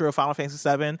the nature of Final Fantasy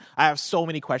VII. I have so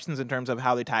many questions in terms of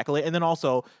how they tackle it, and then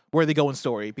also where they go in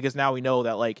story, because now we know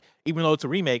that even though it's a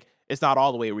remake, it's not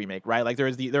all the way a remake, right? There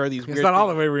are these weird it's not all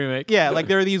the way a remake. Yeah,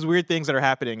 there are these weird things that are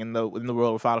happening in the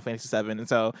world of Final Fantasy VII, and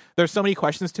so there's so many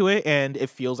questions to it, and it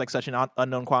feels like such an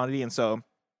unknown quantity, and so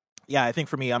yeah, I think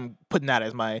for me, I'm putting that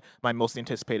as my most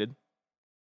anticipated.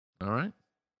 All right.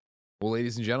 Well,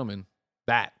 ladies and gentlemen,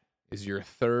 that is your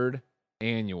 3rd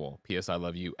annual PS I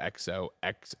Love You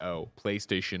XOXO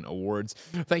PlayStation Awards.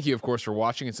 Thank you, of course, for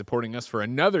watching and supporting us for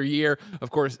another year.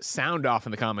 Of course, sound off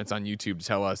in the comments on YouTube to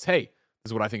tell us, hey, this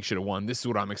is what I think should have won. This is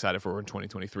what I'm excited for in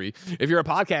 2023. If you're a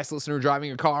podcast listener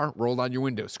driving a car, roll down your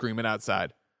window, scream it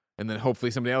outside. And then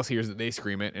hopefully somebody else hears that they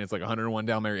scream it, and it's 101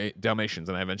 Dalmatians,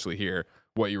 and I eventually hear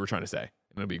what you were trying to say. And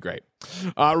it'll be great.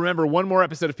 Remember, one more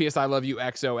episode of PS I Love You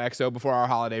XOXO before our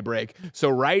holiday break. So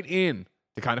write in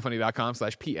to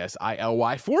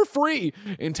kindoffunny.com/PSILY for free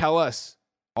and tell us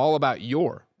all about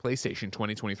your PlayStation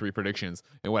 2023 predictions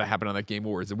and what happened on that Game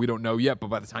Awards. And we don't know yet, but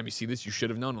by the time you see this, you should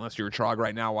have known, unless you're a trog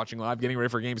right now watching live, getting ready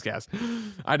for Gamescast.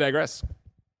 I digress.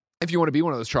 If you want to be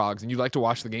one of those trogs and you'd like to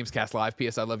watch the Gamescast live,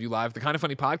 PS I Love You live, the Kinda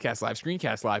Funny podcast live,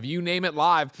 Screencast live, you name it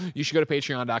live, you should go to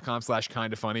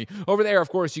patreon.com/kindafunny. Over there, of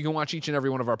course, you can watch each and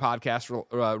every one of our podcasts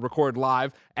record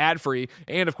live, ad-free,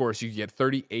 and of course, you can get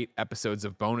 38 episodes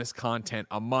of bonus content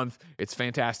a month. It's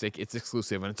fantastic, it's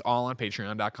exclusive, and it's all on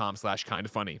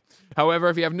patreon.com/kindafunny. However,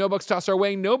 if you have no bucks tossed our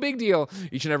way, no big deal.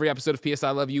 Each and every episode of PS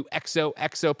I Love You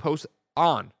XOXO posts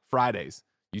on Fridays.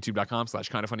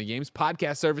 YouTube.com/kindafunnygames,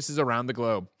 podcast services around the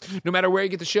globe. No matter where you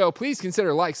get the show, please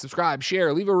consider like, subscribe,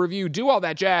 share, leave a review, do all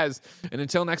that jazz. And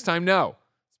until next time, it's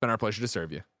been our pleasure to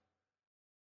serve you.